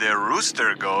 The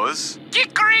rooster goes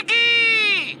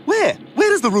kikeriki. Where? Where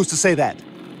does the rooster say that?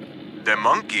 The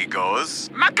monkey goes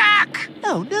macaque.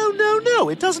 No,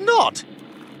 it does not.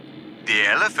 The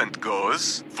elephant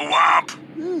goes thwomp.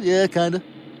 Yeah, kinda.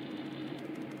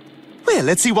 Well,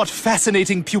 let's see what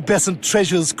fascinating pubescent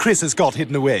treasures Chris has got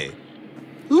hidden away.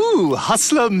 Ooh,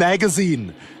 Hustler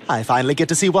magazine. I finally get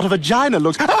to see what a vagina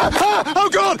looks. Oh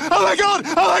God! Oh my God!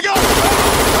 Oh my God!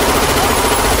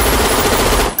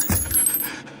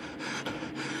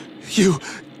 You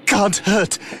can't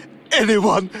hurt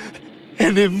anyone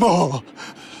anymore.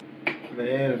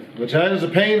 Man, vaginas are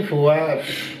painful.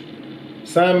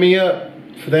 Sign me up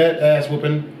for that ass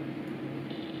whooping.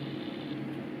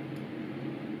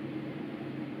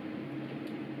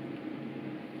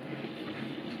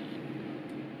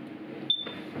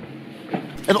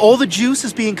 And all the juice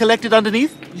is being collected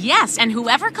underneath? Yes, and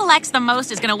whoever collects the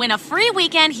most is going to win a free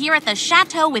weekend here at the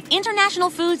Chateau with international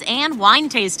foods and wine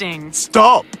tasting.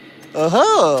 Stop!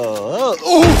 Oh!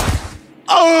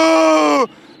 Oh!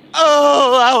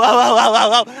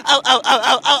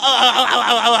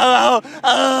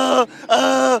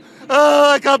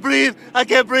 I can't breathe. I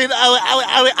can't breathe.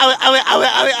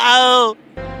 Ow.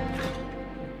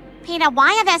 Peter,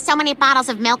 why are there so many bottles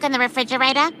of milk in the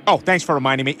refrigerator? Oh, thanks for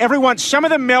reminding me. Everyone, some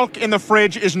of the milk in the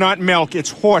fridge is not milk, it's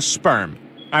horse sperm.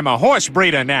 I'm a horse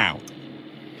breeder now.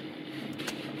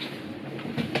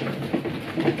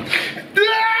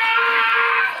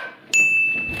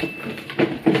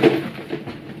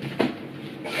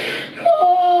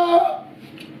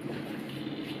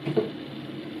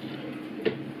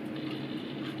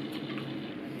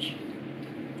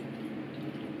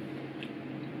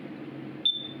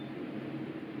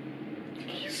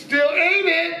 Still ain't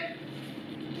it?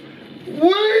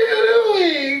 What?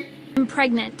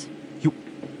 pregnant.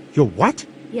 You're what?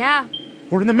 Yeah.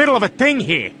 We're in the middle of a thing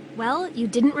here. Well, you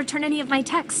didn't return any of my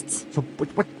texts. So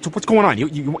what's going on?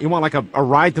 You want like a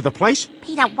ride to the place?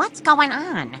 Peter, what's going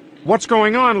on? What's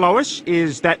going on, Lois,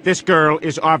 is that this girl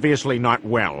is obviously not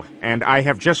well, and I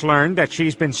have just learned that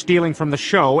she's been stealing from the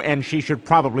show, and she should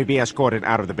probably be escorted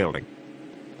out of the building.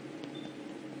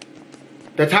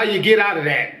 That's how you get out of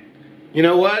that. You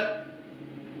know what?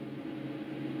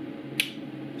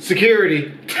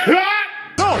 Security. No!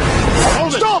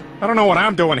 Hold it! Stop! I don't know what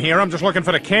I'm doing here. I'm just looking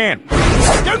for the can.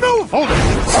 Don't move! Hold it!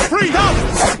 Freeze! No!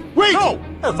 Wait! No!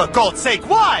 Oh, for God's sake,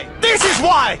 why? This is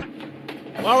why!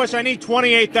 Lois, I need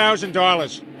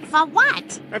 $28,000. For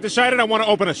what? I've decided I want to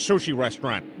open a sushi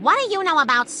restaurant. What do you know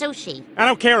about sushi? I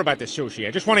don't care about the sushi.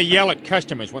 I just want to yell at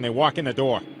customers when they walk in the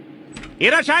door.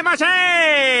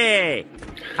 Irashaimase!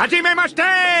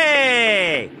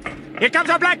 Hajimemashite! Here comes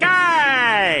a black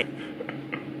guy!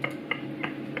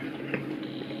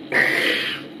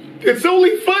 It's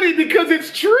only funny because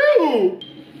it's true!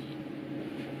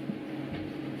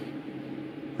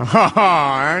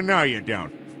 Oh, no you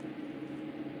don't.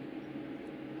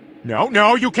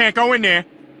 No, you can't go in there.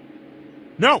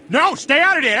 No, stay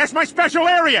out of there. That's my special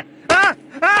area. No!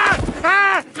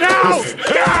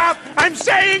 Stop! I'm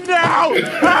saying no!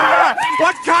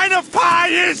 What kind of pie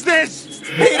is this?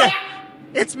 Peter,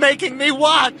 it's making me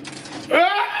what?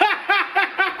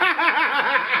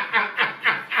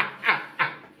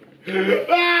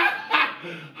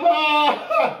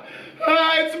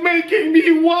 It's making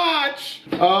me watch.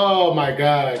 Oh my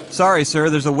God. Sorry,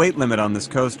 sir, there's a weight limit on this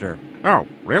coaster. Oh,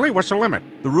 really? What's the limit?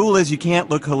 The rule is you can't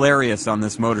look hilarious on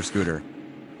this motor scooter.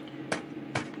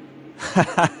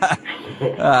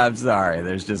 I'm sorry,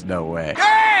 there's just no way.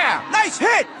 Yeah! Nice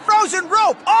hit! Frozen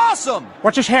rope! Awesome!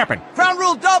 What just happened? Crown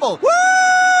rule double! Woo!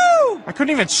 I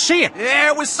couldn't even see it.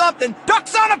 Yeah, it was something.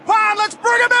 Ducks on a pond, let's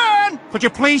bring him in! Could you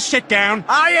please sit down?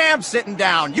 I am sitting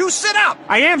down. You sit up!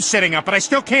 I am sitting up, but I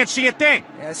still can't see a thing.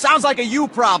 Yeah, sounds like a you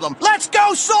problem. Let's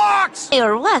go, Sox!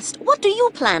 Mayor West, what do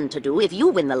you plan to do if you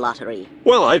win the lottery?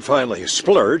 Well, I'd finally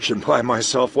splurge and buy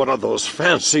myself one of those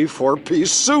fancy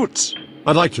four-piece suits.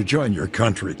 I'd like to join your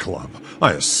country club.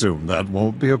 I assume that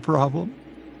won't be a problem.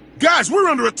 Guys, we're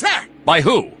under attack! By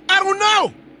who? I don't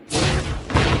know!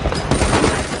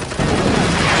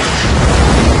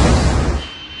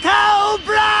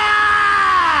 Cobra!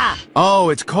 Oh,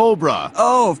 it's Cobra.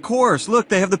 Oh, of course. Look,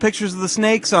 they have the pictures of the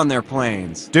snakes on their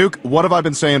planes. Duke, what have I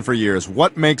been saying for years?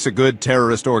 What makes a good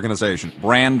terrorist organization?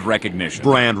 Brand recognition.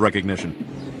 Brand recognition.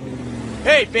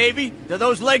 Hey, baby, do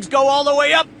those legs go all the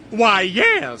way up? Why,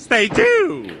 yes, they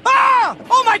do. Ah!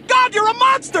 Oh my God, you're a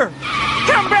monster!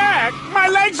 Come back! My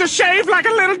legs are shaved like a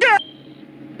little girl!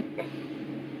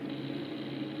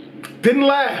 Didn't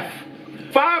laugh.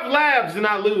 5 laughs and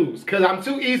I lose, because I'm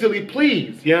too easily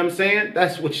pleased. You know what I'm saying?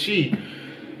 That's what she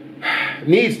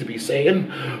needs to be saying.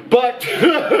 But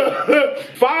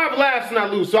 5 laughs and I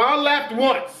lose. So I laughed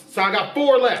once. So I got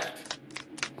 4 left.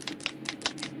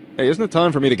 Hey, isn't it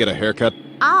time for me to get a haircut?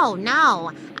 Oh,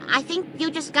 no. I think you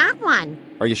just got one.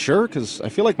 Are you sure? Because I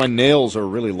feel like my nails are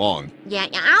really long. Yeah,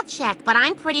 I'll check, but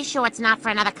I'm pretty sure it's not for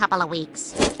another couple of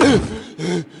weeks.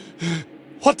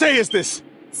 What day is this?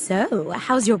 So,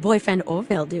 how's your boyfriend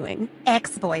Orville doing?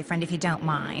 Ex-boyfriend, if you don't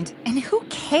mind. And who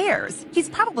cares? He's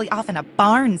probably off in a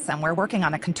barn somewhere working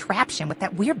on a contraption with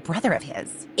that weird brother of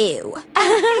his. Ew.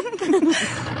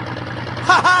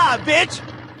 Ha-ha, bitch!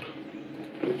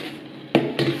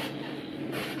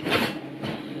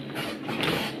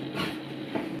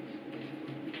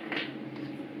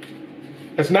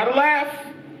 That's not a laugh.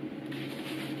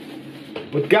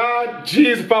 But God,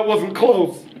 geez, if I wasn't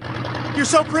close. You're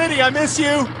so pretty, I miss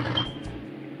you!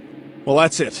 Well,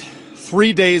 that's it.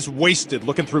 3 days wasted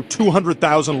looking through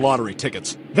 200,000 lottery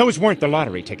tickets. Those weren't the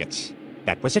lottery tickets.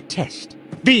 That was a test.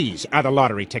 These are the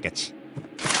lottery tickets.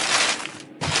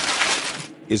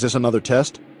 Is this another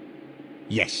test?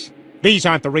 Yes. These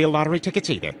aren't the real lottery tickets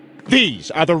either. These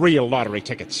are the real lottery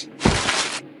tickets.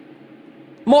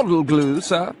 Model glue,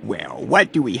 sir. Well,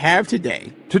 what do we have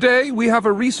today? Today, we have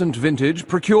a recent vintage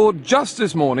procured just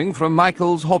this morning from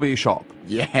Michael's hobby shop.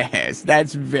 Yes,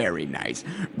 that's very nice.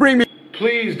 Bring me...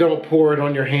 Please don't pour it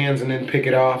on your hands and then pick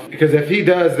it off. Because if he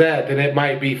does that, then it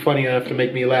might be funny enough to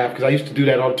make me laugh. Because I used to do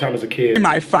that all the time as a kid.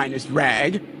 My finest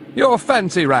rag. Your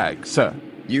fancy rag, sir.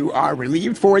 You are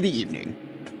relieved for the evening.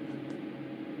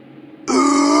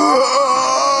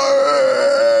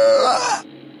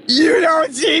 You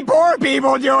don't see poor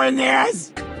people doing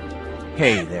this!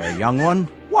 Hey there, young one.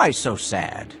 Why so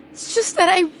sad? It's just that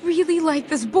I really like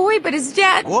this boy, but his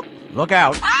dad... Whoop, look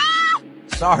out. Ah!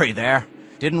 Sorry there.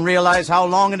 Didn't realize how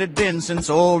long it had been since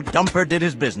old Dumper did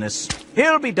his business.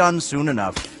 He'll be done soon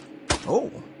enough.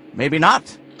 Oh, maybe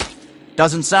not.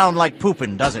 Doesn't sound like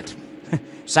pooping, does it?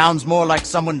 Sounds more like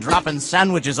someone dropping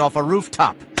sandwiches off a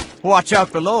rooftop. Watch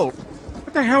out below.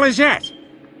 What the hell is that?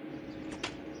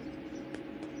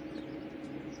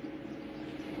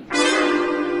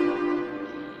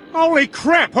 Holy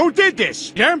crap, who did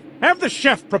this? Yeah? Have the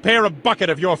chef prepare a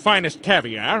bucket of your finest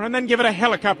caviar and then give it a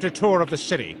helicopter tour of the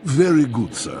city. Very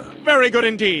good, sir. Very good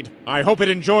indeed. I hope it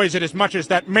enjoys it as much as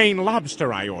that Maine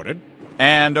lobster I ordered.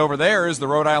 And over there is the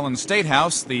Rhode Island State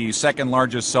House, the second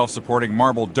largest self-supporting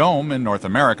marble dome in North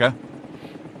America.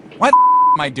 Why the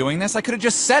am I doing this? I could have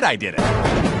just said I did it.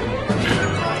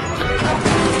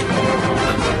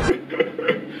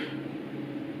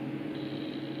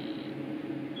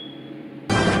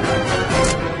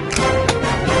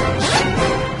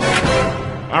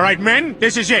 All right, men,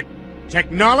 this is it.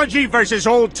 Technology versus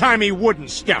old-timey wooden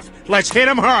stuff. Let's hit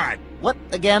 'em hard. What,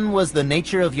 again, was the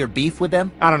nature of your beef with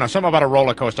them? I don't know, something about a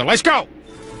roller coaster. Let's go!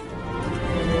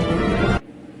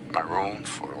 Marooned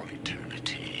for all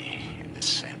eternity in the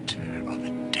center of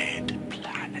a dead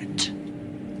planet.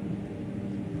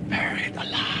 Buried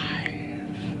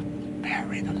alive.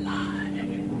 Buried alive.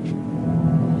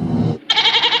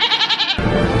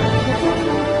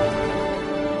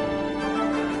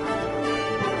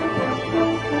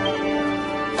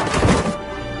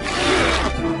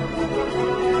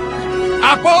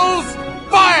 Apples,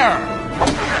 fire!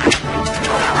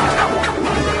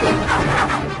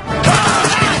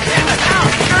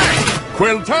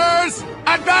 Quilters,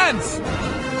 advance!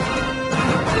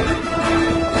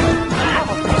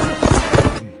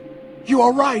 You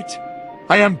are right.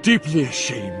 I am deeply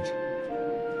ashamed.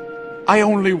 I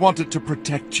only wanted to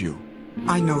protect you.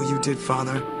 I know you did,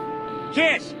 Father.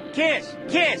 Kiss, kiss,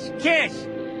 kiss, kiss!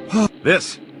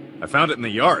 This. I found it in the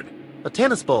yard. A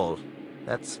tennis ball.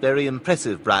 That's very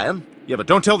impressive, Brian. Yeah, but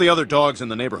don't tell the other dogs in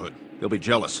the neighborhood. They'll be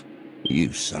jealous.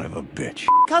 You son of a bitch.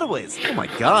 Cutaways. Oh my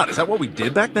god, is that what we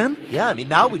did back then? Yeah, I mean,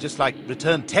 now we just, like,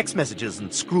 return text messages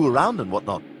and screw around and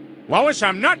whatnot. Lois,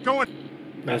 I'm not going...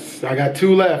 I got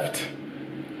 2 left.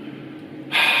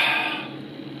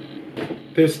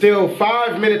 There's still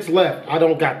 5 minutes left. I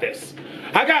don't got this.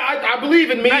 I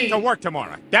believe in me. Back to work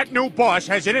tomorrow. That new boss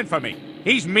has it in for me.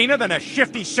 He's meaner than a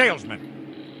shifty salesman.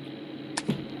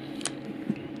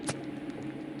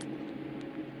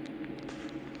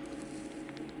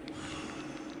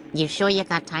 You sure you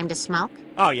got time to smoke?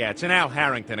 Oh, yeah, it's an Al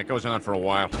Harrington. It goes on for a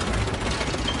while.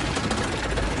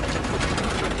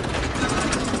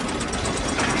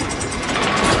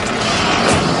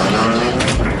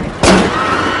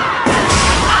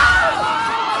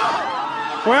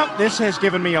 Well, this has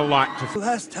given me a lot to...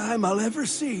 Last time I'll ever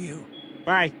see you.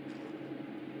 Bye.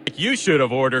 You should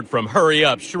have ordered from Hurry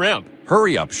Up Shrimp.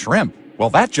 Hurry Up Shrimp?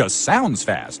 Well, that just sounds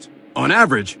fast. On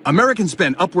average, Americans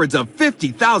spend upwards of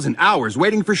 50,000 hours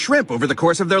waiting for shrimp over the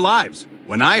course of their lives.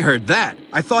 When I heard that,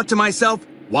 I thought to myself,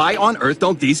 why on earth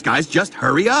don't these guys just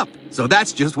hurry up? So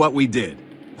that's just what we did.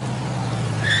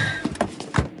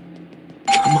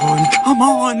 Come on, come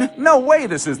on! No way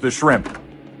this is the shrimp.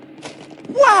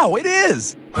 Wow, it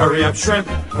is! Hurry up shrimp,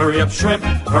 hurry up shrimp,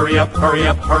 hurry up, hurry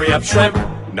up, hurry up shrimp.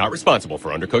 Not responsible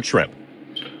for undercooked shrimp.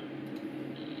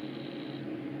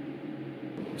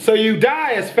 So you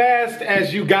die as fast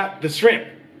as you got the shrimp.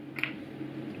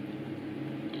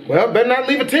 Well, better not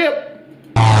leave a tip.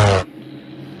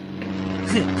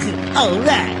 All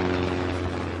right.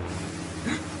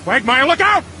 Quagmire, look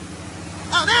out!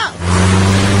 Oh, no!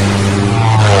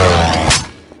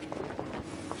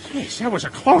 Jeez, that was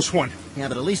a close one. Yeah,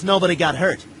 but at least nobody got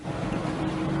hurt.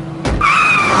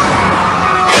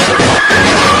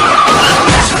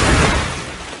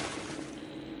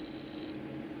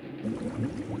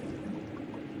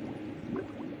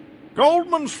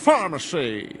 Goldman's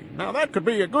Pharmacy. Now that could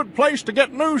be a good place to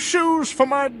get new shoes for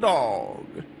my dog.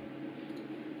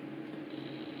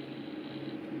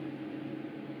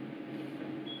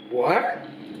 What?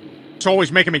 It's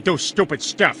always making me do stupid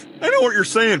stuff. I know what you're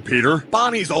saying, Peter.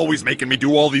 Bonnie's always making me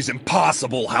do all these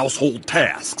impossible household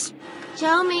tasks.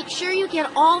 Joe, make sure you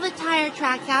get all the tire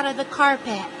tracks out of the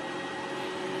carpet.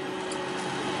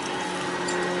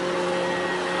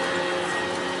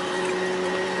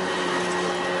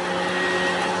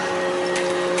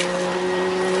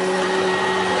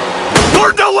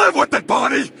 Learn to live with it,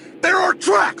 Bonnie! There are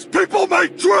tracks! People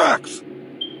make tracks!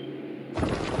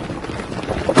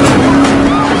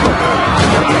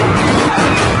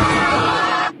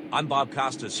 I'm Bob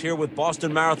Costas, here with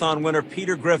Boston Marathon winner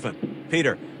Peter Griffin.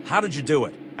 Peter, how did you do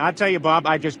it? I'll tell you, Bob,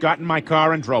 I just got in my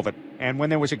car and drove it. And when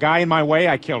there was a guy in my way,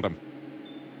 I killed him.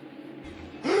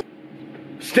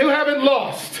 Still haven't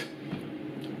lost.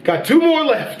 Got 2 more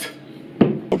left.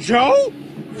 Joe?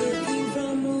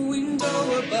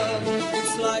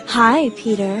 Hi,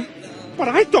 Peter. But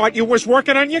I thought you was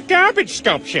working on your garbage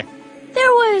sculpture.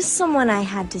 There was someone I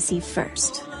had to see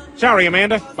first. Sorry,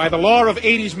 Amanda. By the law of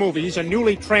 80s movies, a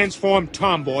newly transformed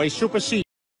tomboy supersedes.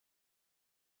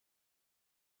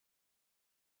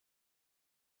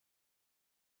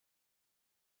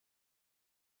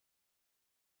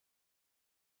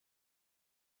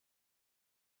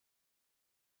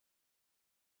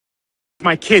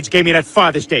 My kids gave me that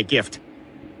Father's Day gift.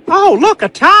 Oh, look, a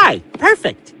tie.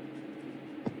 Perfect.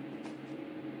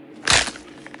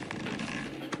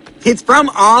 It's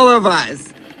from all of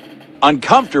us.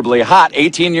 Uncomfortably hot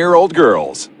 18-year-old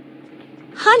girls.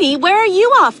 Honey, where are you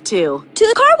off to? To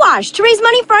the car wash to raise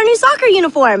money for our new soccer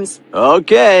uniforms.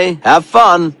 Okay, have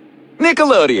fun.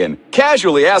 Nickelodeon,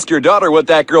 casually ask your daughter what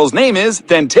that girl's name is,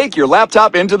 then take your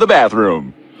laptop into the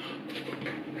bathroom.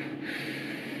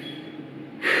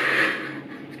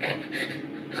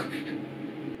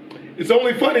 It's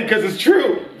only funny because it's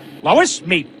true. Lois,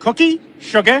 meet cookie,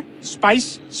 sugar,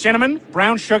 spice, cinnamon,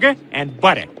 brown sugar, and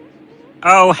butter.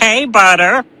 Oh, hey,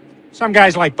 butter. Some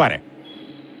guys like butter.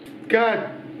 God.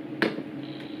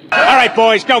 All right,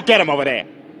 boys, go get him over there.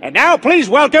 And now, please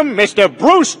welcome Mr.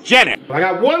 Bruce Jenner. I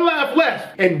got 1 laugh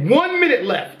left and 1 minute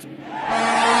left.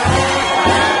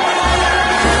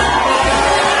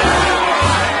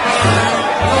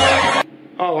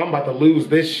 Oh, I'm about to lose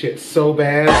this shit so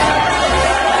bad.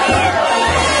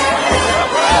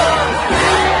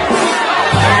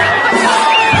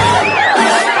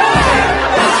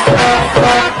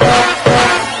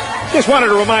 Just wanted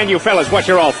to remind you fellas what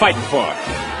you're all fighting for.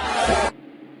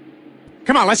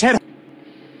 Come on, let's head.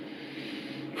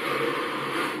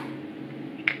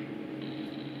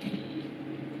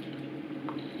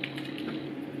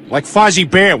 Like Fozzie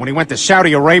Bear when he went to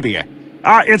Saudi Arabia.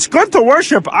 It's good to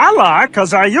worship Allah,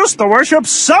 because I used to worship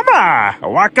Summer.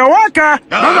 Waka waka.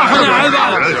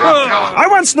 I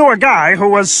once knew a guy who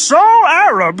was so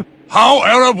Arab. How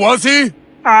Arab was he?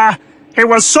 He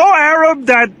was so Arab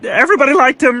that everybody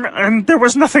liked him, and there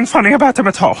was nothing funny about him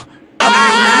at all.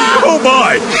 Oh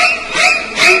my!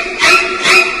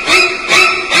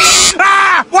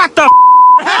 What the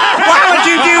Why would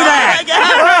you do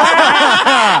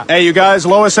that? Hey, you guys,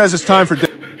 Lois says it's time for...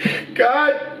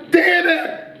 God damn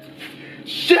it!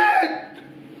 Shit!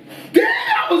 Damn,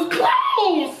 that was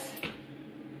close!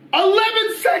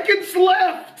 11 seconds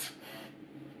left!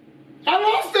 I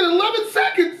lost it, 11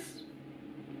 seconds!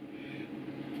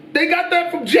 They got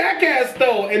that from Jackass,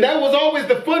 though, and that was always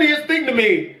the funniest thing to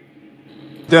me.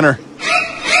 Dinner.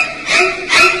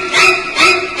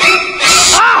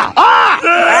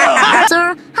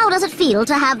 Sir, how does it feel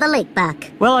to have the lake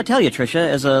back? Well, I tell you, Tricia,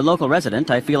 as a local resident,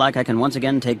 I feel like I can once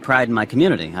again take pride in my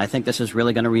community. I think this is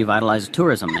really going to revitalize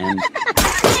tourism, and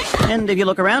if you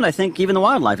look around, I think even the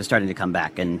wildlife is starting to come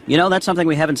back. And, you know, that's something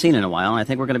we haven't seen in a while, and I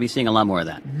think we're going to be seeing a lot more of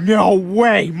that. No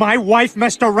way! My wife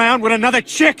messed around with another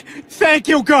chick! Thank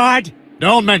you, God!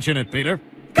 Don't mention it, Peter.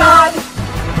 God,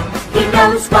 he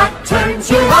knows what turns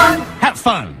you on. Have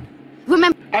fun.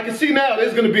 Remember I can see now this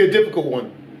is going to be a difficult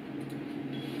one.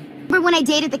 when I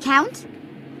dated the Count?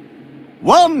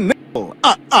 1 nipple,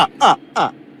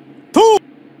 2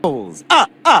 nipples,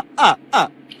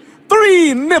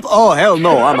 3 nip. Oh, hell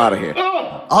no, I'm out of here.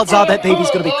 Odds are that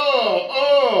baby's gonna be...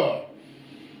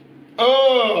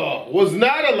 Was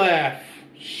not a laugh.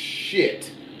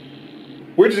 Shit.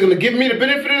 We're just gonna give me the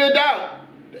benefit of the doubt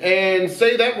and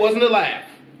say that wasn't a laugh.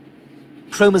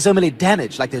 Chromosomally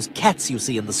damaged, like those cats you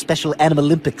see in the Special Animal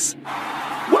Olympics.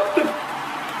 What the?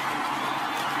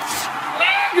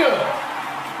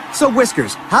 Nigga! So,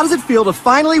 Whiskers, how does it feel to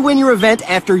finally win your event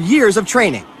after years of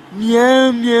training?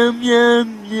 Meow, meow, meow,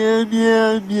 meow,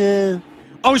 meow, meow.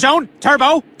 Ozone,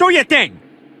 Turbo, do your thing!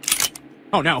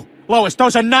 Oh no, Lois,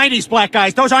 those are 90s black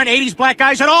guys. Those aren't 80s black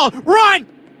guys at all. Run!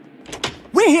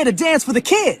 We're here to dance for the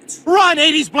kids. Run,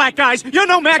 80s black guys. You're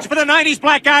no match for the 90s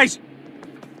black guys.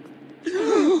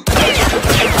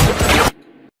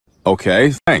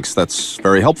 Okay, thanks. That's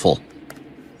very helpful.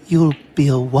 You'll be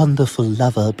a wonderful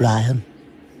lover, Brian.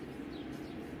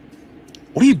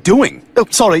 What are you doing? Oh,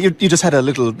 sorry, you just had a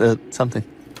little, something.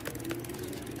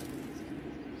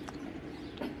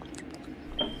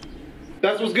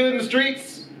 That's what's good in the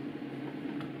streets?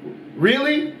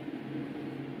 Really?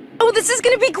 Oh, this is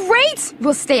gonna be great!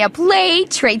 We'll stay up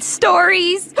late, trade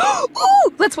stories.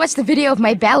 Ooh, let's watch the video of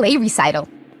my ballet recital.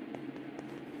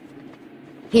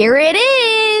 Here it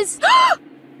is!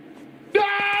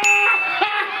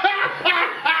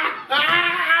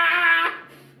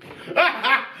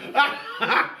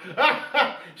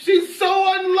 She's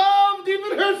so unloved.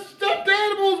 Even her stuffed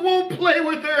animals won't play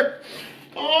with her.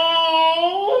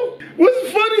 Oh.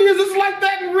 What's funny is it's like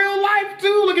that in real life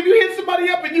too. Like if you hit somebody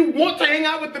up and you want to hang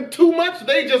out with them too much,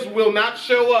 they just will not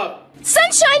show up.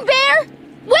 Sunshine Bear!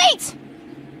 Wait!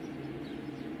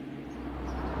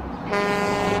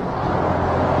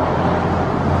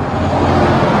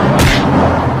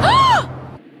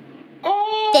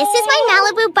 This is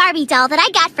my Malibu Barbie doll that I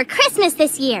got for Christmas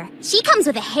this year. She comes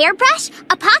with a hairbrush,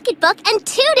 a pocketbook, and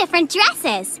 2 different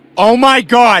dresses. Oh my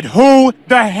God, who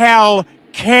the hell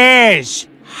cares?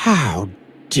 How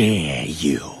dare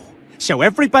you? So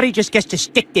everybody just gets to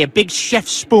stick their big chef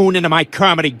spoon into my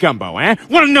comedy gumbo, eh?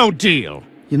 What a no deal.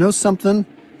 You know something?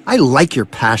 I like your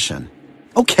passion.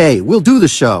 Okay, we'll do the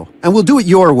show, and we'll do it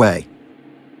your way.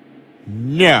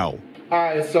 No.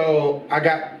 Alright, so I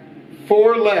got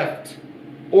 4 left.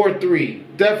 Or 3.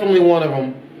 Definitely one of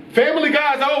them. Family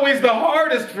Guy's always the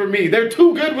hardest for me. They're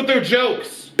too good with their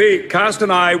jokes. The cast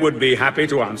and I would be happy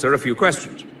to answer a few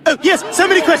questions. Oh, yes, so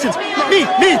many questions. Me,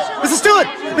 Mr. Stewart,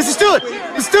 Mr. Stewart,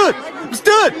 Mr. Stewart,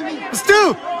 Mr.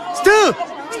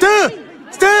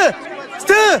 Stewart,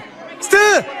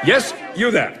 Mr. Yes,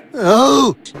 you there.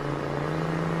 Oh.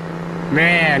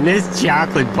 Man, this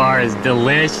chocolate bar is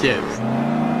delicious.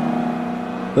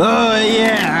 Oh,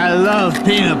 yeah, I love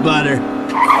peanut butter.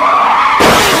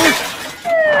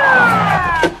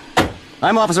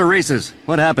 I'm Officer Reese's.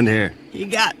 What happened here? He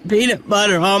got peanut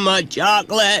butter on my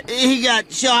chocolate. He got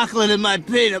chocolate in my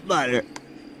peanut butter.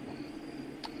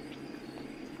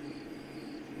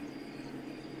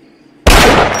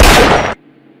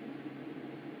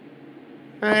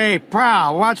 Hey,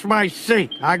 pal, watch my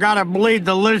seat. I gotta bleed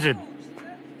the lizard.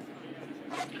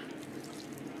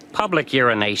 Public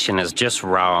urination is just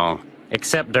wrong,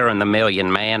 except during the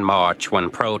Million Man March when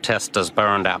protesters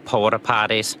burned out porta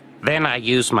potties. Then I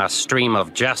used my stream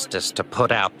of justice to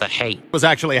put out the hate. Was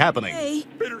actually happening. Hey.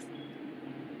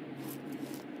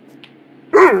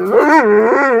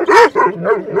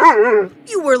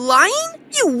 You were lying?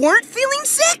 You weren't feeling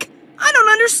sick? I don't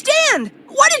understand.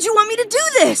 Why did you want me to do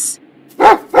this?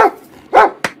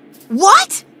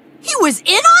 What? He was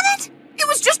in on it? It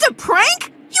was just a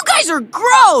prank? You guys are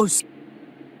gross!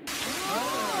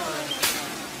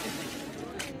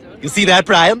 You see that,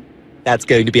 Brian? That's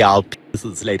going to be our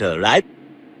pieces later, right?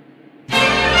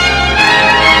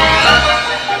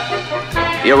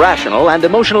 Irrational and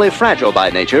emotionally fragile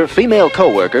by nature, female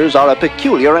co-workers are a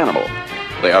peculiar animal.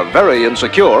 They are very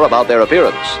insecure about their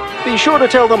appearance. Be sure to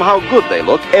tell them how good they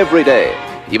look every day,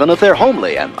 even if they're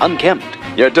homely and unkempt.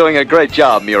 You're doing a great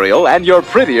job, Muriel, and you're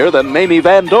prettier than Mamie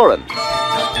Van Doren.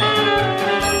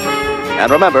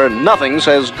 And remember, nothing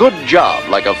says good job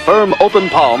like a firm, open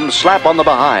palm slap on the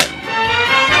behind.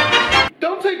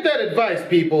 Don't take that advice,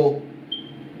 people.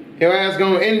 Your ass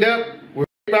gonna end up with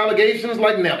allegations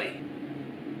like Nelly.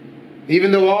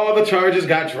 Even though all the charges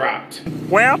got dropped.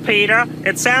 Well, Peter,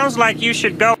 it sounds like you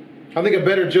should go I think a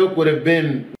better joke would have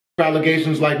been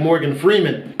allegations like Morgan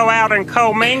Freeman. Go out and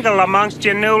co-mingle amongst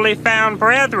your newly found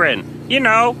brethren. You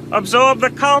know, absorb the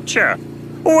culture.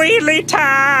 Wheelie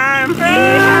time!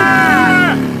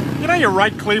 You know, you're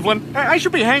right, Cleveland. I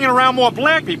should be hanging around more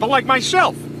black people like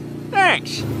myself.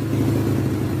 Thanks.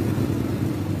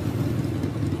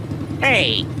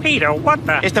 Hey, Peter, what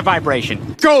the? It's the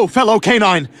vibration. Go, fellow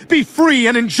canine! Be free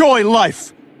and enjoy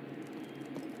life!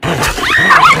 He's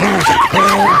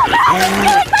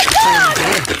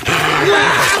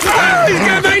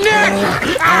got my neck!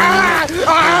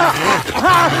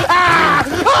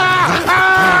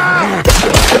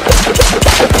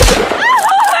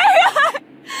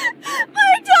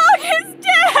 My dog is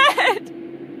dead!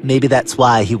 Maybe that's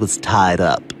why he was tied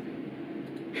up.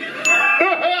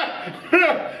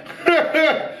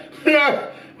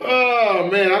 Oh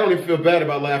man, I don't even feel bad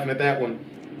about laughing at that one.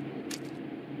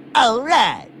 All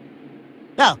right.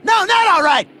 No, not all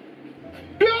right.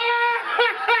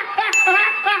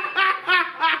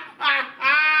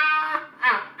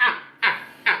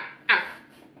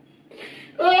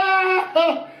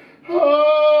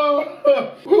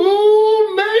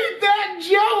 Who made that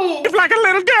joke? It's like a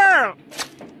little girl.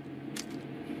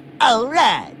 All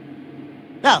right.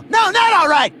 No, not all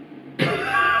right.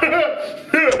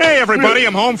 Hey, everybody,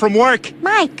 I'm home from work.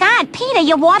 My God, Peter,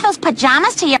 you wore those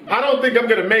pajamas to your... I don't think I'm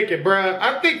gonna make it, bruh.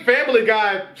 I think Family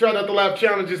Guy Try Not to Laugh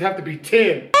challenges have to be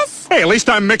 10. Hey, at least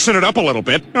I'm mixing it up a little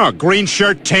bit. Oh, green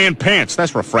shirt, tan pants.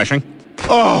 That's refreshing.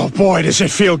 Oh, boy, does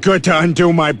it feel good to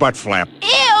undo my butt flap.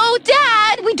 Ew,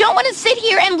 Dad! We don't want to sit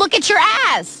here and look at your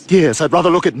ass! Yes, I'd rather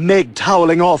look at Meg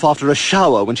toweling off after a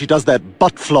shower when she does that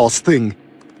butt floss thing.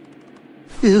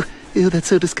 Ew, that's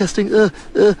so disgusting. I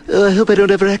hope I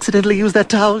don't ever accidentally use that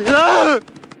towel.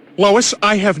 Lois,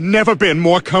 I have never been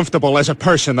more comfortable as a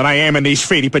person than I am in these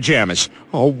feety pajamas.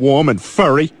 All warm and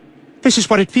furry. This is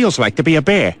what it feels like to be a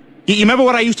bear. You remember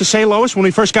what I used to say, Lois, when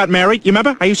we first got married? You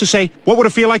remember? I used to say, what would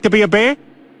it feel like to be a bear?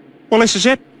 Well, this is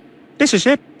it. This is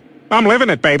it. I'm living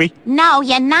it, baby. No,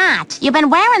 you're not. You've been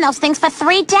wearing those things for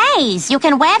 3 days. You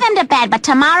can wear them to bed, but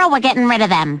tomorrow we're getting rid of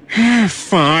them.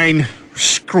 Fine.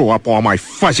 Screw up all my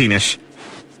fuzziness.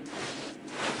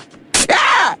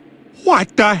 Ah!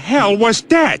 What the hell was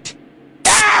that?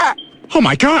 Ah! Oh,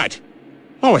 my God.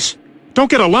 Lois, don't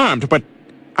get alarmed, but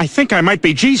I think I might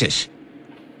be Jesus.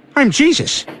 I'm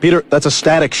Jesus. Peter, that's a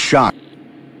static shock.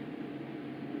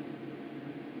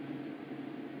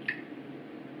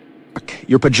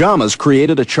 Your pajamas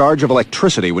created a charge of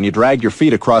electricity when you dragged your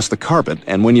feet across the carpet,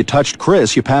 and when you touched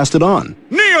Chris, you passed it on.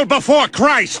 Kneel before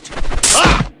Christ!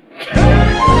 Ah!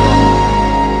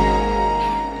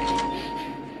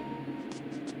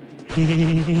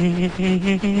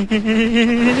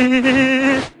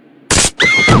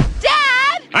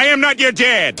 Dad! I am not your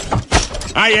dad.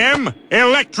 I am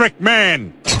Electric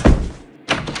Man.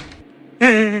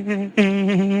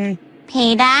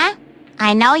 Peter,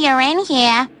 I know you're in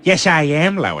here. Yes, I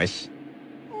am, Lois.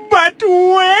 But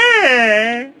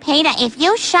where? Peter, if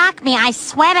you shock me, I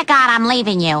swear to God I'm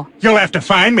leaving you. You'll have to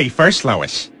find me first,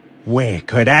 Lois. Where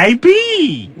could I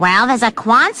be? Well, there's a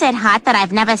Quonset hut that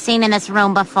I've never seen in this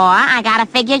room before. I gotta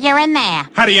figure you're in there.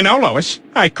 How do you know, Lois?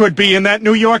 I could be in that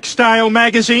New York-style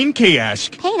magazine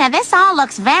kiosk. Peter, this all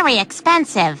looks very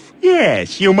expensive.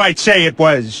 Yes, you might say it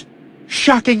was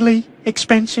shockingly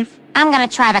expensive. I'm gonna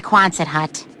try the Quonset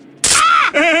hut.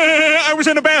 I was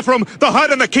in the bathroom. The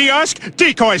hut and the kiosk.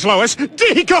 Decoys, Lois.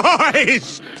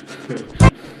 Decoys!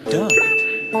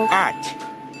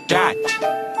 Dot.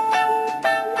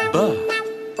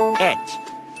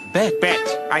 Bet.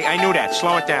 I knew that.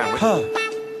 Slow it down.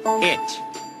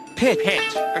 Pit.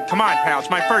 Come on, pal. It's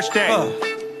my first day.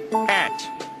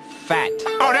 Fat.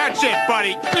 Oh, that's it,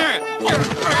 buddy.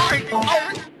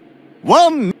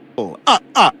 1 nipple.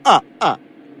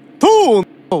 2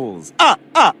 nipples.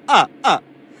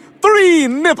 3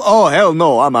 nipples. Oh, hell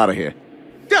no. I'm out of here.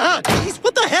 Jeez,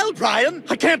 what the hell, Brian?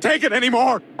 I can't take it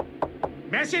anymore.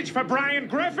 Message for Brian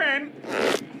Griffin.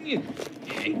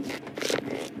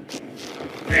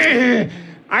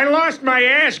 I lost my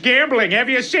ass gambling. Have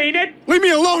you seen it? Leave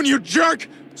me alone, you jerk!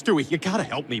 Stewie, you gotta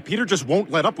help me. Peter just won't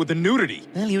let up with the nudity.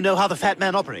 Well, you know how the fat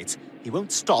man operates. He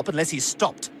won't stop unless he's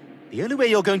stopped. The only way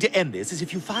you're going to end this is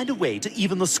if you find a way to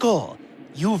even the score.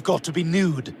 You've got to be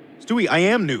nude. Stewie, I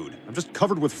am nude. I'm just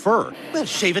covered with fur. Well,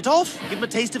 shave it off. Give him a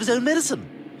taste of his own medicine.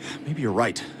 Maybe you're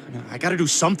right. I gotta do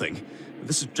something.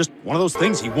 This is just one of those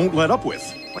things he won't let up with.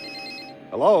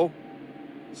 Hello?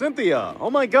 Cynthia, oh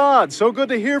my God, so good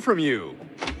to hear from you.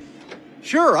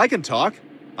 Sure, I can talk.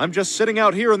 I'm just sitting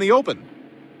out here in the open.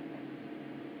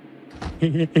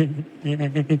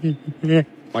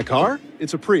 My car?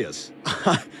 It's a Prius.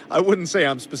 I wouldn't say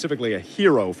I'm specifically a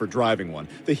hero for driving one.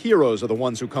 The heroes are the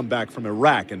ones who come back from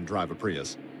Iraq and drive a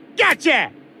Prius.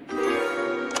 Gotcha!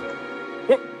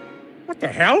 What the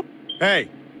hell? Hey,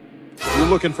 you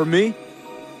looking for me?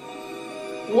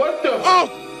 What the?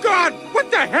 Oh, God!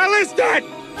 What the hell is that?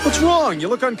 What's wrong? You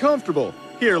look uncomfortable.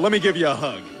 Here, let me give you a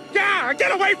hug. Yeah,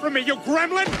 get away from me, you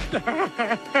gremlin!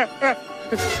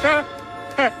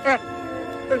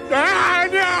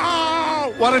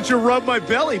 No! Why don't you rub my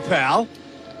belly, pal?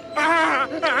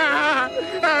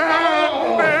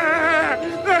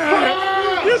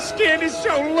 Your skin is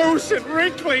so loose and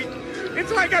wrinkly.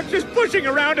 It's like I'm just pushing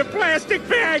around a plastic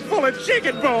bag full of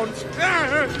chicken bones.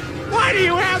 Why do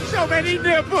you have so many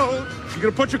nipples? You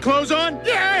gonna put your clothes on?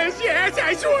 Yes,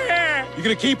 I swear. You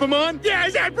gonna keep them on?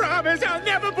 Yes, I promise. I'll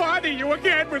never bother you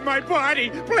again with my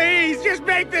body. Please, just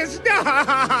make this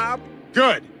stop.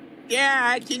 Good.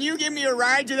 Yeah, can you give me a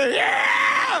ride to the...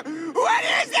 Yeah! What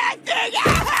is that thing?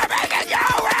 Make it go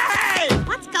away!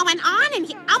 What's going on in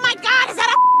here? Oh my God, is that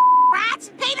a rat?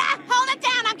 Peter, hold it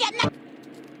down. I'm getting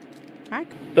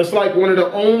it. That's like one of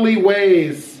the only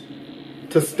ways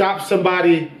to stop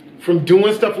somebody from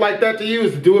doing stuff like that to you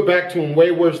is to do it back to them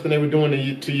way worse than they were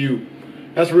doing to you.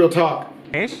 That's real talk.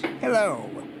 Yes? Hello,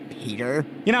 Peter.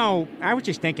 You know, I was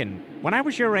just thinking, when I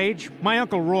was your age, my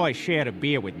Uncle Roy shared a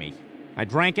beer with me. I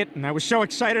drank it, and I was so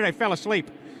excited I fell asleep.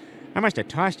 I must have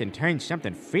tossed and turned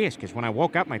something fierce, because when I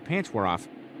woke up, my pants were off.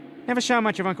 Never saw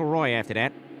much of Uncle Roy after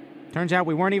that. Turns out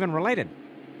we weren't even related.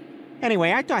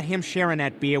 Anyway, I thought him sharing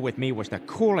that beer with me was the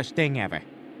coolest thing ever.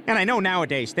 And I know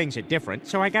nowadays things are different,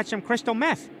 so I got some crystal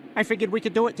meth. I figured we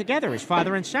could do it together as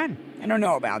father and son. I don't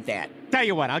know about that. Tell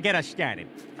you what, I'll get us started.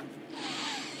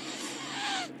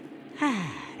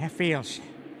 That feels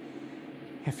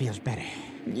better.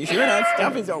 You sure that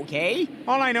stuff is okay?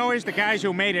 All I know is the guys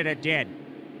who made it are dead.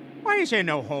 Why is there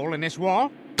no hole in this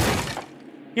wall?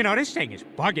 You know, this thing is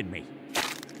bugging me.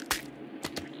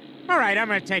 All right, I'm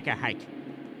gonna take a hike.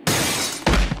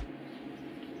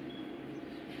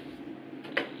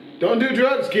 Don't do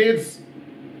drugs, kids.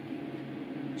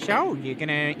 So, you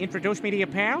gonna introduce me to your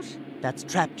pals? That's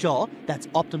Trapjaw, that's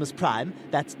Optimus Prime,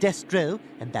 that's Destro,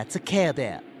 and that's a Care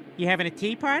Bear. You having a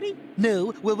tea party?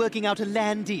 No, we're working out a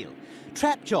land deal.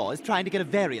 Trapjaw is trying to get a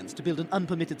variance to build an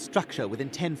unpermitted structure within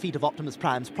 10 feet of Optimus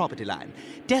Prime's property line.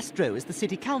 Destro is the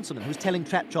city councilman who's telling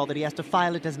Trapjaw that he has to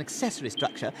file it as an accessory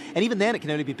structure, and even then it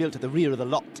can only be built at the rear of the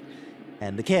lot.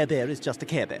 And the Care Bear is just a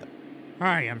Care Bear.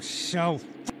 I am so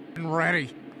f***ing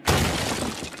ready.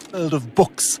 World of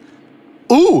books.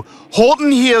 Ooh,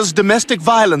 Horton hears domestic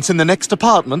violence in the next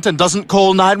apartment and doesn't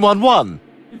call 911.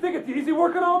 You think it's easy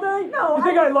working all day? No. You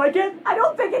think I like it? I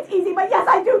don't think it's easy, but yes,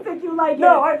 I do think you like it.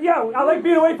 No, I like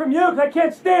being away from you because I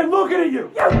can't stand looking at you.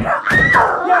 Yeah. You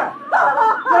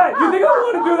think I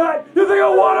want to do that? You think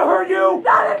I want to hurt you?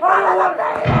 Not in front of I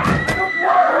don't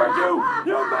want to hurt you.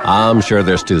 You make I'm sure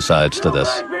there's two sides to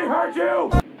this. me hurt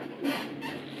you.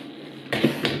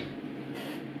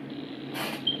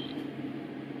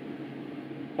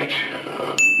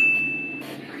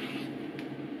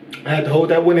 I had to hold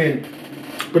that one in,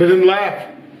 but I didn't laugh.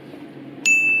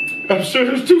 I'm sure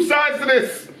there's two sides to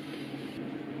this.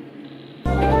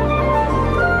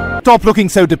 Stop looking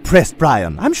so depressed,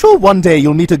 Brian. I'm sure one day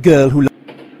you'll meet a girl who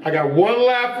I got one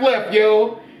laugh left,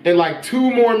 yo, and like 2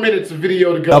 more minutes of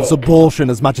video to go. loves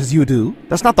abortion as much as you do.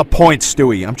 That's not the point,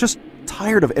 Stewie. I'm just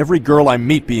tired of every girl I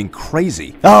meet being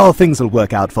crazy. Oh, things will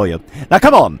work out for you. Now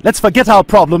come on, let's forget our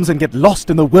problems and get lost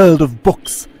in the world of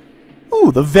books. Ooh,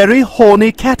 the very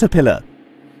horny caterpillar.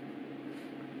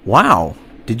 Wow,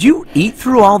 did you eat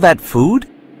through all that food?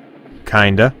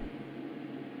 Kinda.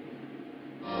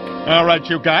 All right,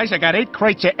 you guys, I got 8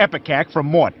 crates of Ipecac from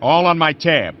Mort, all on my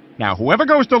tab. Now, whoever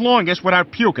goes the longest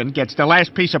without puking gets the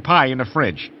last piece of pie in the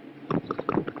fridge.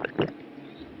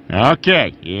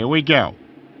 Okay, here we go.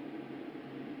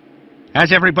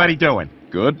 How's everybody doing?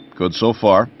 Good so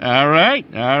far. All right.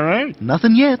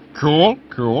 Nothing yet. Cool.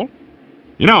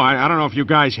 You know, I don't know if you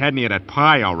guys had any of that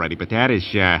pie already, but that is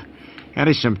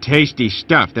some tasty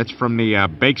stuff. That's from the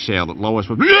bake sale that Lois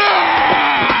was...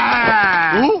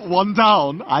 Ooh, one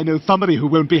down. I know somebody who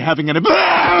won't be having any...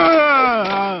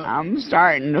 I'm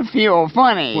starting to feel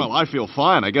funny. Well, I feel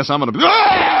fine. I guess I'm gonna...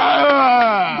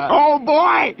 Oh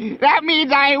boy! That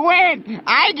means I win!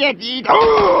 I get to eat...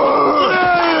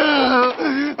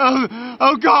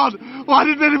 Oh God! Why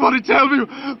didn't anybody tell me?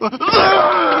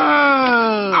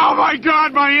 Oh my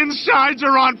God, my insides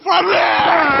are on fire!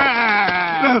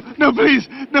 No, please,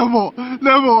 no more.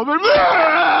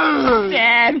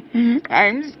 Dad,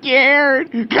 I'm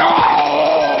scared. Get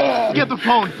the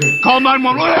phone. Call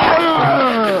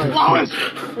 911.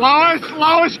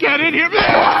 Lois, get in here.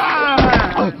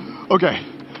 Okay.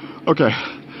 I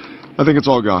think it's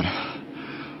all gone.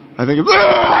 I think it's...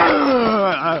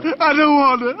 I don't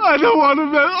want it.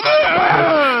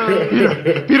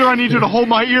 Peter, I need you to hold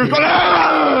my ears.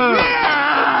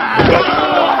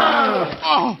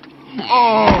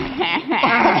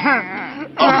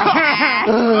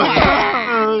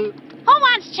 Who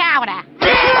wants chowder?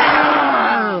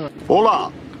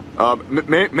 Hola.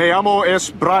 Me llamo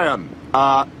es Brian.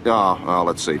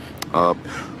 Let's see.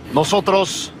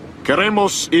 Nosotros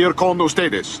queremos ir con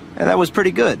ustedes. Yeah, that was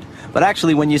pretty good. But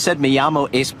actually, when you said me llamo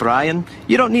es Brian,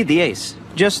 you don't need the ace.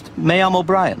 Just me llamo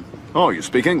Brian. Oh, you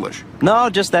speak English? No,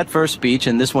 just that first speech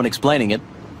and this one explaining it.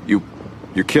 You're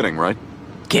kidding, right?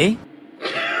 ¿Qué?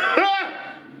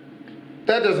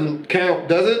 That doesn't count,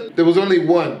 does it? There was only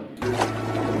one.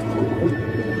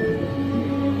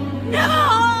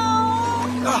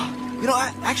 You know,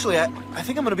 I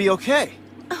think I'm gonna be okay.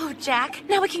 Oh, Jack,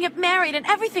 now we can get married and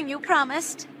everything you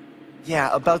promised. Yeah,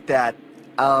 about that.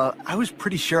 I was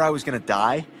pretty sure I was gonna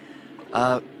die.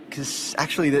 Cause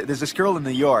actually there's this girl in New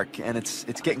York and it's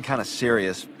getting kind of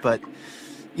serious, but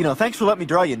you know, thanks for letting me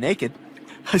draw you naked.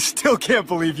 I still can't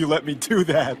believe you let me do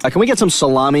that. Can we get some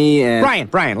salami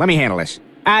and... Brian, let me handle this.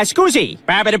 Scusi,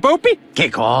 babidi-boopy? Che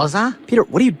cosa? Peter,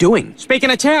 what are you doing? Speaking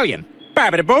Italian.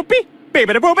 Babidi-boopy?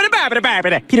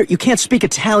 Babidi-boopity-babidi-babidi. Peter, you can't speak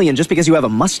Italian just because you have a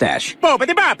mustache.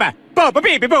 Boopity-bapa.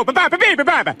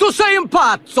 Boop-a-beep-boop-a-bapa-beep-bapa. Tu sei un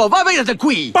pazzo, va via da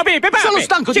qui! Sono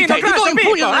stanco di te, ti do un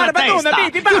pugno nella testa!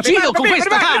 Ti uccido con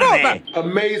questa carne!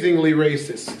 Amazingly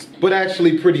racist, but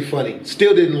actually pretty funny.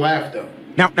 Still didn't laugh though.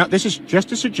 Now, this is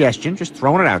just a suggestion, just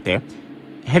throwing it out there.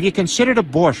 Have you considered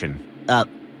abortion?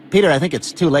 Peter, I think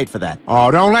it's too late for that.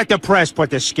 Oh, don't let the press put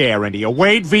the scare into you.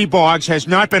 Wade v. Boggs has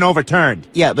not been overturned.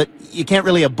 Yeah, but you can't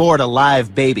really abort a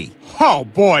live baby. Oh,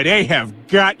 boy, they have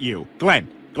got you. Glenn,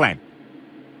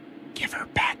 give her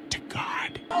back to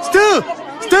God. Stu!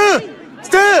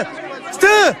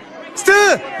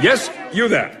 Yes, you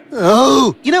there.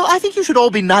 Oh! You know, I think you should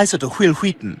all be nicer to Will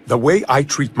Wheaton. The way I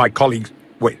treat my colleagues...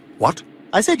 Wait, what?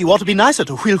 I said you ought to be nicer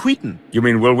to Will Wheaton. You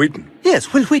mean Will Wheaton?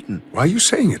 Yes, Will Wheaton. Why are you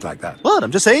saying it like that? What?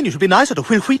 I'm just saying you should be nicer to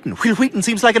Will Wheaton. Will Wheaton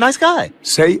seems like a nice guy.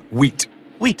 Say wheat.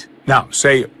 Wheat. Now,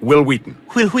 say Will Wheaton.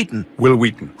 Will Wheaton. Will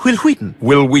Wheaton. Will Wheaton.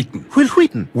 Will Wheaton. Will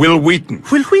Wheaton. Will Wheaton.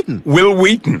 Will Wheaton. Will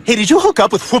Wheaton. Hey, did you hook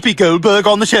up with Whoopi Goldberg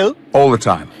on the show? All the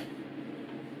time.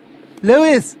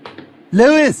 Lois!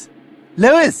 Lois!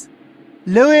 Lois!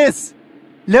 Lois!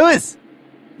 Lois!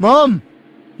 Mom!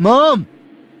 Mom!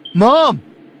 Mom!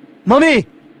 Mommy!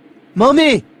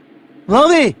 Mommy!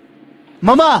 Mommy!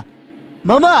 Mama!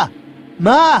 Mama!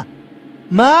 Ma!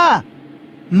 Ma!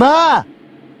 Ma!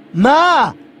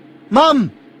 Ma!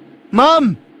 Mom!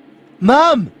 Mom!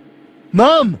 Mom!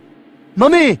 Mom!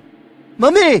 Mommy!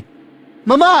 Mommy!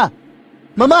 Mama!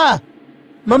 Mama!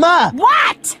 Mama!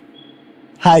 What?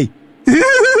 Hi.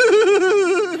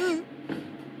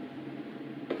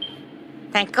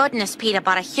 Thank goodness Peter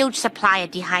bought a huge supply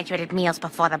of dehydrated meals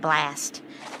before the blast.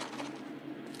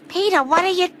 Peter, what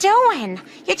are you doing?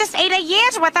 You just ate a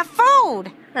year's worth of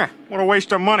food. Yeah, what a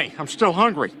waste of money. I'm still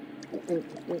hungry.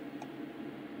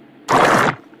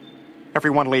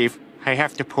 Everyone leave. I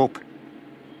have to poop.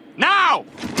 Now!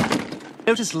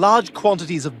 Notice large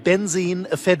quantities of benzene,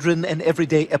 ephedrine, and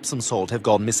everyday Epsom salt have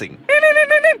gone missing.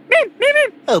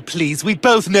 Oh, please, we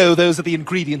both know those are the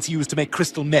ingredients used to make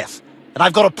crystal meth. And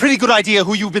I've got a pretty good idea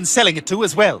who you've been selling it to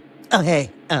as well. Oh, hey,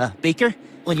 Baker,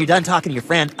 when you're done talking to your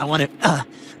friend, I want to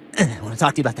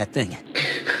talk to you about that thing.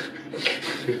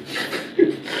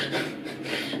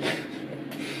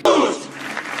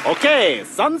 Okay,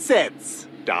 Sunsets.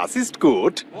 Das ist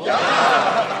gut.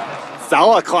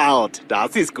 Sauerkraut.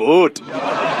 Das ist gut.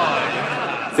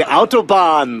 The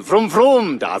Autobahn. Vroom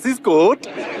vroom. Das ist gut.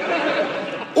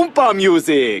 Oompa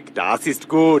Music. Das ist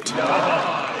gut.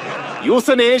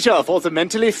 Euthanasia for the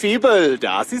mentally feeble.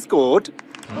 Das ist gut.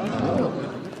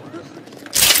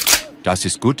 Das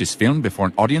ist gut is filmed before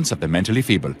an audience of the mentally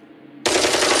feeble.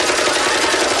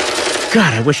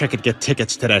 God, I wish I could get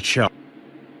tickets to that show.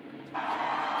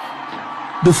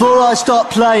 Before I start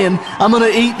playing, I'm gonna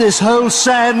eat this whole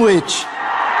sandwich.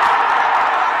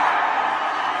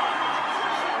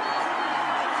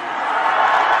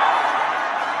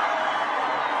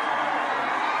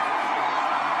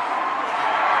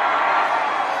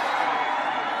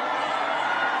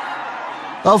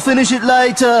 I'll finish it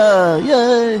later.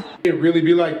 Yay. It really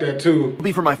be like that too. It'll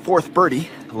be for my fourth birdie.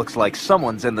 It looks like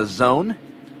someone's in the zone.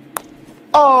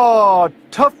 Oh,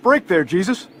 tough break there,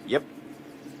 Jesus. Yep.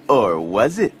 Or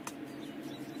was it?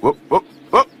 Whoop, whoop,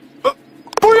 whoop, whoop.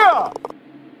 Booyah!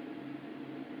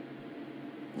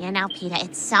 You know, Peter,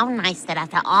 it's so nice that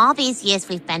after all these years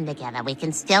we've been together, we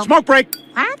can still... Smoke break!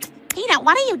 What? Peter,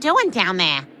 what are you doing down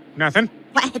there? Nothing.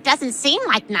 Well, it doesn't seem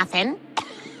like nothing.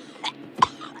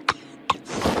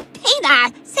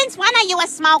 Peter, since when are you a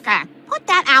smoker? Put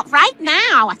that out right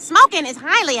now. Smoking is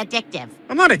highly addictive.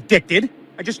 I'm not addicted.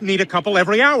 I just need a couple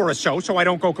every hour or so I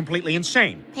don't go completely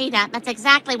insane. Peter, that's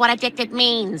exactly what addicted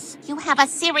means. You have a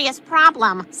serious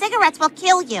problem. Cigarettes will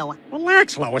kill you.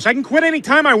 Relax, Lois. I can quit any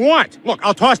time I want. Look,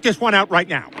 I'll toss this one out right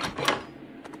now.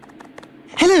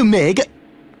 Hello, Meg.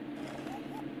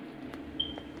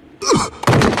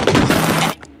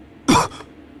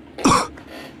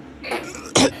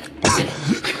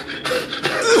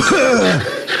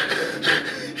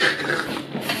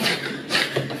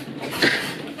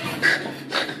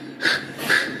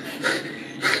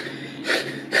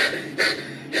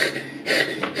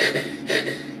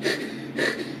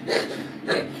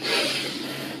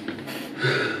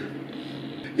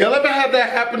 Y'all ever have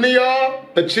that happen to y'all?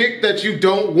 A chick that you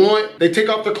don't want, they take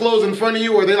off their clothes in front of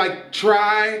you, or they like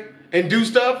try and do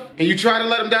stuff, and you try to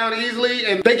let them down easily,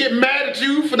 and they get mad at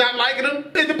you for not liking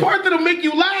them? And the part that'll make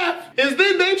you laugh is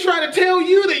then they try to tell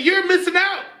you that you're missing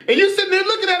out. And you're sitting there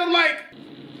looking at them like,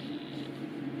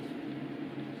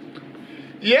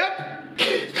 yep.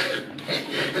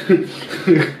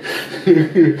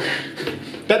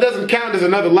 That doesn't count as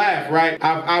another laugh, right?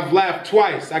 I've laughed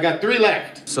twice. I got 3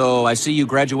 left. So I see you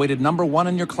graduated #1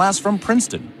 in your class from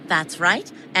Princeton. That's right.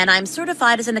 And I'm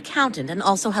certified as an accountant and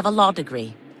also have a law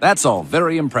degree. That's all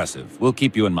very impressive. We'll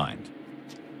keep you in mind.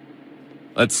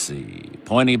 Let's see.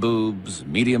 Pointy boobs,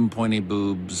 medium pointy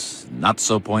boobs, not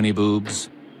so pointy boobs.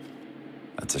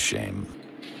 That's a shame.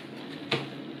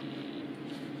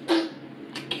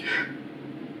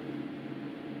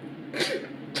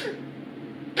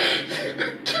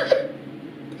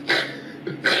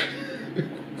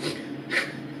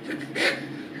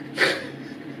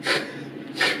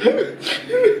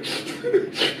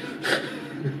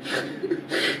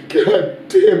 God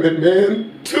damn it,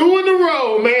 man. 2 in a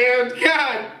row, man.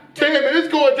 God damn it, it's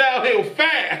going downhill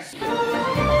fast.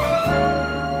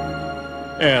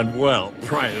 And well,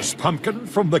 Prize Pumpkin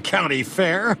from the county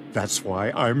fair. That's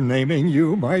why I'm naming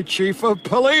you my chief of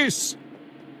police.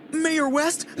 Mayor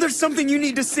West, there's something you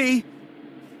need to see.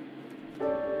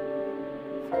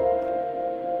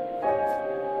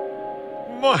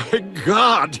 My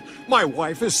God, my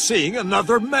wife is seeing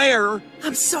another mayor.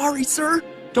 I'm sorry, sir.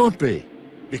 Don't be,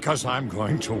 because I'm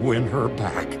going to win her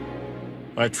back.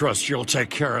 I trust you'll take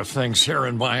care of things here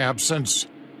in my absence.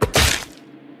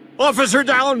 Officer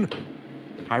down!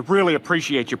 I really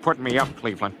appreciate you putting me up,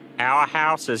 Cleveland. Our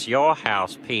house is your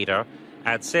house, Peter.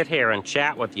 I'd sit here and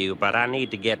chat with you, but I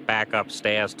need to get back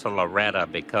upstairs to Loretta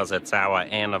because it's our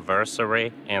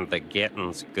anniversary and the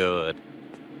getting's good.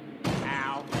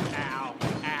 Ow, ow,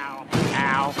 ow,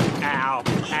 ow, ow,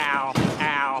 ow,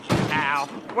 ow, ow.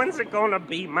 When's it gonna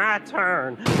be my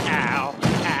turn? Ow,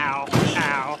 ow,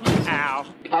 ow, ow.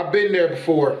 I've been there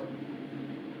before.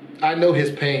 I know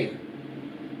his pain.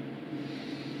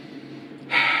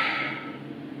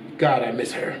 God, I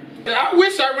miss her. I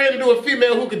wish I ran into a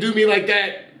female who could do me like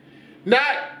that. Not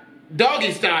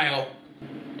doggy style.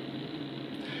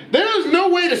 There's no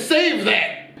way to save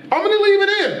that. I'm gonna leave it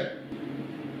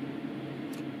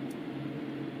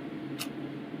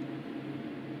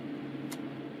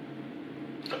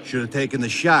in. Should have taken the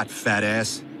shot, fat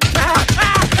ass.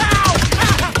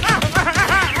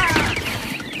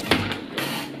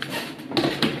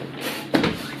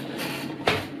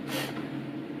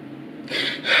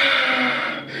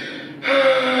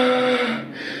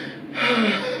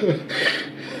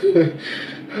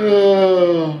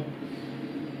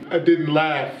 I didn't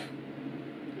laugh.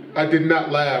 I did not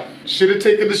laugh. Should have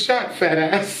taken the shot, fat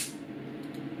ass.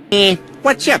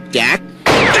 What's up, Doc?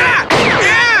 Yep.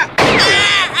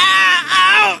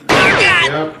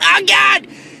 Oh, God!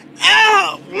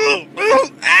 Oh!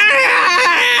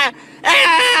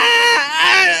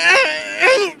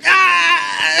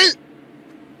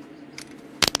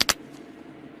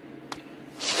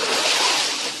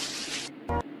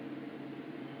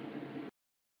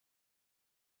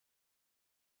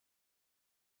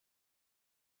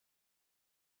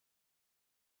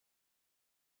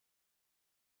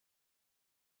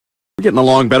 We're getting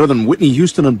along better than Whitney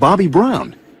Houston and Bobby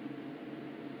Brown.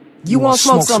 You want to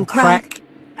smoke some crack?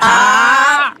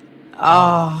 Ah!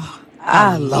 Oh,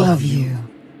 I love you.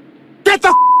 Get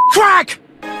the crack!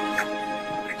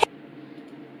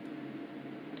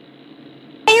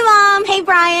 Hey, Mom. Hey,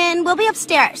 Brian. We'll be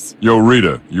upstairs. Yo,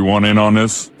 Rita, you want in on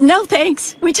this? No,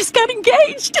 thanks. We just got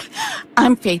engaged.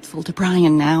 I'm faithful to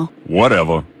Brian now.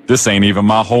 Whatever. This ain't even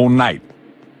my whole night.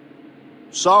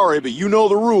 Sorry, but you know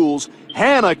the rules.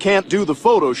 Hannah can't do the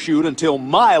photo shoot until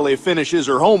Miley finishes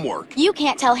her homework. You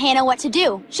can't tell Hannah what to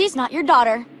do. She's not your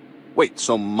daughter. Wait,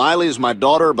 so Miley's my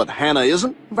daughter, but Hannah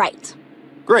isn't? Right.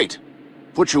 Great.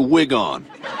 Put your wig on.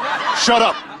 Shut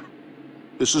up.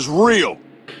 This is real.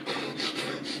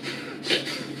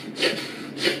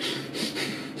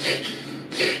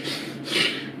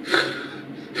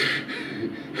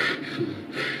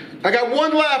 I got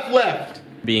one laugh left.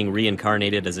 Being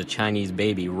reincarnated as a Chinese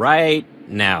baby right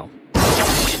now.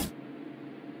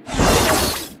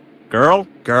 Girl?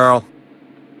 Girl.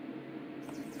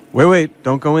 Wait,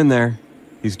 don't go in there.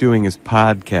 He's doing his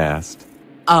podcast.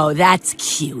 Oh, that's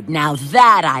cute. Now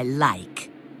that I like.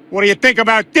 What do you think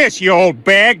about this, you old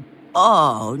bag?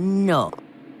 Oh, no.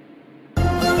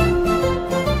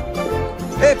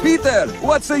 Hey, Peter,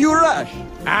 what's your rush?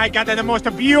 I got the most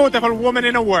beautiful woman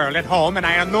in the world at home, and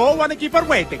I have no one to keep her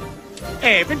waiting.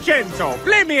 Hey, Vincenzo,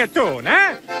 play me a tune,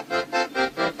 eh?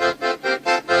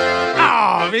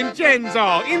 Oh,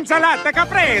 Vincenzo, insalata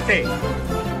caprese.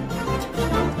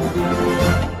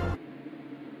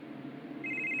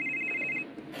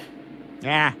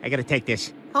 Yeah, I gotta take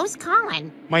this. Who's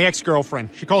calling? My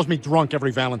ex-girlfriend. She calls me drunk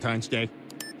every Valentine's Day.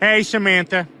 Hey,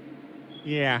 Samantha.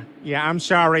 Yeah, I'm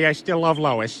sorry. I still love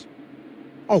Lois.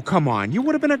 Oh, come on. You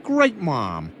would have been a great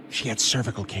mom. She had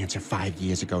cervical cancer 5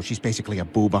 years ago. She's basically a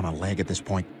boob on a leg at this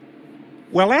point.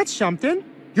 Well, that's something.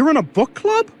 You're in a book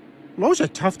club? Those are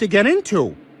tough to get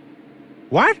into.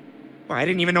 What? Well, I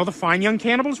didn't even know the Fine Young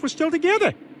Cannibals were still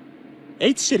together.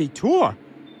 8-city tour.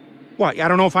 Well, I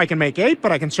don't know if I can make 8,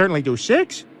 but I can certainly do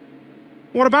 6.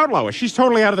 What about Lois? She's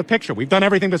totally out of the picture. We've done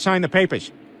everything but sign the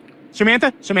papers.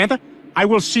 Samantha, I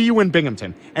will see you in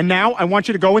Binghamton. And now I want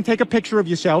you to go and take a picture of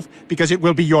yourself because it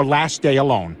will be your last day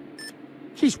alone.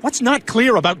 Geez, what's not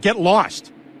clear about Get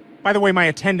Lost? By the way, my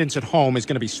attendance at home is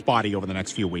going to be spotty over the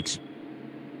next few weeks.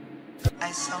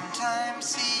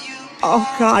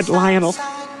 Oh, God, Lionel.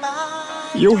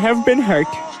 You have been hurt.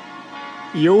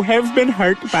 You have been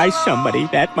hurt by somebody.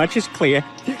 That much is clear.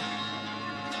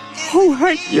 Who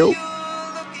hurt you?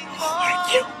 Who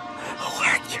hurt you? Who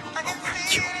hurt you? Who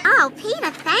hurt you? Oh,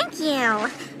 Peter, thank you.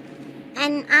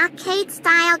 An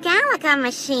arcade-style Gallagher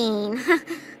machine.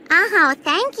 Oh,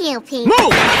 thank you, Peter.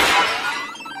 Move!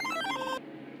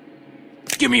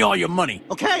 Give me all your money.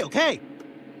 Okay.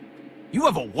 You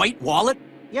have a white wallet?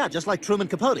 Yeah, just like Truman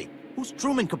Capote. Who's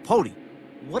Truman Capote?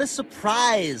 What a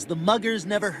surprise. The muggers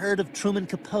never heard of Truman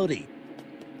Capote.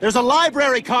 There's a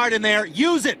library card in there.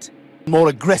 Use it! More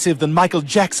aggressive than Michael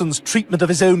Jackson's treatment of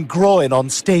his own groin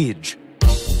on stage.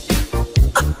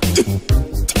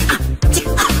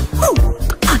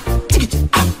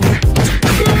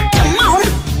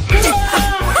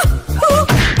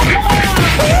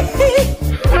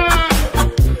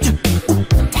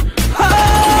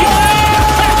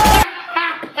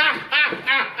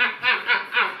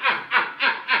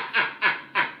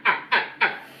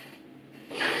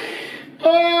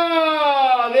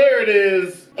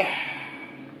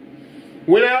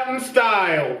 Went out in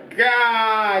style.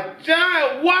 God,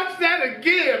 John, watch that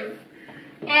again.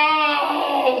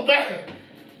 Oh,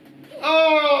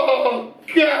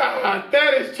 God,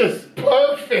 that is just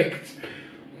perfect.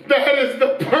 That is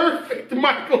the perfect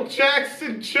Michael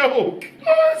Jackson joke.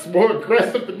 Oh, it's more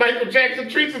aggressive than Michael Jackson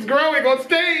treats his growing on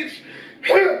stage.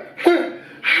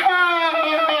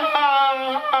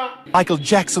 Michael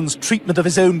Jackson's treatment of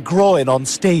his own groin on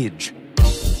stage.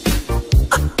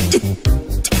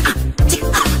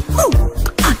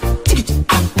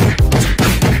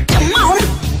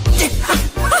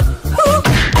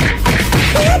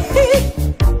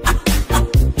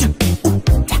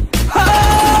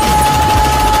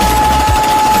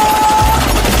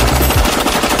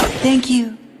 Thank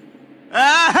you.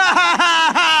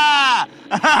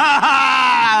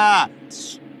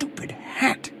 Stupid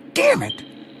hat. Damn it.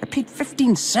 I paid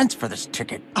 15 cents for this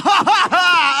ticket.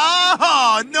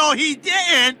 Oh, no, he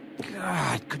didn't.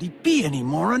 God, could he be any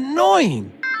more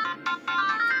annoying?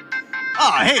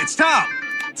 Oh, hey, it's Tom.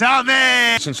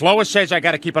 Tommy! Since Lois says I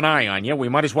gotta keep an eye on you, we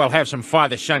might as well have some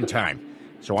father-son time.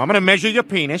 So I'm gonna measure your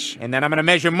penis, and then I'm gonna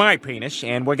measure my penis,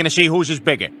 and we're gonna see whose is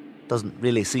bigger. Doesn't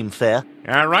really seem fair.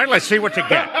 All right, let's see what you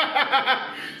get.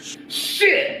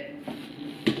 Shit!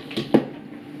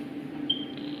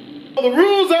 Well, the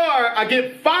rules are I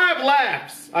get 5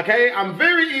 laughs, okay? I'm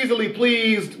very easily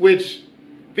pleased, which,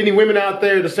 if any women out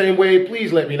there the same way,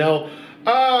 please let me know.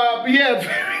 But yeah,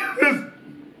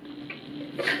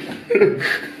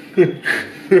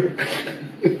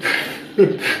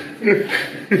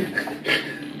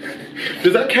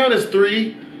 does that count as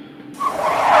 3?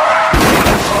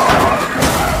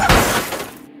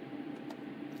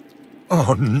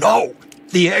 Oh no!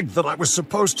 The egg that I was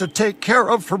supposed to take care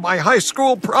of for my high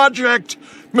school project!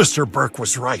 Mr. Burke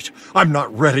was right. I'm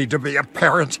not ready to be a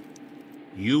parent.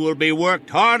 You will be worked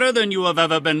harder than you have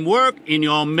ever been worked in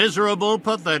your miserable,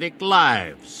 pathetic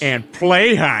lives. And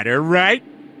play harder, right?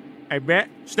 I bet.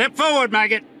 Step forward,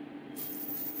 maggot.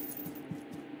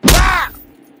 Ah!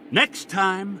 Next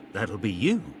time, that'll be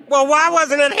you. Well, why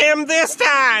wasn't it him this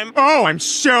time? Oh, I'm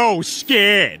so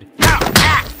scared.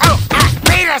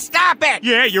 Peter, stop it!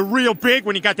 Yeah, you're real big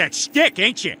when you got that stick,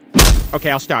 ain't you?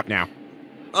 Okay, I'll stop now.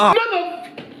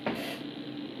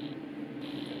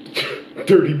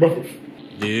 Dirty mother.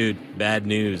 Dude, bad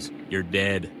news. You're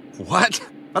dead. What?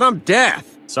 But I'm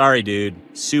death. Sorry, dude.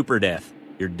 Super death.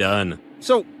 You're done.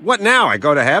 So, what now? I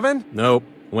go to heaven? Nope.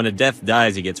 When a death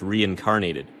dies, he gets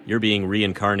reincarnated. You're being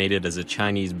reincarnated as a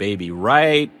Chinese baby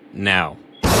right now.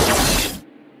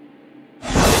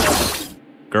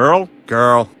 Girl?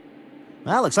 Girl.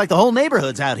 Well, looks like the whole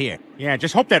neighborhood's out here. Yeah,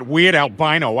 just hope that weird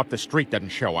albino up the street doesn't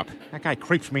show up. That guy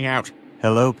creeps me out.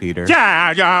 Hello, Peter.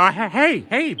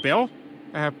 Hey, Bill.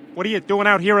 What are you doing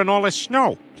out here in all this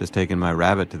snow? Just taking my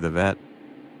rabbit to the vet.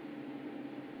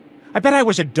 I bet I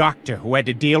was a doctor who had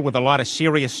to deal with a lot of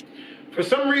serious... For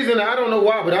some reason, I don't know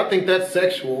why, but I think that's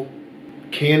sexual.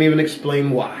 Can't even explain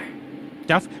why.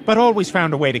 stuff, but always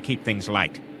found a way to keep things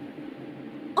light.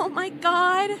 Oh my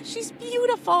God, she's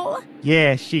beautiful.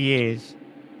 Yeah, she is.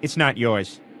 It's not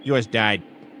yours. Yours died.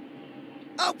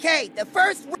 Okay, the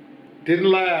first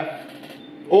Didn't laugh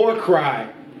or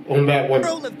cry on that one.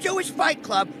 rule of Jewish Fight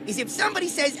Club is if somebody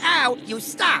says ow, you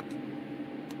stop.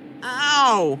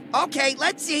 Ow! Okay,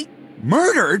 let's see.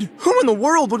 Murdered? Who in the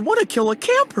world would want to kill a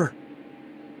camper?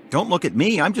 Don't look at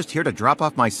me. I'm just here to drop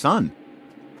off my son.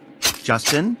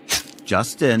 Justin,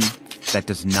 that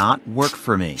does not work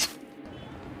for me.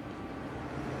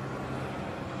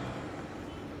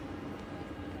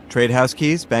 Trade house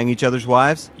keys? Bang each other's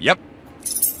wives? Yep.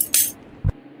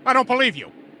 I don't believe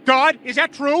you. God, is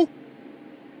that true?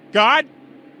 God?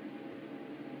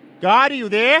 God, are you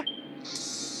there?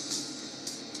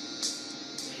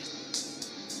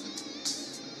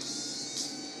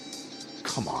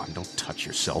 Come on, don't touch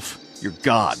yourself. You're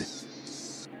God.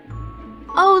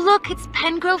 Oh, look, it's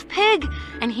Pengrove Pig.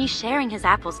 And he's sharing his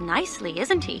apples nicely,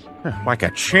 isn't he? Like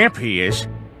a champ he is.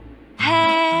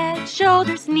 Head,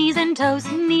 shoulders, knees and toes,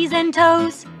 knees and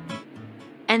toes.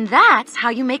 And that's how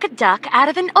you make a duck out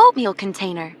of an oatmeal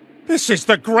container. This is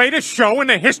the greatest show in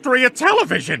the history of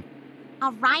television.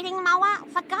 A riding mower?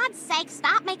 For God's sake,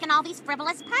 stop making all these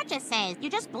frivolous purchases. You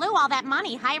just blew all that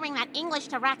money hiring that English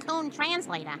to raccoon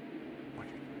translator.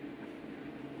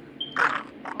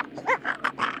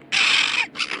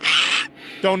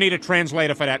 Don't need a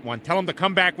translator for that one. Tell him to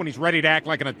come back when he's ready to act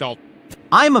like an adult.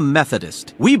 I'm a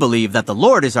Methodist. We believe that the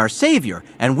Lord is our Savior,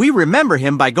 and we remember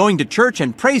him by going to church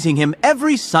and praising him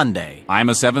every Sunday. I'm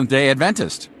a Seventh-day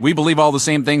Adventist. We believe all the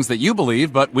same things that you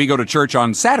believe, but we go to church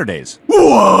on Saturdays.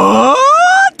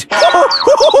 What?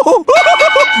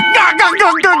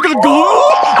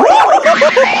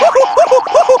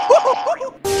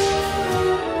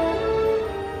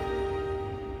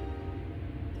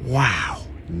 Wow,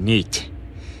 neat.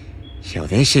 So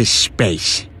this is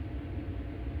space.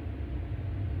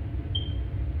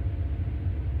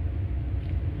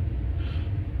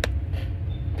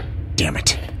 Damn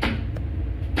it.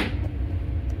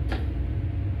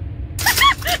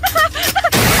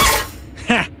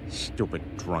 Ha!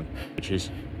 Stupid drunk bitches.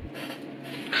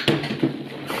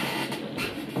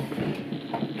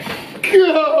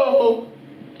 Go!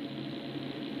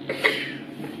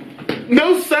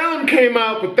 No sound came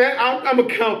out, but that I'm gonna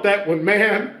count that one,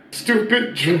 man.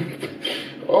 Stupid drunk.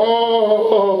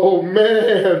 Oh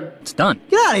man. It's done.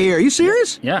 Get out of here. Are you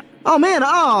serious? Yeah. Oh man,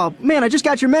 I just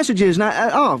got your messages and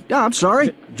I'm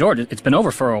sorry. George, it's been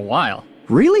over for a while.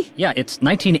 Really? Yeah, it's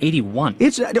 1981.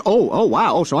 It's oh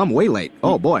wow. Oh, so I'm way late.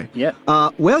 Oh boy. Yeah.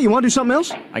 Well, you want to do something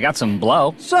else? I got some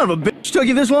blow. Son of a bitch, took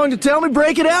you this long to tell me?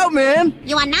 Break it out, man.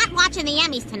 You are not watching the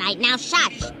Emmys tonight. Now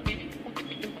shush.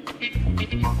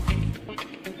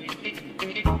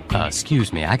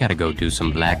 Excuse me, I gotta go do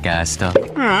some black guy stuff.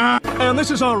 And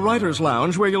this is our writer's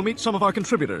lounge, where you'll meet some of our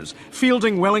contributors.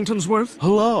 Fielding Wellingtonsworth.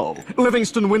 Hello.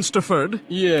 Livingston Winsterford.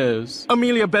 Yes.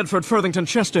 Amelia Bedford Furthington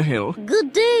Chesterhill.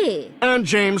 Good day. And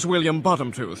James William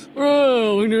Bottomtooth.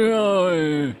 Oh,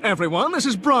 no. Everyone, this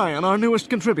is Brian, our newest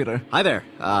contributor. Hi there.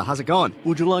 How's it going?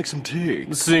 Would you like some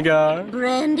tea? Cigar?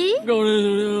 Brandy?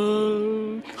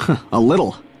 A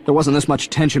little. There wasn't this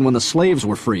much tension when the slaves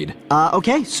were freed.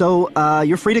 Okay, so,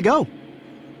 you're free to go.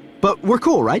 But we're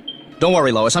cool, right? Don't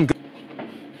worry, Lois, I'm good.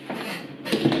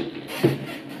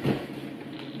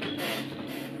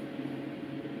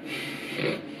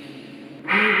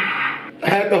 I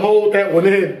had to hold that one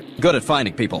in. Good at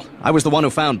finding people. I was the one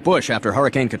who found Bush after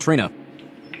Hurricane Katrina.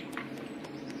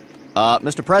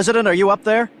 Mr. President, are you up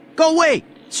there? Go away!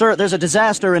 Sir, there's a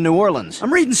disaster in New Orleans.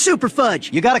 I'm reading Super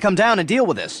Fudge. You gotta come down and deal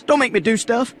with this. Don't make me do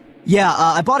stuff. Yeah,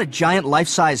 I bought a giant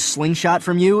life-size slingshot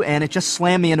from you, and it just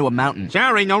slammed me into a mountain.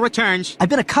 Sorry, no returns. I've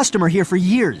been a customer here for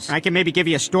years. I can maybe give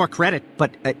you a store credit.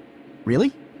 But,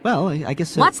 really? Well, I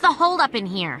guess... What's the holdup in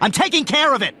here? I'm taking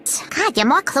care of it! God, you're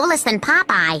more clueless than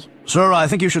Popeye. Sir, I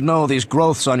think you should know these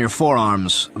growths on your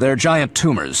forearms. They're giant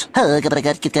tumors. Oh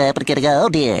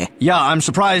dear. Yeah, I'm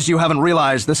surprised you haven't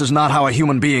realized this is not how a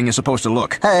human being is supposed to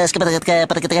look. And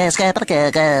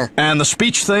the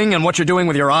speech thing and what you're doing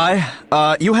with your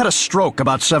eye? You had a stroke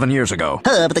about 7 years ago.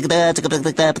 That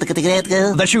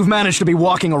you've managed to be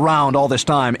walking around all this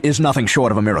time is nothing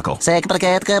short of a miracle.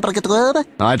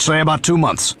 I'd say about 2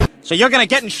 months. So you're gonna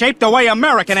get in shape the way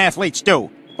American athletes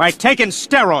do, by taking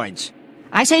steroids.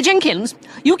 I say, Jenkins,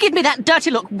 you give me that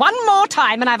dirty look one more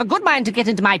time and I've a good mind to get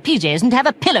into my PJs and have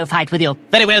a pillow fight with you.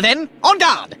 Very well then, on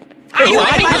guard! I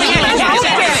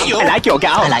like your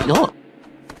gal. I like your...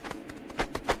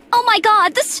 Oh my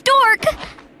god, the stork!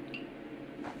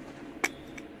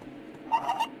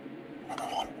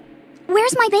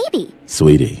 Where's my baby?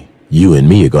 Sweetie, you and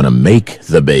me are gonna make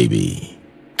the baby.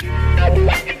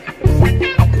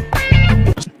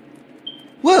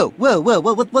 Whoa,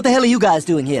 what the hell are you guys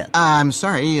doing here? I'm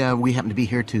sorry, we happen to be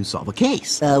here to solve a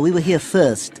case. We were here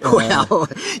first. Well,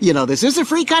 you know, this is a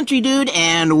free country, dude,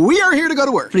 and we are here to go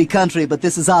to work. Free country, but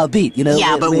this is our beat, you know?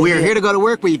 Yeah, but we're here to go to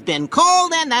work. We've been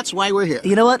called, and that's why we're here.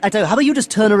 You know what? I tell you, how about you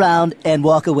just turn around and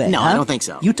walk away? No, huh? I don't think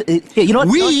so. Here, you know what?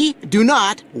 We do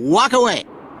not walk away.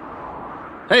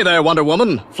 Hey there, Wonder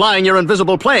Woman. Flying your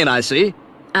invisible plane, I see.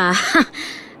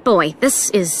 Boy, this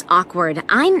is awkward.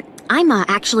 I'm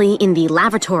actually in the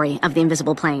lavatory of the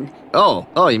invisible plane. Oh,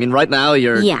 you mean right now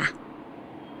you're... Yeah.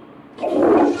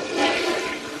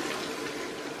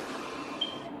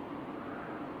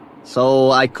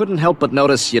 So I couldn't help but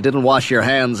notice you didn't wash your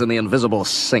hands in the invisible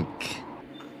sink.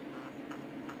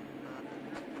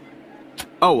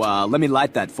 Oh, let me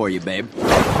light that for you, babe.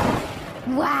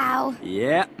 Wow.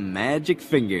 Yeah, magic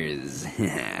fingers.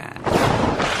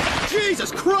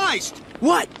 Jesus Christ!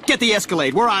 What? Get the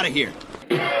Escalade. We're out of here.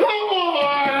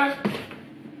 God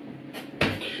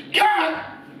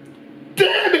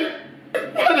damn it!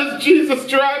 Why does Jesus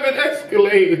drive an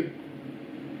Escalade?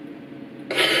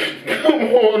 Come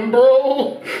on,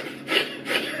 bro.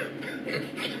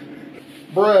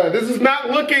 Bruh, this is not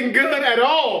looking good at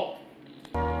all.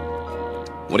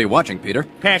 What are you watching, Peter?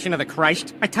 Passion of the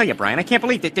Christ. I tell you, Brian, I can't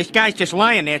believe that this guy's just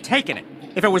lying there taking it.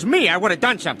 If it was me, I would have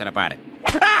done something about it.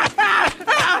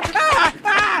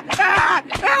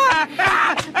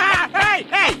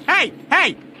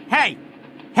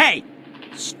 Hey!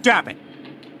 Stop it.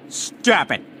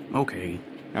 Stop it. Okay.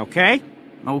 Okay?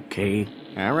 Okay.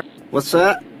 All right. What's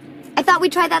that? I thought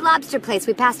we'd try that lobster place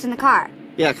we passed in the car.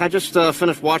 Yeah, can I just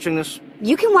finish watching this?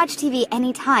 You can watch TV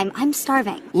anytime. I'm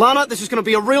starving. Lana, this is gonna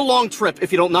be a real long trip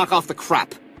if you don't knock off the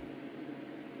crap.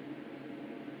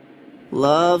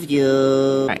 Love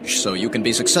you. So you can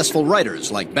be successful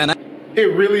writers like Ben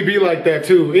It really be like that,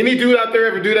 too. Any dude out there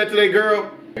ever do that to their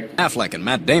girl? Affleck and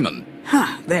Matt Damon.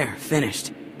 Huh, there,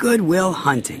 finished. Good Will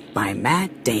Hunting by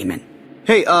Matt Damon.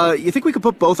 Hey, you think we could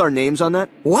put both our names on that?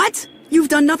 What? You've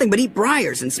done nothing but eat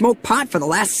briars and smoke pot for the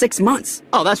last 6 months.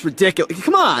 Oh, that's ridiculous.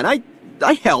 Come on, I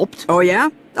helped. Oh, yeah?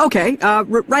 Okay,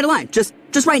 write a line. Just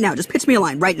right now. Just pitch me a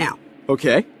line right now.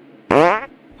 Okay. How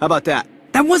about that?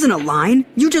 That wasn't a line.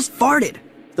 You just farted.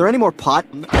 There any more pot?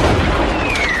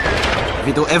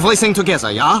 We do everything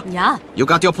together, yeah? Yeah. You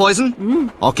got your poison?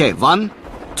 Okay, 1,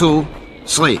 2,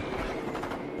 3.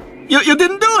 You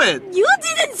didn't do it! You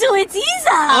didn't do it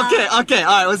either! Okay,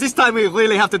 alright, well, this time we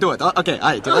really have to do it. Okay,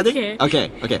 alright, you ready? Okay.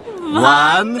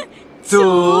 1,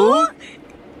 2...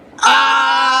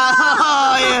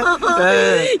 Yeah.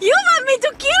 You want me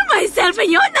to kill myself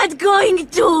and you're not going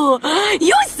to!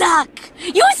 You suck!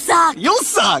 You suck! You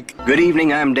suck! Good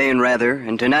evening, I'm Dan Rather,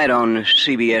 and tonight on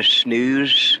CBS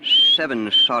News, 7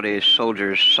 Saudi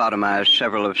soldiers sodomized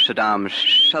several of Saddam's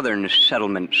southern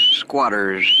settlement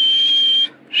squatters.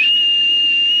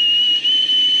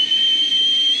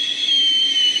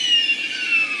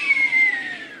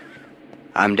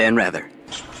 I'm Dan Rather.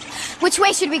 Which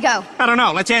way should we go? I don't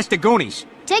know. Let's ask the Goonies.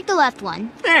 Take the left one.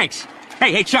 Thanks.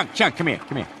 Hey, Chunk, come here.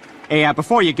 Hey,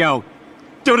 before you go,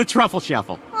 do the truffle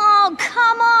shuffle. Oh,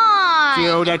 come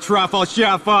on! Do the truffle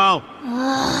shuffle!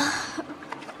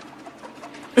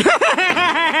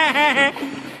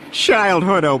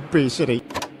 Childhood obesity.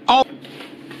 Oh!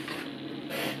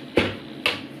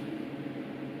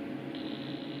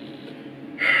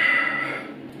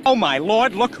 Oh, my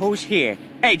lord, look who's here.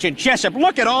 Agent Jessup,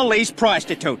 look at all these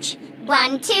prostitutes.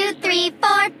 1, 2, 3,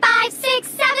 4, 5, 6,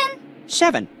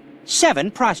 7.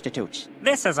 7 prostitutes.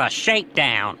 This is a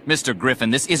shakedown. Mr.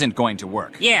 Griffin, this isn't going to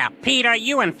work. Yeah, Peter,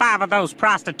 you and 5 of those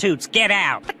prostitutes get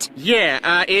out.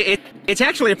 Yeah, it's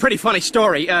actually a pretty funny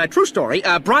story. True story.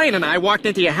 Brian and I walked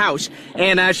into your house,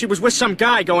 and she was with some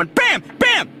guy going, bam,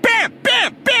 bam, bam,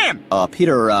 bam, bam.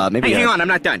 Peter, maybe... Hey, hang on, I'm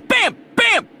not done. Bam,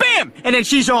 bam, bam. And then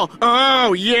she's all,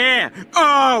 oh, yeah,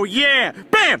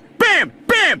 bam, bam,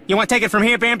 bam. You want to take it from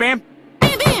here, Bam, Bam?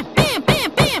 Bam, bam, bam,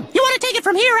 bam, bam! You want to take it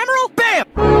from here, Emerald? Bam!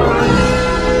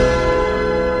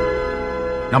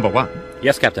 Number 1.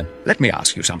 Yes, Captain. Let me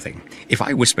ask you something. If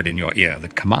I whispered in your ear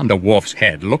that Commander Worf's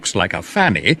head looks like a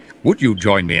fanny, would you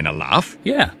join me in a laugh?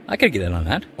 Yeah, I could get in on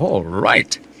that. All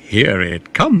right. Here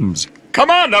it comes.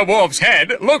 Commander Worf's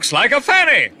head looks like a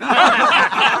fanny!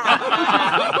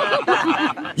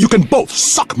 You can both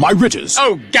suck my ridges!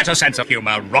 Oh, get a sense of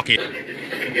humor, Rocky.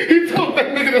 He told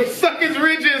that nigga to suck his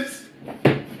ridges!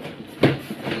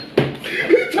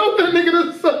 He told that nigga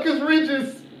to suck his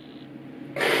ridges!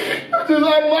 I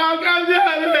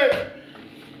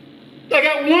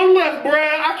got one left, bruh.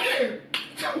 I can't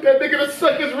tell that nigga to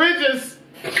suck his ridges.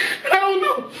 I don't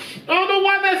know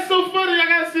why that's so funny. I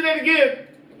gotta see that again.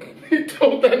 He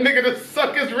told that nigga to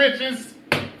suck his ridges.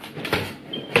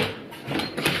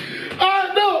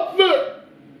 No, look.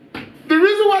 The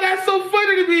reason why that's so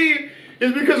funny to me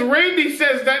is because Randy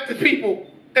says that to people.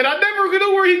 And I never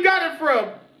knew where he got it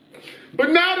from. But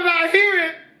now that I hear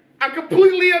it, I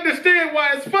completely understand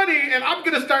why it's funny, and I'm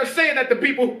gonna start saying that to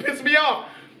people who piss me off.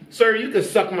 Sir, you can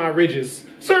suck my ridges.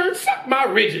 Sir, suck my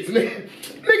ridges, nigga.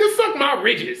 Nigga, suck my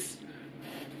ridges.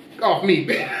 Off me,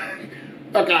 man.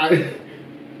 Fuck out.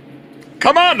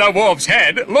 Commander Worf's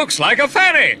head looks like a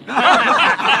fanny!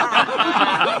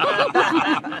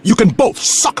 You can both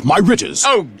suck my ridges.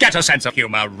 Oh, get a sense of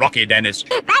humor, Rocky Dennis.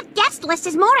 That guest list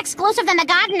is more exclusive than the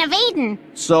Garden of Eden.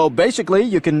 So basically,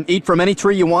 you can eat from any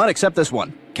tree you want except this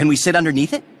one. Can we sit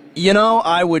underneath it? You know,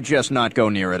 I would just not go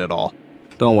near it at all.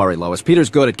 Don't worry, Lois. Peter's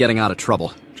good at getting out of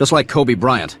trouble. Just like Kobe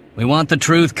Bryant. We want the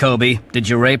truth, Kobe. Did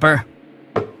you rape her?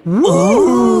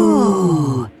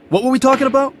 Ooh. What were we talking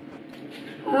about?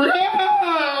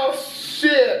 Oh,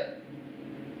 shit.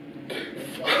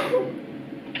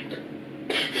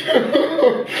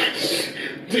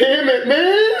 Damn it,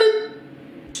 man.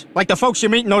 Like the folks you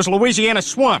meet in those Louisiana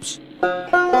swamps.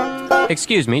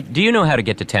 Excuse me, do you know how to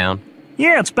get to town?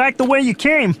 Yeah, it's back the way you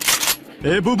came.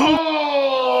 Hey, boo-boo.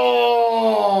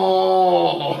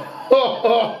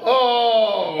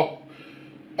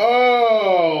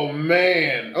 Oh,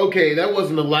 man. Okay, that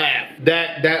wasn't a laugh.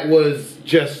 That was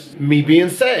just me being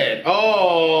sad.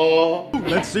 Oh.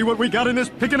 Let's see what we got in this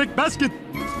picnic basket.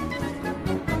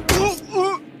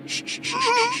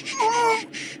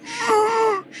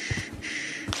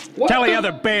 Tell the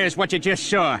other bears what you just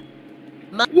saw.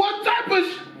 What type of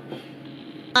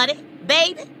Honey,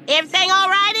 baby, everything all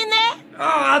right in there?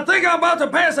 Oh, I think I'm about to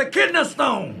pass a kidney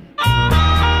stone.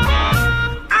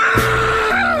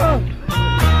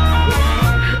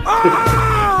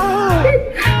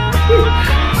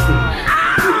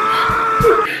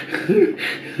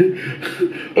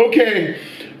 Okay,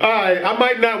 alright, I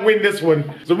might not win this one.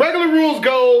 So regular rules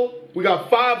go, we got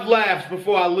 5 laughs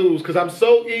before I lose, because I'm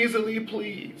so easily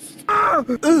pleased.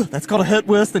 Ugh, that's gotta hurt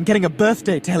worse than getting a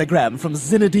birthday telegram from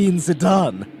Zinedine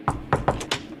Zidane.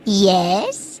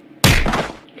 Yes?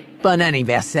 Bon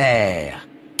anniversaire.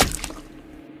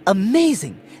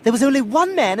 Amazing. There was only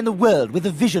one man in the world with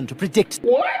a vision to predict...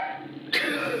 What?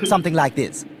 Something like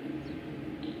this.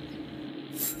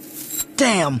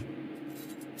 Damn.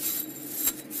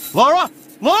 Laura!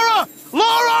 Laura!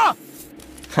 Laura!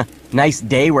 Nice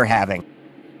day we're having.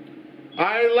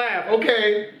 I laugh,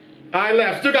 okay. I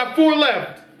laugh. Still got 4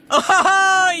 left.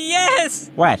 Oh, yes!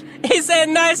 What? He said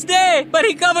nice day, but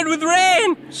he covered with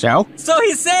rain. So? So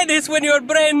he said this when your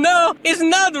brain no, it's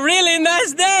not really a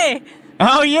nice day.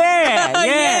 Oh, yeah, yeah.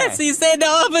 Yes, he said the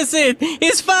opposite.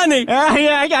 It's funny.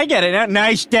 Yeah, I get it.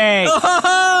 Nice day.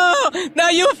 Oh, now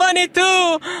you funny too.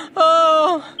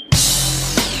 Oh.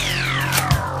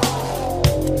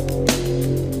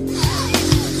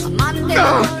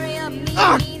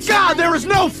 Oh, God, there is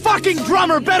no fucking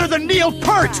drummer better than Neil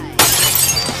Peart!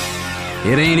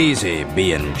 It ain't easy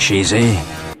being cheesy.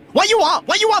 What you want?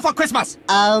 What you want for Christmas?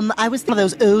 I was thinking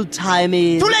of those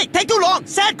old-timey... Too late! Take too long!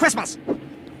 Sad Christmas!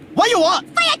 What you want?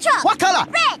 Fire truck! What color?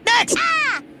 Red! Next!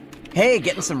 Ah! Hey,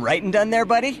 getting some writing done there,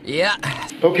 buddy? Yeah.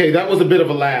 Okay, that was a bit of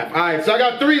a laugh. Alright, so I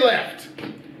got 3 left.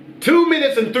 2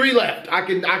 minutes and 3 left. I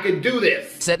can do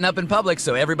this. Setting up in public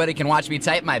so everybody can watch me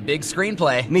type my big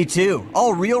screenplay. Me too.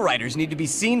 All real writers need to be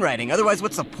scene writing, otherwise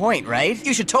what's the point, right?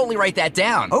 You should totally write that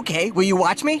down. Okay, will you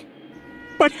watch me?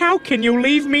 But how can you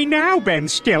leave me now, Ben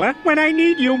Stiller, when I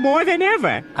need you more than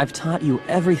ever? I've taught you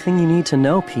everything you need to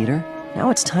know, Peter.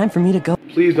 Now it's time for me to go.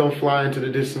 Please don't fly into the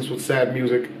distance with sad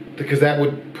music, because that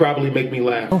would probably make me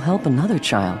laugh. Go help another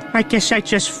child. I guess I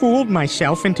just fooled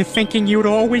myself into thinking you'd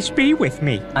always be with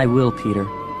me. I will, Peter.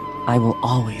 I will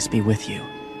always be with you.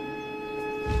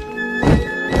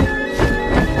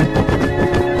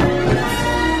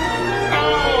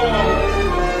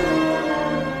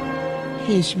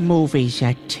 His movies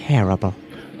are terrible.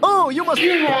 Oh, you must...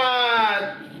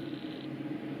 God.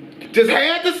 Just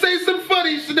had to say some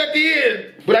funny shit at the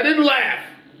end, but I didn't laugh.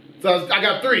 So I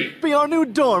got 3. Be our new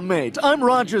dorm mate. I'm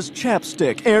Roger's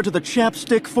Chapstick, heir to the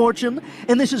Chapstick fortune,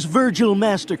 and this is Virgil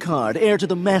Mastercard, heir to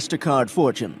the Mastercard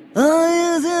fortune.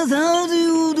 Oh, yes, how do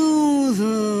you do?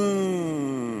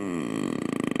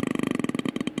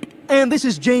 And this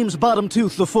is James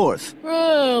Bottomtooth IV.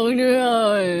 Oh,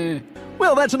 no.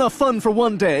 Well, that's enough fun for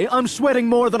one day. I'm sweating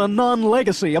more than a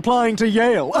non-legacy applying to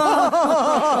Yale.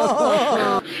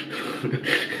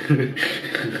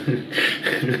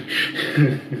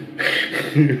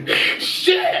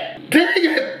 Shit! Dang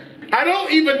it! I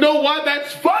don't even know why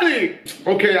that's funny!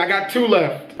 Okay, I got 2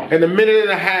 left. And a minute and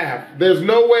a half. There's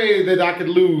no way that I could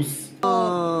lose.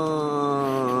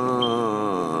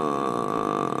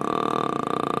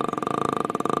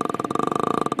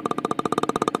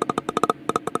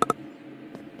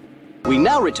 We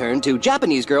now return to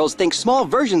Japanese girls think small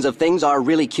versions of things are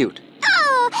really cute.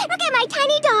 Oh, look at my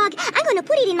tiny dog. I'm gonna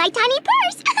put it in my tiny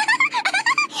purse.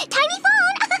 Tiny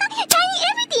phone. Tiny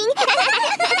everything.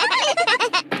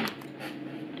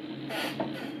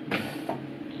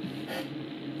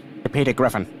 Peter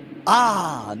Griffin.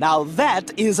 Ah, now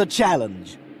that is a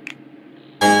challenge.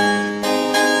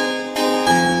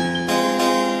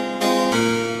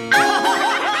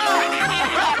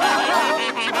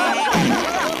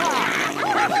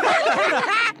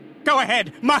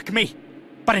 ahead, mock me.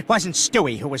 But it wasn't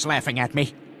Stewie who was laughing at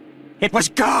me. It was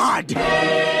God!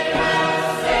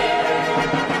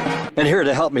 And here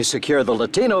to help me secure the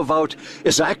Latino vote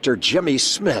is actor Jimmy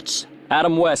Smits.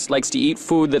 Adam West likes to eat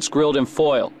food that's grilled in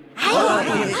foil.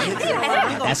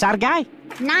 That's our guy.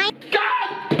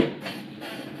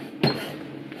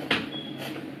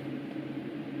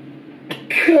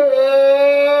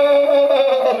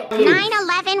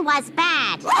 9/11 was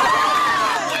bad.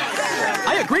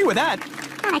 I agree with that.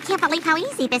 God, I can't believe how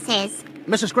easy this is.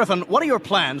 Mrs. Griffin, what are your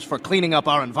plans for cleaning up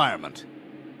our environment?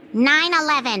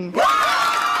 9/11.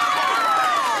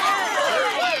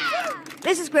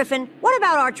 Mrs. Griffin, what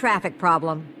about our traffic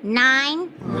problem?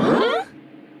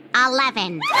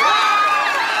 9/11.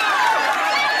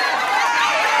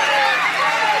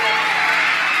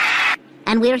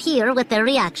 And we're here with their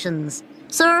reactions.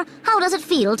 Sir, how does it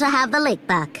feel to have the lake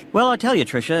back? Well, I tell you,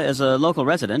 Tricia, as a local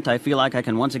resident, I feel like I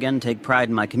can once again take pride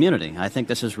in my community. I think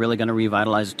this is really going to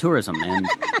revitalize tourism, and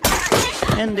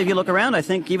if you look around, I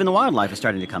think even the wildlife is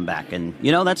starting to come back. And,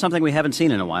 you know, that's something we haven't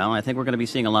seen in a while, and I think we're going to be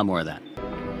seeing a lot more of that.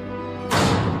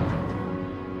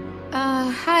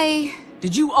 Hi.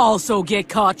 Did you also get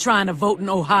caught trying to vote in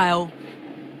Ohio?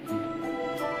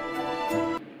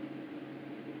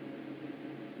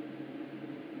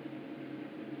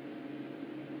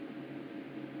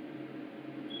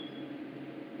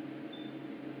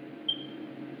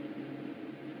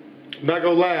 Not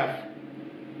gonna laugh.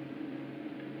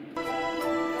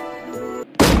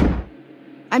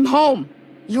 I'm home.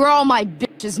 You're all my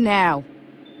bitches now.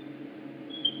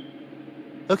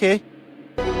 Okay.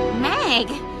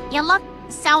 Meg, you look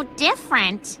so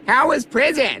different. How was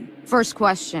prison? First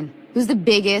question. Who's the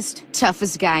biggest,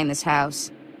 toughest guy in this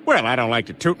house? Well, I don't like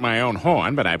to toot my own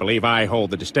horn, but I believe I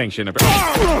hold the distinction of...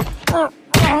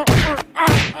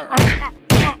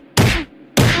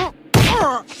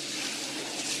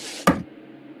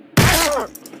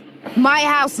 My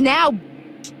house now.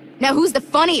 Now who's the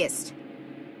funniest?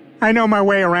 I know my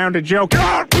way around a joke.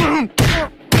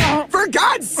 For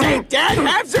God's sake, Dad,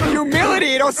 have some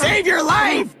humility. It'll save your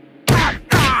life.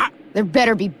 There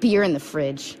better be beer in the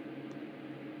fridge.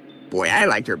 Boy, I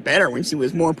liked her better when she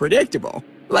was more predictable.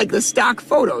 Like the stock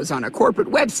photos on a corporate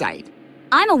website.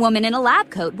 I'm a woman in a lab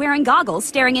coat wearing goggles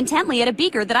staring intently at a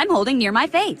beaker that I'm holding near my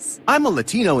face. I'm a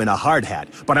Latino in a hard hat,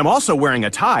 but I'm also wearing a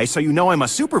tie, so you know I'm a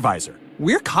supervisor.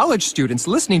 We're college students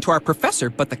listening to our professor,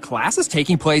 but the class is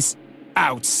taking place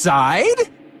outside?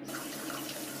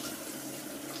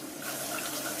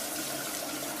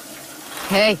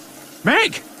 Hey.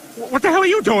 Meg! What the hell are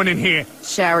you doing in here?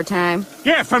 Shower time.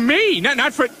 Yeah, for me,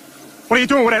 not for... What are you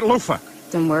doing with that loofah?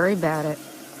 Don't worry about it.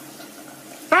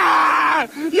 Ah!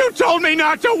 You told me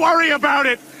not to worry about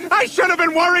it! I should have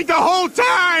been worried the whole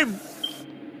time!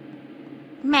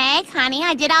 Meg, honey,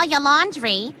 I did all your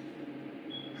laundry.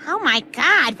 Oh my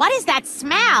God, what is that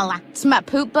smell? It's my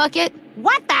poop bucket.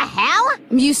 What the hell?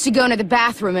 I'm used to going to the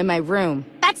bathroom in my room.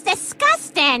 That's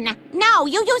disgusting. No,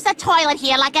 you use the toilet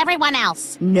here like everyone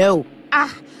else. No.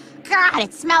 God,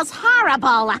 it smells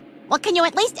horrible. Well, can you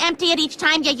at least empty it each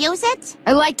time you use it?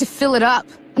 I like to fill it up.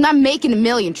 I'm not making a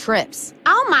million trips.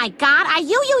 Oh my God, are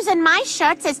you using my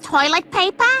shirts as toilet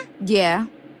paper? Yeah,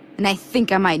 and I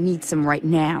think I might need some right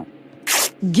now.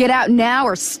 Get out now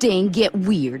or stay and get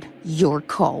weird. Your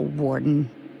call, Warden.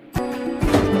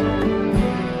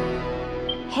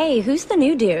 Hey, who's the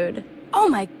new dude? Oh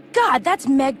my God, that's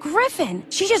Meg Griffin.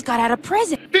 She just got out of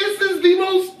prison. This is the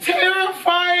most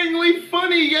terrifyingly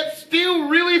funny yet still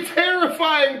really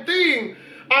terrifying thing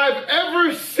I've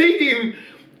ever seen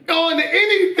on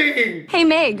anything. Hey,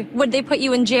 Meg, what'd they put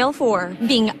you in jail for?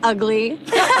 Being ugly?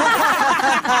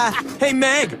 Hey,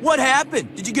 Meg, what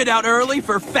happened? Did you get out early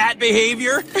for fat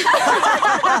behavior?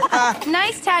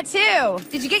 Nice tattoo.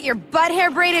 Did you get your butt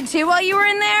hair braided too while you were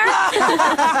in there?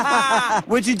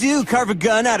 What'd you do, carve a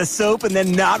gun out of soap and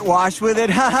then not wash with it?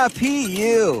 Haha,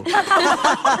 you.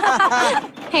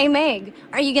 Hey, Meg,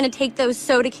 are you gonna take those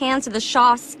soda cans to the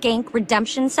Shaw Skank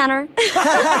Redemption Center?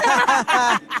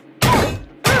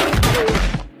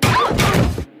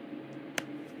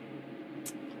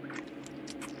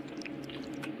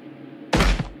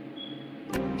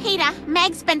 Peter,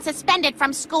 Meg's been suspended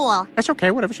from school. That's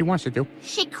okay, whatever she wants to do.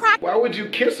 She cracked. Why would you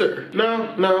kiss her?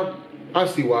 No, I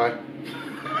see why.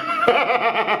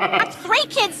 3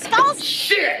 kids' skulls.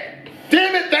 Shit!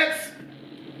 Damn it, that's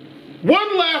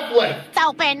one laugh left. It's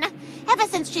open. Ever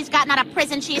since she's gotten out of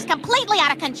prison, she is completely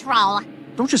out of control.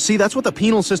 Don't you see, that's what the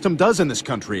penal system does in this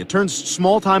country. It turns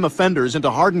small-time offenders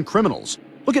into hardened criminals.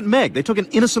 Look at Meg. They took an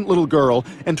innocent little girl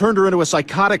and turned her into a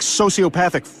psychotic,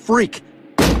 sociopathic freak.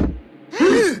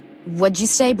 What'd you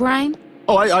say, Brian?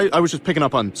 Oh, I was just picking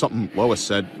up on something Lois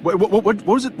said. What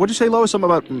was it? What'd you say, Lois? Something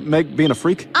about Meg being a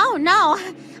freak? Oh, no.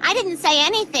 I didn't say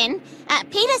anything.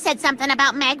 Peter said something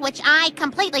about Meg, which I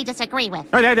completely disagree with.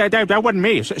 Oh, that wasn't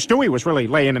me. Stewie was really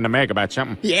laying into Meg about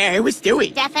something. Yeah, it was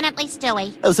Stewie. Definitely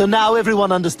Stewie. Oh, so now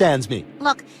everyone understands me.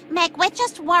 Look, Meg, we're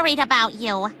just worried about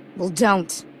you. Well,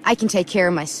 don't. I can take care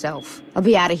of myself. I'll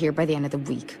be out of here by the end of the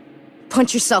week.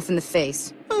 Punch yourself in the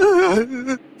face.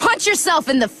 Punch yourself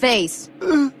in the face!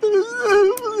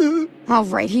 All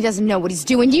right, he doesn't know what he's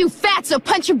doing. You fatso,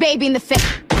 punch your baby in the face!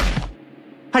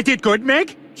 I did good,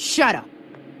 Meg? Shut up.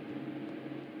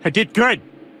 I did good.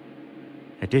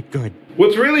 I did good.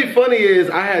 What's really funny is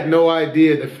I had no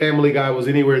idea that Family Guy was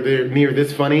anywhere near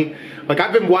this funny. Like,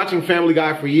 I've been watching Family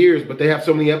Guy for years, but they have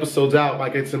so many episodes out,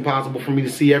 like it's impossible for me to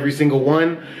see every single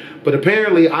one. But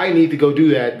apparently I need to go do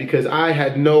that because I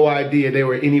had no idea they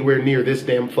were anywhere near this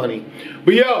damn funny.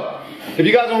 But yo, if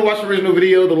you guys want to watch the original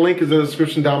video, the link is in the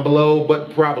description down below,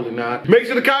 but probably not. Make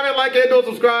sure to comment, like, and don't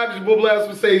subscribe. It's your boy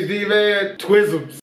BlastphamousHD, man. Twisms.